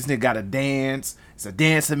man, this nigga got to dance. It's a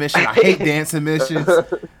dancing mission. I hate dancing missions.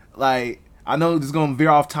 Like I know this is gonna veer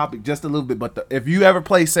off topic just a little bit, but if you ever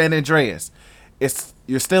play San Andreas,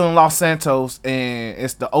 you're still in Los Santos, and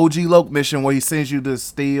it's the OG Loke mission where he sends you to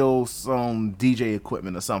steal some DJ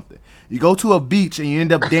equipment or something. You go to a beach and you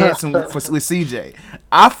end up dancing with CJ.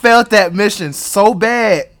 I felt that mission so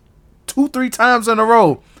bad 2-3 times in a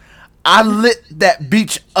row. I lit that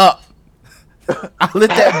beach up. I lit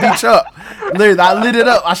that beach up. Literally, I lit it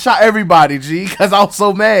up. I shot everybody, G, because I was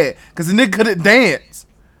so mad because the nigga couldn't dance.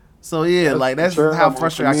 So yeah, like that's how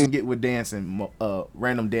frustrated I can get with dancing,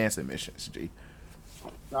 random dancing missions, G.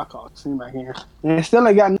 I call it team back here. And still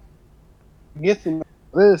ain't got against him.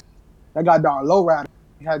 This that got down low rider.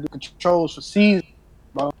 He had to do controls for season,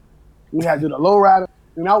 bro. We had to do the low rider.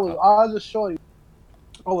 And I was just showing you,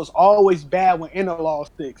 I was always bad when analog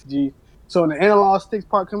sticks, G. So when the analog sticks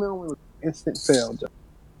part come in, it was instant fail, Joe.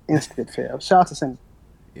 Instant fail. Shout out to Sam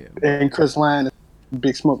Yeah, and Chris Lyon and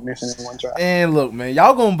Big Smoke missing in one drive. and look, man,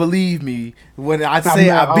 y'all gonna believe me when I say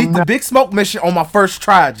I beat I'm the not, Big Smoke mission on my first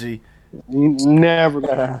try, G. never,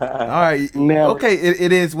 All right, never. okay,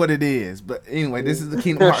 it is what it is. But anyway, this is the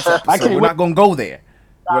Kingdom Hearts I episode. can't We're wait. not gonna go there.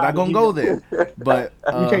 We're not To gonna give go you- there. But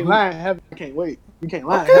You can't who- lie in heaven. I can't wait. You can't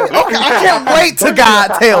lie in Okay, heaven. okay, I can't wait to God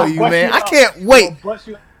tell you, man. I can't wait.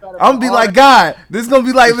 I'm gonna be like God. This is gonna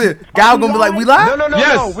be like this. God gonna be like, we lied. No.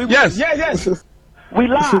 Yes, We, yes. yes. We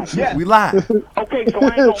lied. Yes. We lied. Okay, so I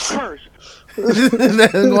ain't gonna curse.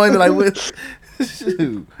 I'm going to be like, what?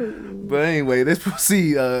 Shoot. But anyway, let's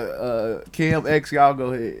proceed. Cam X, y'all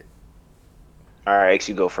go ahead. all right, X,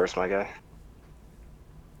 you go first, my guy.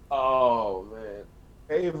 Oh man,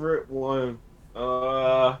 favorite one.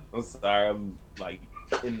 I'm sorry, I'm like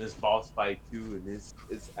in this boss fight too, and it's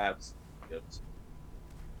absolutely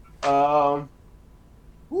absurd.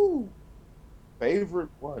 Favorite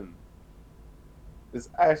one. It's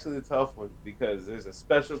actually a tough one because there's a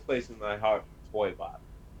special place in my heart for Toy Bot,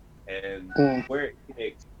 and where it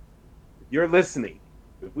connects. If you're listening,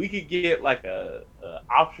 if we could get like a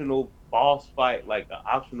optional boss fight, like an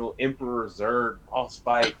optional Emperor Zurg boss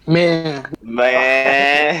fight, Man,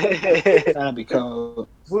 Man, that'd be cold.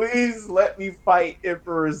 please let me fight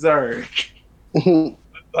Emperor Zurg.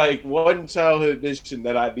 Like one childhood mission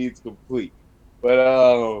that I need to complete.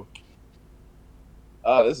 But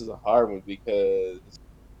this is a hard one because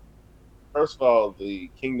first of all, the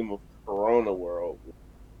Kingdom of Corona world was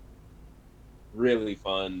really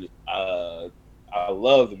fun. I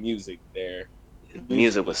love the music there. the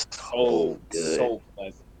music was so good. so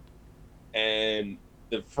pleasant. And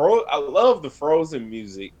I love the Frozen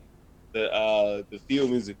music, the field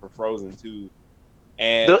music for Frozen too.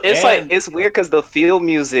 And It's weird because the field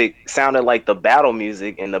music sounded like the battle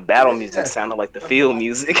music, and the battle music sounded like the field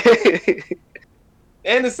music.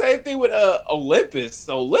 and the same thing with Olympus.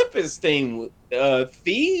 Olympus theme,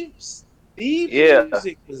 Thieves Yeah.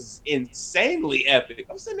 music was insanely epic.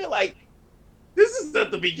 I'm sitting there like, this is at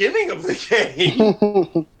the beginning of the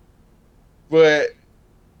game. But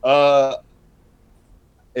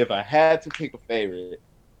if I had to pick a favorite,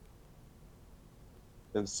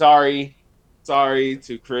 then sorry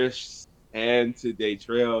to Chris and to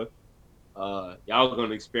Daytrail. Y'all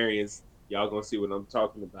gonna see what I'm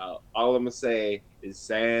talking about. All I'm gonna say is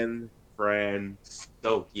San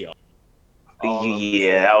Francisco. Yeah,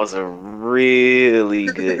 that was a really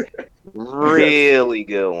good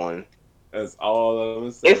one. That's all I'm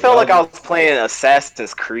gonna say. It felt like I was playing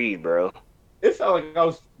Assassin's Creed, bro. It felt like I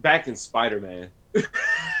was back in Spider-Man. Yeah,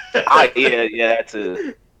 that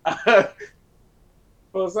too.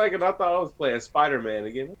 For a second, I thought I was playing Spider-Man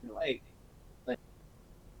again. Like,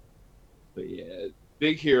 but yeah,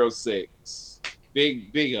 Big Hero 6.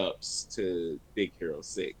 Big ups to Big Hero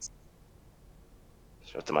 6.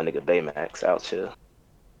 Shout out to my nigga Baymax out here.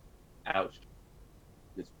 Ouch.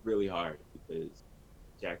 It's really hard because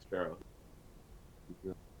Jack Sparrow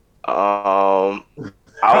I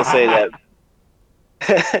would say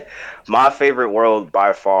that my favorite world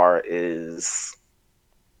by far is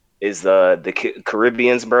the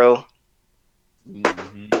Caribbeans, bro.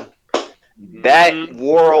 Mm-hmm. That Mm-hmm.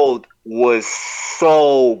 world was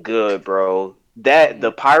so good, bro. That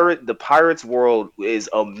the pirates world is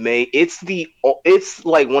amazing. It's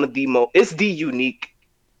like one of the most it's the unique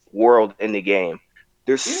world in the game.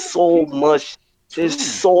 There's Even the so people much there's too.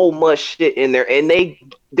 so much shit in there, and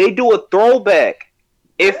they do a throwback.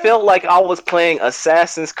 It Yeah. felt like I was playing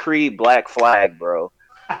Assassin's Creed Black Flag, bro.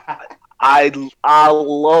 I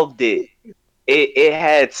loved it. It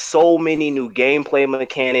had so many new gameplay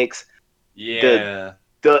mechanics. The Yeah.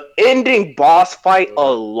 the ending boss fight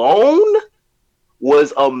alone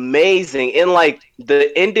was amazing. And like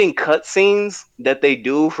the ending cutscenes that they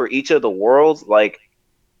do for each of the worlds, like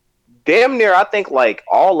damn near I think like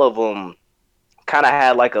all of them kind of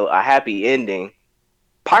had like a happy ending.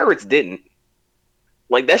 Pirates didn't.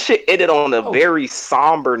 Like that shit ended on a Oh, very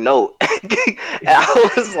somber note. And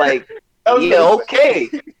I was like, I was yeah, gonna say, okay.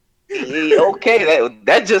 Yeah, okay,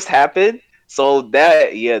 that just happened. So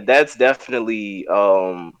that yeah, that's definitely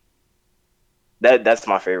that's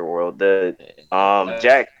my favorite world. The that's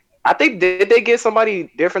Jack, I think did they get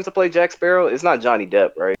somebody different to play Jack Sparrow? It's not Johnny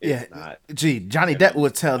Depp, right? Yeah, it's not. gee, Johnny I Depp mean,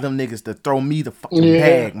 would tell them niggas to throw me the fucking yeah,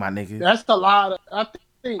 bag, my nigga. that's a lot. I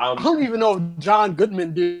um, don't even know if John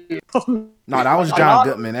Goodman did. No, that was Like a John lot.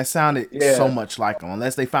 Goodman. That sounded so yeah. much like him.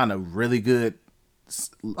 Unless they found a really good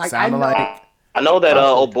Like I sound know. alike. I know that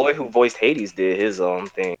Also, old boy who voiced Hades did his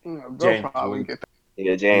thing. They'll James probably Woods. get that.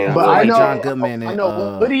 Yeah, Yeah, James I But feel I like Woods. John know. Goodman I and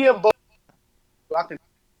know Woody and Bo. I can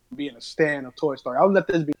being a stan of Toy Story. I would let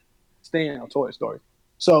this be a stan of Toy Story.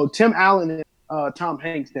 So Tim Allen and Tom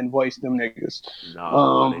Hanks didn't voice them niggas.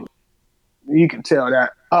 No, they. You can tell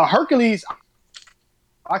that. Hercules,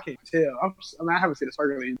 I can't tell. I haven't seen this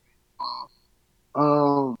Hercules.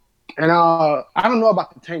 And I don't know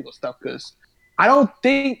about the Tangle stuff because I don't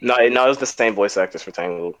think No, it was the same voice actors for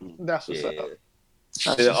Tangled. that's what's up. Yeah. That's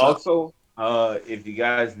And what's up. also, if you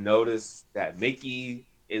guys notice that Mickey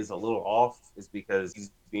is a little off, it's because he's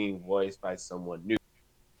being voiced by someone new.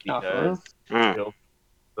 For Because Mm.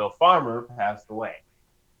 Bill Farmer passed away.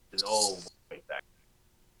 His old voice actor.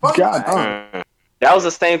 real. Fun God fact. darn. That was Yeah.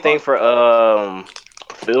 the same thing for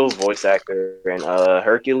Phil's voice actor in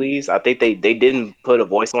Hercules. I think they didn't put a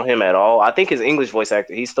voice on him at all. I think his English voice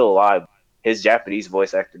actor, he's still alive. His Japanese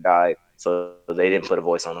voice actor died, so they didn't put a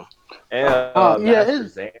voice on him. And Yeah, Master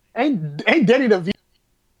his Zan. ain't Danny DeVito.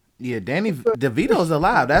 yeah, Danny DeVito's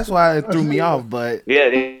alive. That's why it threw me off. But Yeah.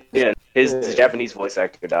 His Yeah. Japanese voice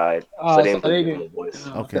actor died, so they So didn't they give him didn't. a voice.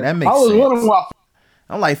 okay, that I makes was wondering sense. why.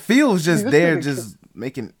 I'm like, Phil was See, just this there, nigga. just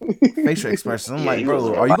making facial expressions. I'm Yeah, like, he was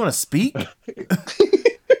bro, a are you robot. gonna speak?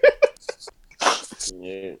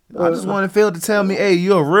 Yeah. I just wanted Phil to tell me, hey,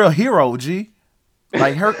 you're a real hero, G.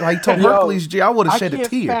 Like he told Yo, Hercules, G, I would have I shed a can't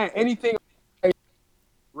tear. find anything on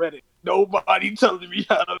Reddit. Nobody telling me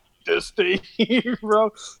how to do this thing, bro.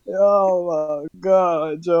 Oh my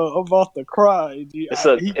god, Joe, I'm about to cry. G.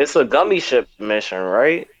 It's a gummy ship mission,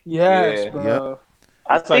 right? Yes, Yeah. Yep. bro.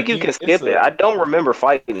 I It's think like you can it's skip it. a I don't remember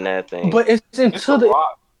fighting that thing. But it's it's a into the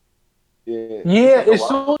rock. Yeah. It's yeah. like a As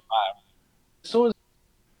rock. soon as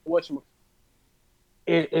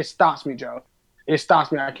it stops me, Joe. It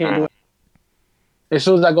stops me. I can't do Mm. it. As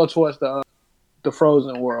soon as I go towards the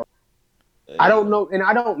frozen world, I don't know, and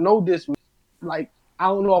I don't know this. Like I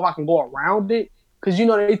don't know if I can go around it because you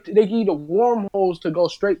know they give you the wormholes to go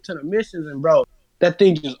straight to the missions, and bro, that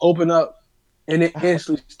thing just open up and it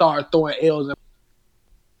instantly start throwing L's and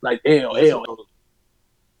like L Is this a L. little,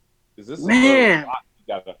 is this a little Man, rock you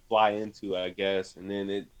gotta fly into, I guess, and then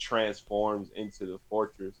it transforms into the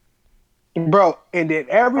fortress. bro, and then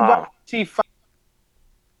everybody Oh, see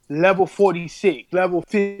level 46, level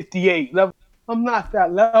 58, level. I'm not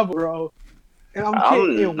that level, bro, and I'm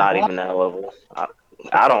I'm getting not wild, even that level. bro.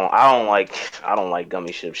 I don't like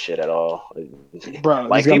gummy ship shit at all. Bro, this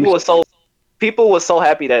Like got me. people were so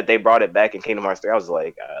happy that they brought it back in Kingdom Hearts 3. I was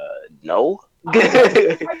like, no.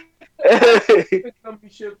 Pick up your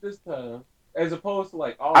ship this time, as opposed to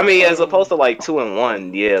like I all the mean, as other opposed ones. to like 2 and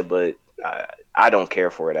 1, yeah, but I don't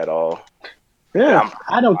care for it at all. Yeah, I'm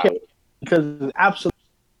I don't care because absolute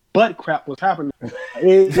butt crap was happening.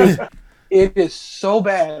 It is so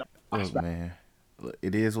bad. Look, man, look,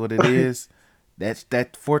 it is what it is.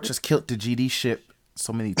 That fortress killed the GD ship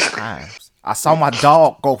so many times. I saw my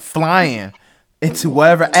dog go flying into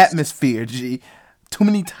whatever atmosphere, G, too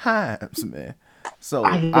many times, man. I So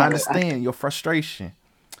I get it. understand your frustration,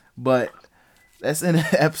 but let's end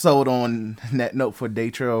the episode on that note for Day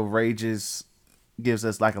Trail of Rages. gives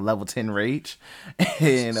us like a level 10 rage,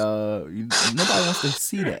 and nobody wants to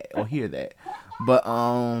see that or hear that. But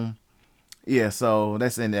yeah, so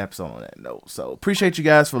that's the end of the episode on that note. So appreciate you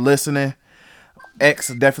guys for listening. X,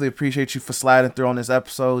 definitely appreciate you for sliding through on this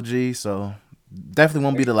episode, G. So definitely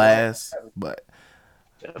won't be the last, but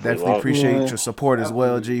definitely appreciate your support as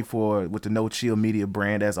well, G, for with the No Chill Media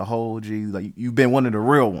brand as a whole, G. Like you've been one of the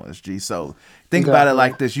real ones, G. So think about it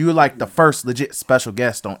like this: you're like the first legit special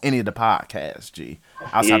guest on any of the podcasts, G.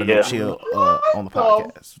 Outside of No Chill on the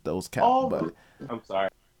podcast, those count. But I'm sorry.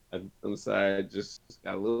 I'm sorry. I just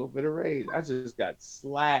got a little bit of rage. I just got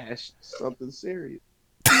slashed something serious.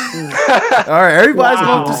 all right, everybody's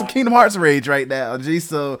going through some Kingdom Hearts rage right now, G.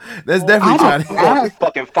 So that's definitely trying to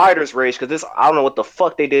fucking fighters rage because this. I don't know what the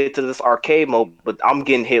fuck they did to this arcade mode, but I'm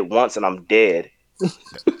getting hit once and I'm dead. Damn,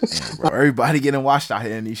 bro, everybody getting washed out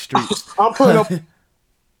here in these streets. I'm putting up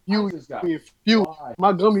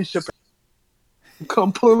my gummy ship.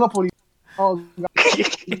 Come pulling up on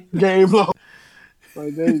these game low.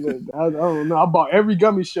 Like I don't know. I bought every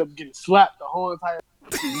gummy ship getting slapped the whole entire.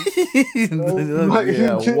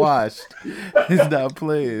 Yeah, washed. It's not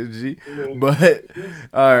playing, G. But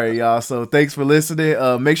all right, y'all. So thanks for listening.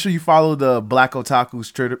 Make sure you follow the Black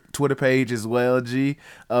Otakus Twitter page as well, G.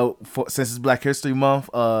 Since it's Black History Month,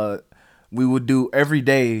 we would do every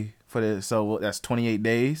day for this. So that's 28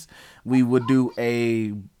 days. We would do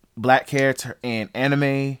a black character in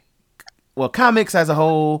anime, well, comics as a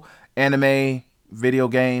whole, anime, video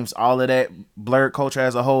games, all of that blurred culture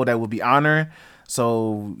as a whole that would be honoring.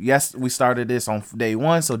 So yes, we started this on day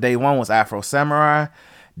 1. So day 1 was Afro Samurai.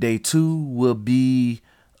 Day 2 was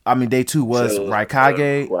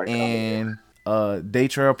Raikage, and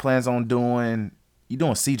Daytrail plans on doing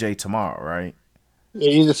CJ tomorrow, right? Yeah,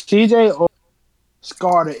 either CJ or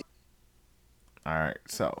Scarlet. All right,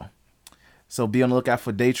 so be on the lookout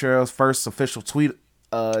for Daytrail's first official tweet.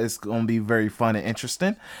 It's gonna be very fun and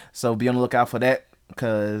interesting. So be on the lookout for that,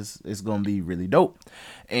 because it's gonna be really dope.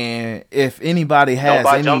 And if anybody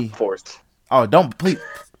has Jump Force. Oh, don't please.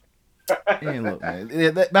 And look,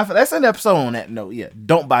 man, that's an episode on that note. Yeah,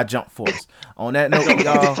 don't buy Jump Force. On that note,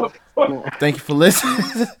 y'all, thank you for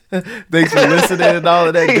listening. Thanks for listening and all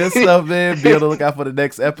of that good stuff, man. Be on the lookout for the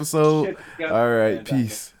next episode. All right, peace.